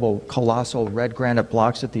incredible colossal red granite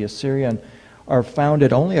blocks at the Osirion, are found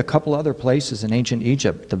at only a couple other places in ancient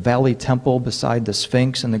Egypt. The Valley Temple beside the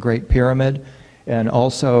Sphinx and the Great Pyramid, and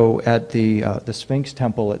also at the Sphinx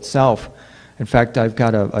Temple itself. In fact, I've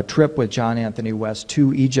got a trip with John Anthony West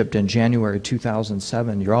to Egypt in January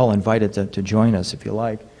 2007. You're all invited to join us if you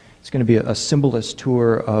like. It's going to be a symbolist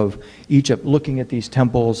tour of Egypt, looking at these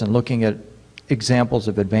temples and looking at examples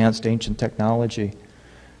of advanced ancient technology.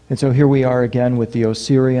 And so here we are again with the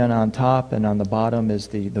Osirian on top, and on the bottom is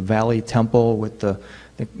the valley temple with the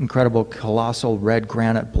incredible colossal red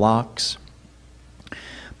granite blocks.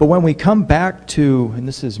 But when we come back to, and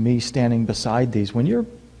this is me standing beside these, when you're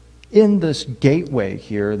in this gateway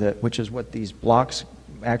here, which is what these blocks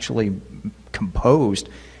actually composed,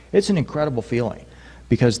 it's an incredible feeling.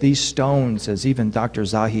 Because these stones, as even Dr.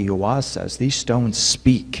 Zahi Hawass says, these stones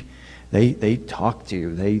speak. They talk to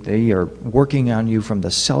you. They are working on you from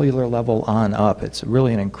the cellular level on up. It's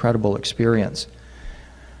really an incredible experience.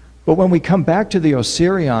 But when we come back to the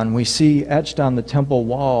Osirian, we see etched on the temple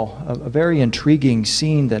wall a very intriguing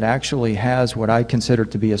scene that actually has what I consider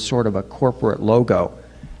to be a sort of a corporate logo.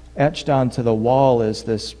 Etched onto the wall is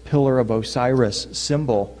this pillar of Osiris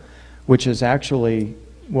symbol, which is actually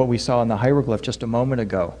what we saw in the hieroglyph just a moment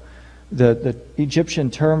ago. The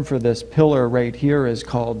Egyptian term for this pillar right here is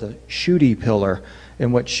called the Shuti pillar,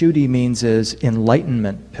 and what Shuti means is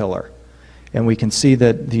enlightenment pillar. And we can see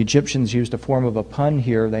that the Egyptians used a form of a pun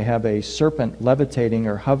here. They have a serpent levitating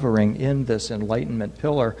or hovering in this enlightenment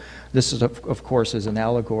pillar. This is, of course, is an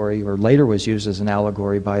allegory, or later was used as an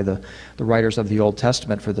allegory by the writers of the Old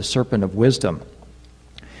Testament for the serpent of wisdom.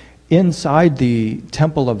 Inside the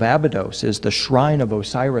temple of Abydos is the shrine of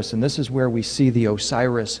Osiris, and this is where we see the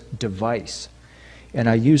Osiris device. And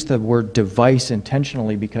I use the word device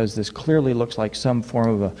intentionally because this clearly looks like some form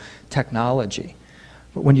of a technology.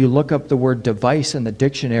 But when you look up the word device in the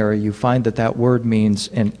dictionary, you find that that word means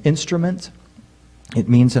an instrument, it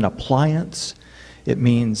means an appliance, it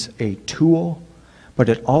means a tool, but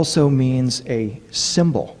it also means a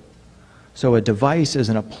symbol. So a device is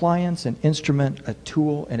an appliance, an instrument, a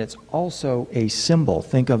tool, and it's also a symbol.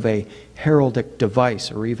 Think of a heraldic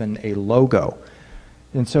device or even a logo.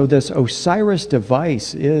 And so this Osiris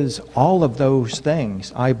device is all of those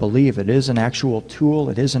things, I believe. It is an actual tool.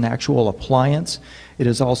 It is an actual appliance. It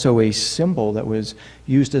is also a symbol that was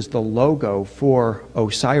used as the logo for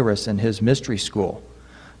Osiris and his mystery school,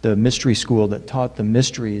 the mystery school that taught the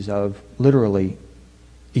mysteries of literally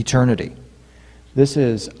eternity. This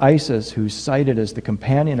is Isis, who's cited as the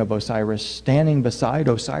companion of Osiris, standing beside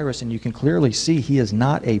Osiris, and you can clearly see he is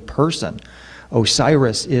not a person.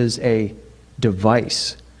 Osiris is a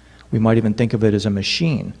device. We might even think of it as a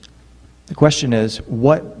machine. The question is,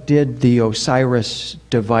 what did the Osiris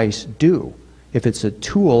device do? If it's a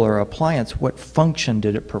tool or appliance, what function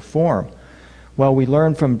did it perform? Well, we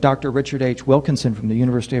learned from Dr. Richard H. Wilkinson from the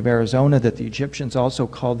University of Arizona that the Egyptians also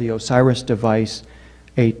called the Osiris device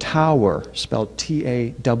a tower, spelled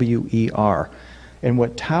T-A-W-E-R. And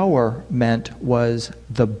what tower meant was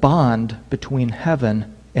the bond between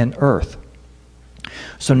heaven and earth.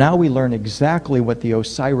 So now we learn exactly what the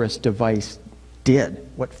Osiris device did,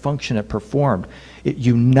 what function it performed. It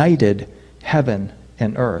united heaven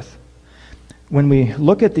and earth. When we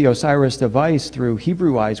look at the Osiris device through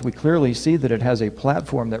Hebrew eyes, we clearly see that it has a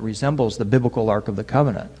platform that resembles the biblical Ark of the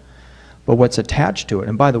Covenant. But what's attached to it,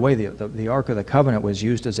 and by the way, the Ark of the Covenant was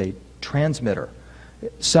used as a transmitter.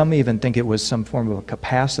 Some even think it was some form of a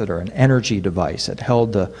capacitor, an energy device. It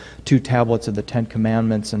held the 2 tablets of the 10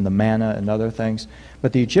 Commandments and the manna and other things.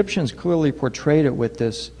 But the Egyptians clearly portrayed it with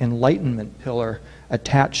this enlightenment pillar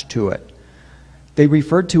attached to it. They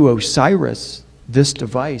referred to Osiris, this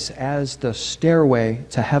device, as the stairway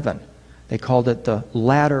to heaven. They called it the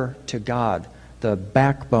ladder to God, the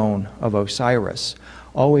backbone of Osiris,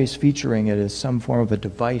 always featuring it as some form of a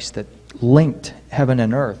device that linked heaven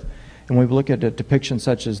and earth. And when we look at a depiction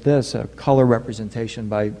such as this, a color representation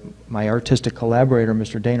by my artistic collaborator,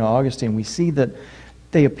 Mr. Dana Augustine, we see that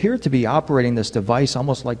they appear to be operating this device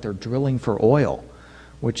almost like they're drilling for oil,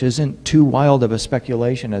 which isn't too wild of a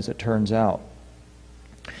speculation as it turns out.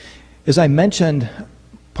 As I mentioned,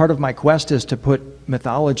 part of my quest is to put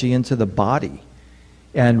mythology into the body.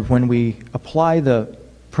 And when we apply the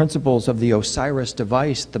principles of the Osiris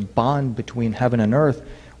device, the bond between heaven and earth,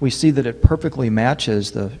 we see that it perfectly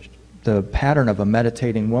matches the pattern of a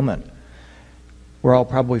meditating woman. We're all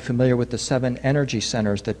probably familiar with the 7 energy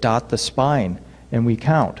centers that dot the spine, and we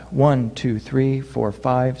count 1, 2, 3, 4,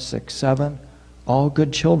 5, 6, 7. All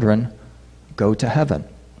good children go to heaven.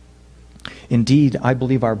 Indeed, I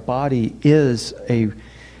believe our body is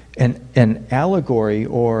an allegory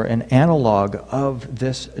or an analog of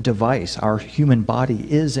this device. Our human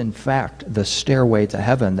body is, in fact, the stairway to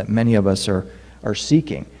heaven that many of us are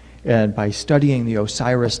seeking. And by studying the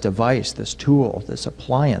Osiris device, this tool, this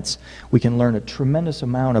appliance, we can learn a tremendous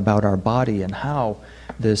amount about our body and how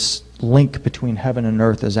this link between heaven and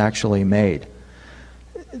earth is actually made.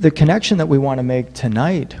 The connection that we want to make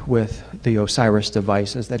tonight with the Osiris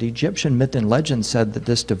device is that Egyptian myth and legend said that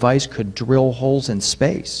this device could drill holes in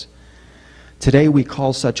space. Today we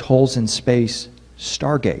call such holes in space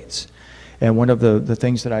stargates. And one of the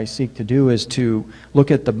things that I seek to do is to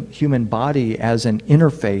look at the human body as an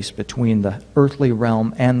interface between the earthly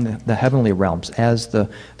realm and the heavenly realms, as the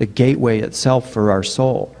gateway itself for our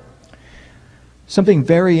soul. Something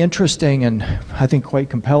very interesting and I think quite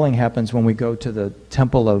compelling happens when we go to the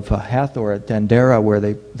Temple of Hathor at Dendera, where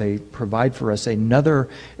they provide for us another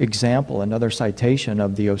example, another citation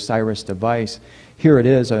of the Osiris device. Here it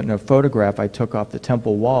is in a photograph I took off the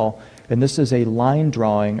temple wall, and this is a line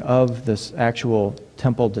drawing of this actual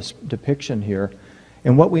temple depiction here.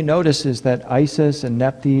 And what we notice is that Isis and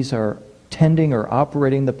Nephthys are tending or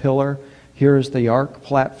operating the pillar. Here's the ark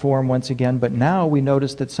platform once again, but now we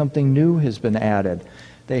notice that something new has been added.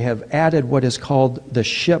 They have added what is called the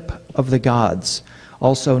ship of the gods,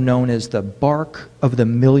 also known as the bark of the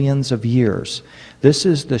millions of years. This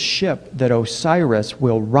is the ship that Osiris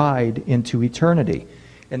will ride into eternity,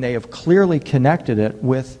 and they have clearly connected it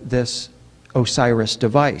with this Osiris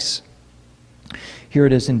device. Here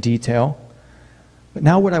it is in detail. But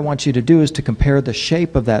now what I want you to do is to compare the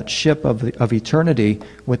shape of that ship of eternity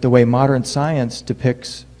with the way modern science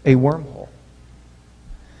depicts a wormhole.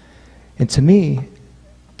 And to me,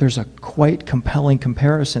 there's a quite compelling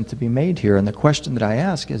comparison to be made here. And the question that I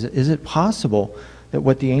ask is it possible that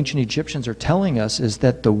what the ancient Egyptians are telling us is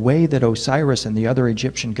that the way that Osiris and the other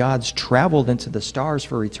Egyptian gods traveled into the stars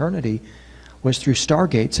for eternity was through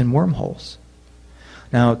stargates and wormholes?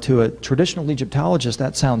 Now, to a traditional Egyptologist,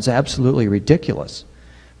 that sounds absolutely ridiculous.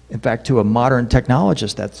 In fact, to a modern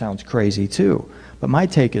technologist, that sounds crazy too. But my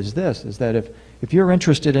take is this, is that if you're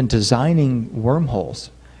interested in designing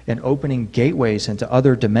wormholes and opening gateways into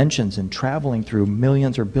other dimensions and traveling through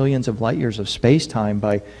millions or billions of light years of space-time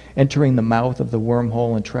by entering the mouth of the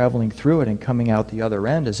wormhole and traveling through it and coming out the other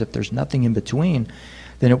end as if there's nothing in between,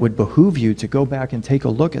 then it would behoove you to go back and take a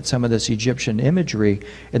look at some of this Egyptian imagery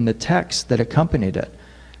and the text that accompanied it,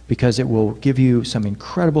 because it will give you some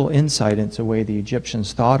incredible insight into the way the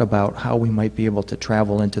Egyptians thought about how we might be able to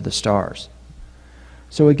travel into the stars.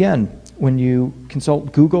 So again, when you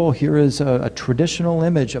consult Google, here is a traditional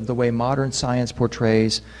image of the way modern science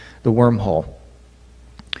portrays the wormhole.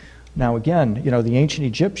 Now again, the ancient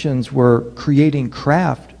Egyptians were creating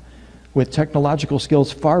craft with technological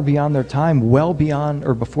skills far beyond their time, well beyond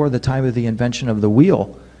or before the time of the invention of the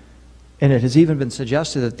wheel. And it has even been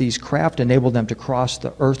suggested that these craft enabled them to cross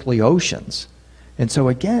the earthly oceans. And so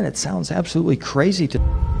again, it sounds absolutely crazy to